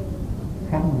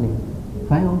 khác nhau liền,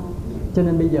 phải không? Cho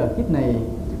nên bây giờ kiếp này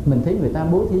mình thấy người ta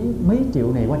bố thí mấy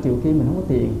triệu này qua triệu kia, mình không có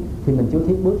tiền, thì mình chưa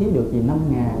bố thí được gì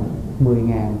 5.000,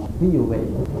 10.000, ví dụ vậy.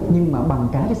 Nhưng mà bằng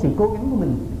cả cái sự cố gắng của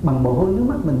mình, bằng mồ hôi nước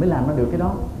mắt mình mới làm ra được cái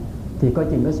đó, thì coi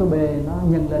chừng cái số B nó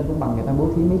nhân lên cũng bằng người ta bố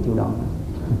thí mấy triệu đồng.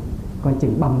 Coi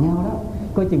chừng bằng nhau đó.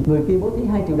 Coi chừng người kia bố thí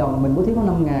 2 triệu đồng, mình bố thí có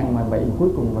 5.000, mà vậy cuối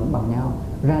cùng vẫn bằng nhau,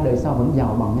 ra đời sau vẫn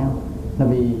giàu bằng nhau. Là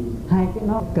vì hai cái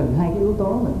nó cần hai cái yếu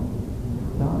tố mà.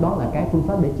 Đó là cái phương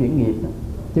pháp để chuyển nghiệp đó.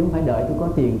 Chứ không phải đợi tôi có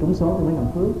tiền trúng số tôi mới làm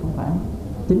phước, không phải.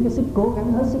 Chính cái sức cố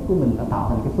gắng hết sức của mình đã tạo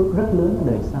thành cái phước rất lớn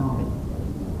ở đời sau này.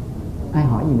 Ai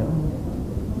hỏi gì nữa không?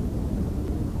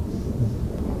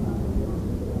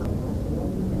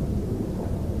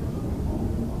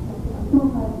 Một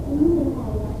hồi kính thưa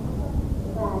thầy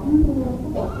và kính thưa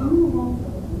các bậc kính ở đây,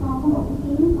 con có một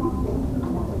ý kiến con cũng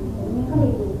tự nhiên có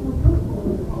điều gì thưa phúc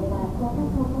thì thầy và cô các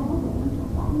cô có cũng học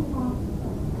hỏi với con.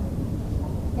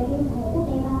 Tại vì thầy cách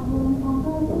đây 3 hôm con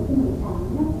có tự kinh nghiệm thẳng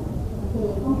đó, thì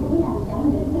con thấy là trong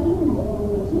những cái này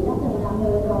là nhiều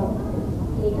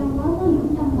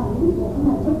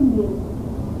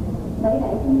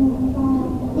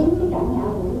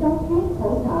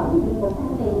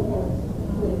sang tiền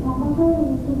thì con có cái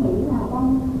suy nghĩ là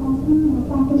con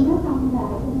tin rất không là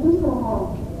con cúng cô hồn,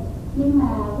 nhưng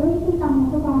mà với cái tâm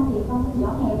của con thì con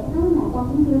nhỏ hẹp lắm mà con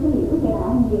cũng chưa có hiểu về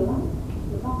đạo nhiều lắm,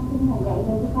 thì con xin là dạy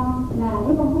được cho con là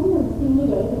nếu con cúng thường xuyên như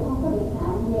vậy thì con có bị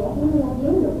phạm về cái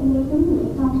giới luật cái giới tính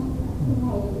gì không?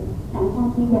 Cái này tặng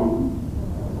con suy dạy.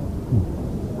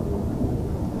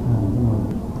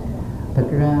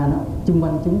 Thực ra đó, chung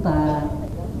quanh chúng ta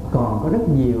còn có rất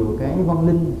nhiều cái vong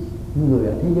linh, những người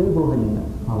ở thế giới vô hình,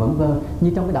 họ vẫn vơ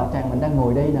như trong cái đạo tràng mình đang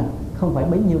ngồi đây nè, không phải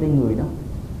bấy nhiêu đây người đâu,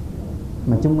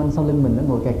 mà chung quanh sau lưng mình nó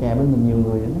ngồi kè kè bên mình nhiều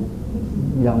người đó.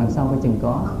 Dòng đằng sau coi chừng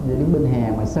có, để đứng bên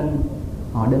hè ngoài sân,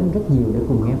 họ đến rất nhiều để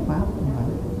cùng nghe pháp,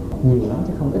 nhiều lắm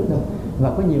chứ không ít đâu.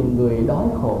 Và có nhiều người đói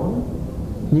khổ,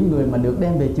 những người mà được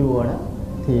đem về chùa đó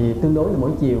thì tương đối là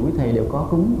mỗi chiều quý thầy đều có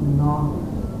cúng no.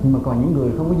 Nhưng mà còn những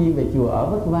người không có duyên về chùa, ở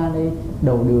vất vả đây,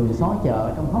 đầu đường xó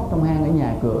chợ, trong hốc trong hang, ở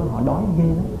nhà cửa, họ đói ghê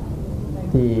lắm.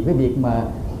 Thì cái việc mà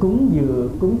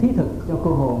cúng thí thực cho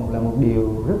cô hồn là một điều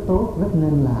rất tốt, rất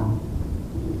nên làm.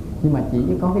 Nhưng mà chỉ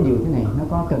có cái điều thế này,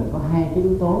 nó cần có hai cái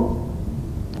yếu tố.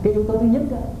 Cái yếu tố thứ nhất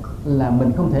là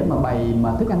mình không thể mà bày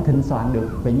mà thức ăn thịnh soạn được.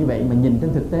 Vậy như vậy mà nhìn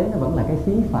trên thực tế nó vẫn là cái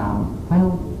phí phạm, phải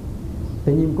không?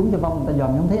 Tự nhiên cúng cho vong người ta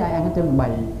dòm không thấy ai ăn hết trơn, mà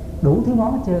bày đủ thứ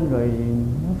món hết trơn rồi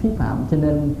nó phí phạm. Cho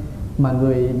nên mà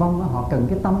người vong đó, họ cần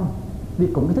cái tâm đi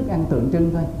cũng cái thức ăn tượng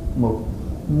trưng thôi, một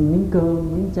miếng cơm,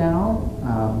 miếng cháo,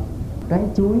 trái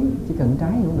chuối, chỉ cần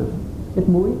trái cũng được, ít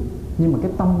muối. Nhưng mà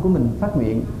cái tâm của mình phát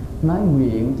nguyện, nói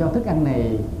nguyện cho thức ăn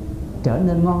này trở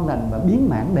nên ngon lành và biến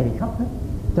mãn đầy khắp hết,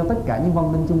 cho tất cả những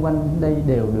vong linh xung quanh đây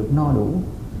đều được no đủ.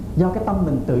 Do cái tâm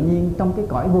mình tự nhiên trong cái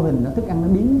cõi vô hình, nó thức ăn nó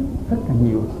biến rất là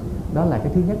nhiều. Đó là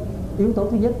cái thứ nhất. Yếu tố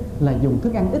thứ nhất là dùng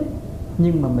thức ăn ít,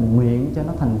 nhưng mà mình nguyện cho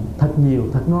nó thành thật nhiều,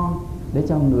 thật ngon, để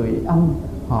cho người âm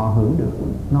họ hưởng được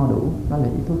no đủ. Đó là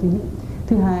yếu tố thứ nhất.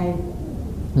 Thứ hai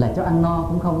là cho ăn no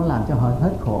cũng không có làm cho họ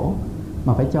hết khổ,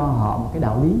 mà phải cho họ một cái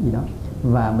đạo lý gì đó.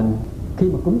 Và mình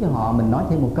khi mà cúng cho họ, mình nói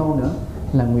thêm một câu nữa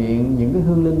là nguyện những cái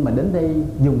hương linh mà đến đây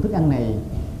dùng thức ăn này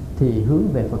thì hướng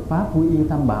về Phật Pháp, quy y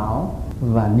Tam Bảo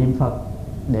và niệm Phật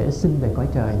để sinh về cõi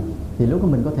trời. Thì lúc đó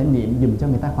mình có thể niệm dùm cho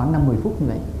người ta khoảng 5-10 phút như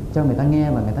vậy, cho người ta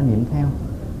nghe và người ta niệm theo.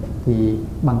 Thì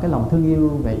bằng cái lòng thương yêu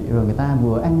vậy, rồi người ta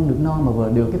vừa ăn được no mà vừa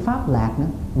được cái pháp lạc nữa,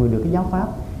 vừa được cái giáo pháp,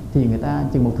 thì người ta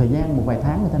chừng một thời gian, một vài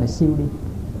tháng người ta lại siêu đi.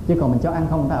 Chứ còn mình cho ăn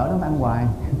không, người ta ở đó ăn hoài.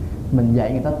 Mình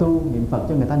dạy người ta tu, niệm Phật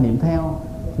cho người ta niệm theo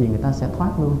thì người ta sẽ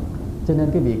thoát luôn. Cho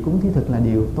nên cái việc cúng thí thực là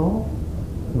điều tốt,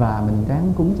 và mình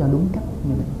ráng cúng cho đúng cách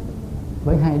như vậy.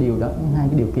 Với hai điều đó, hai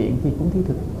cái điều kiện khi cúng thí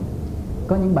thực.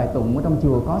 Có những bài tụng ở trong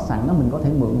chùa có sẵn đó, mình có thể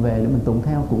mượn về để mình tụng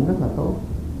theo cũng rất là tốt.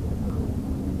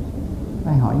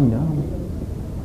 Ai hỏi gì nữa không?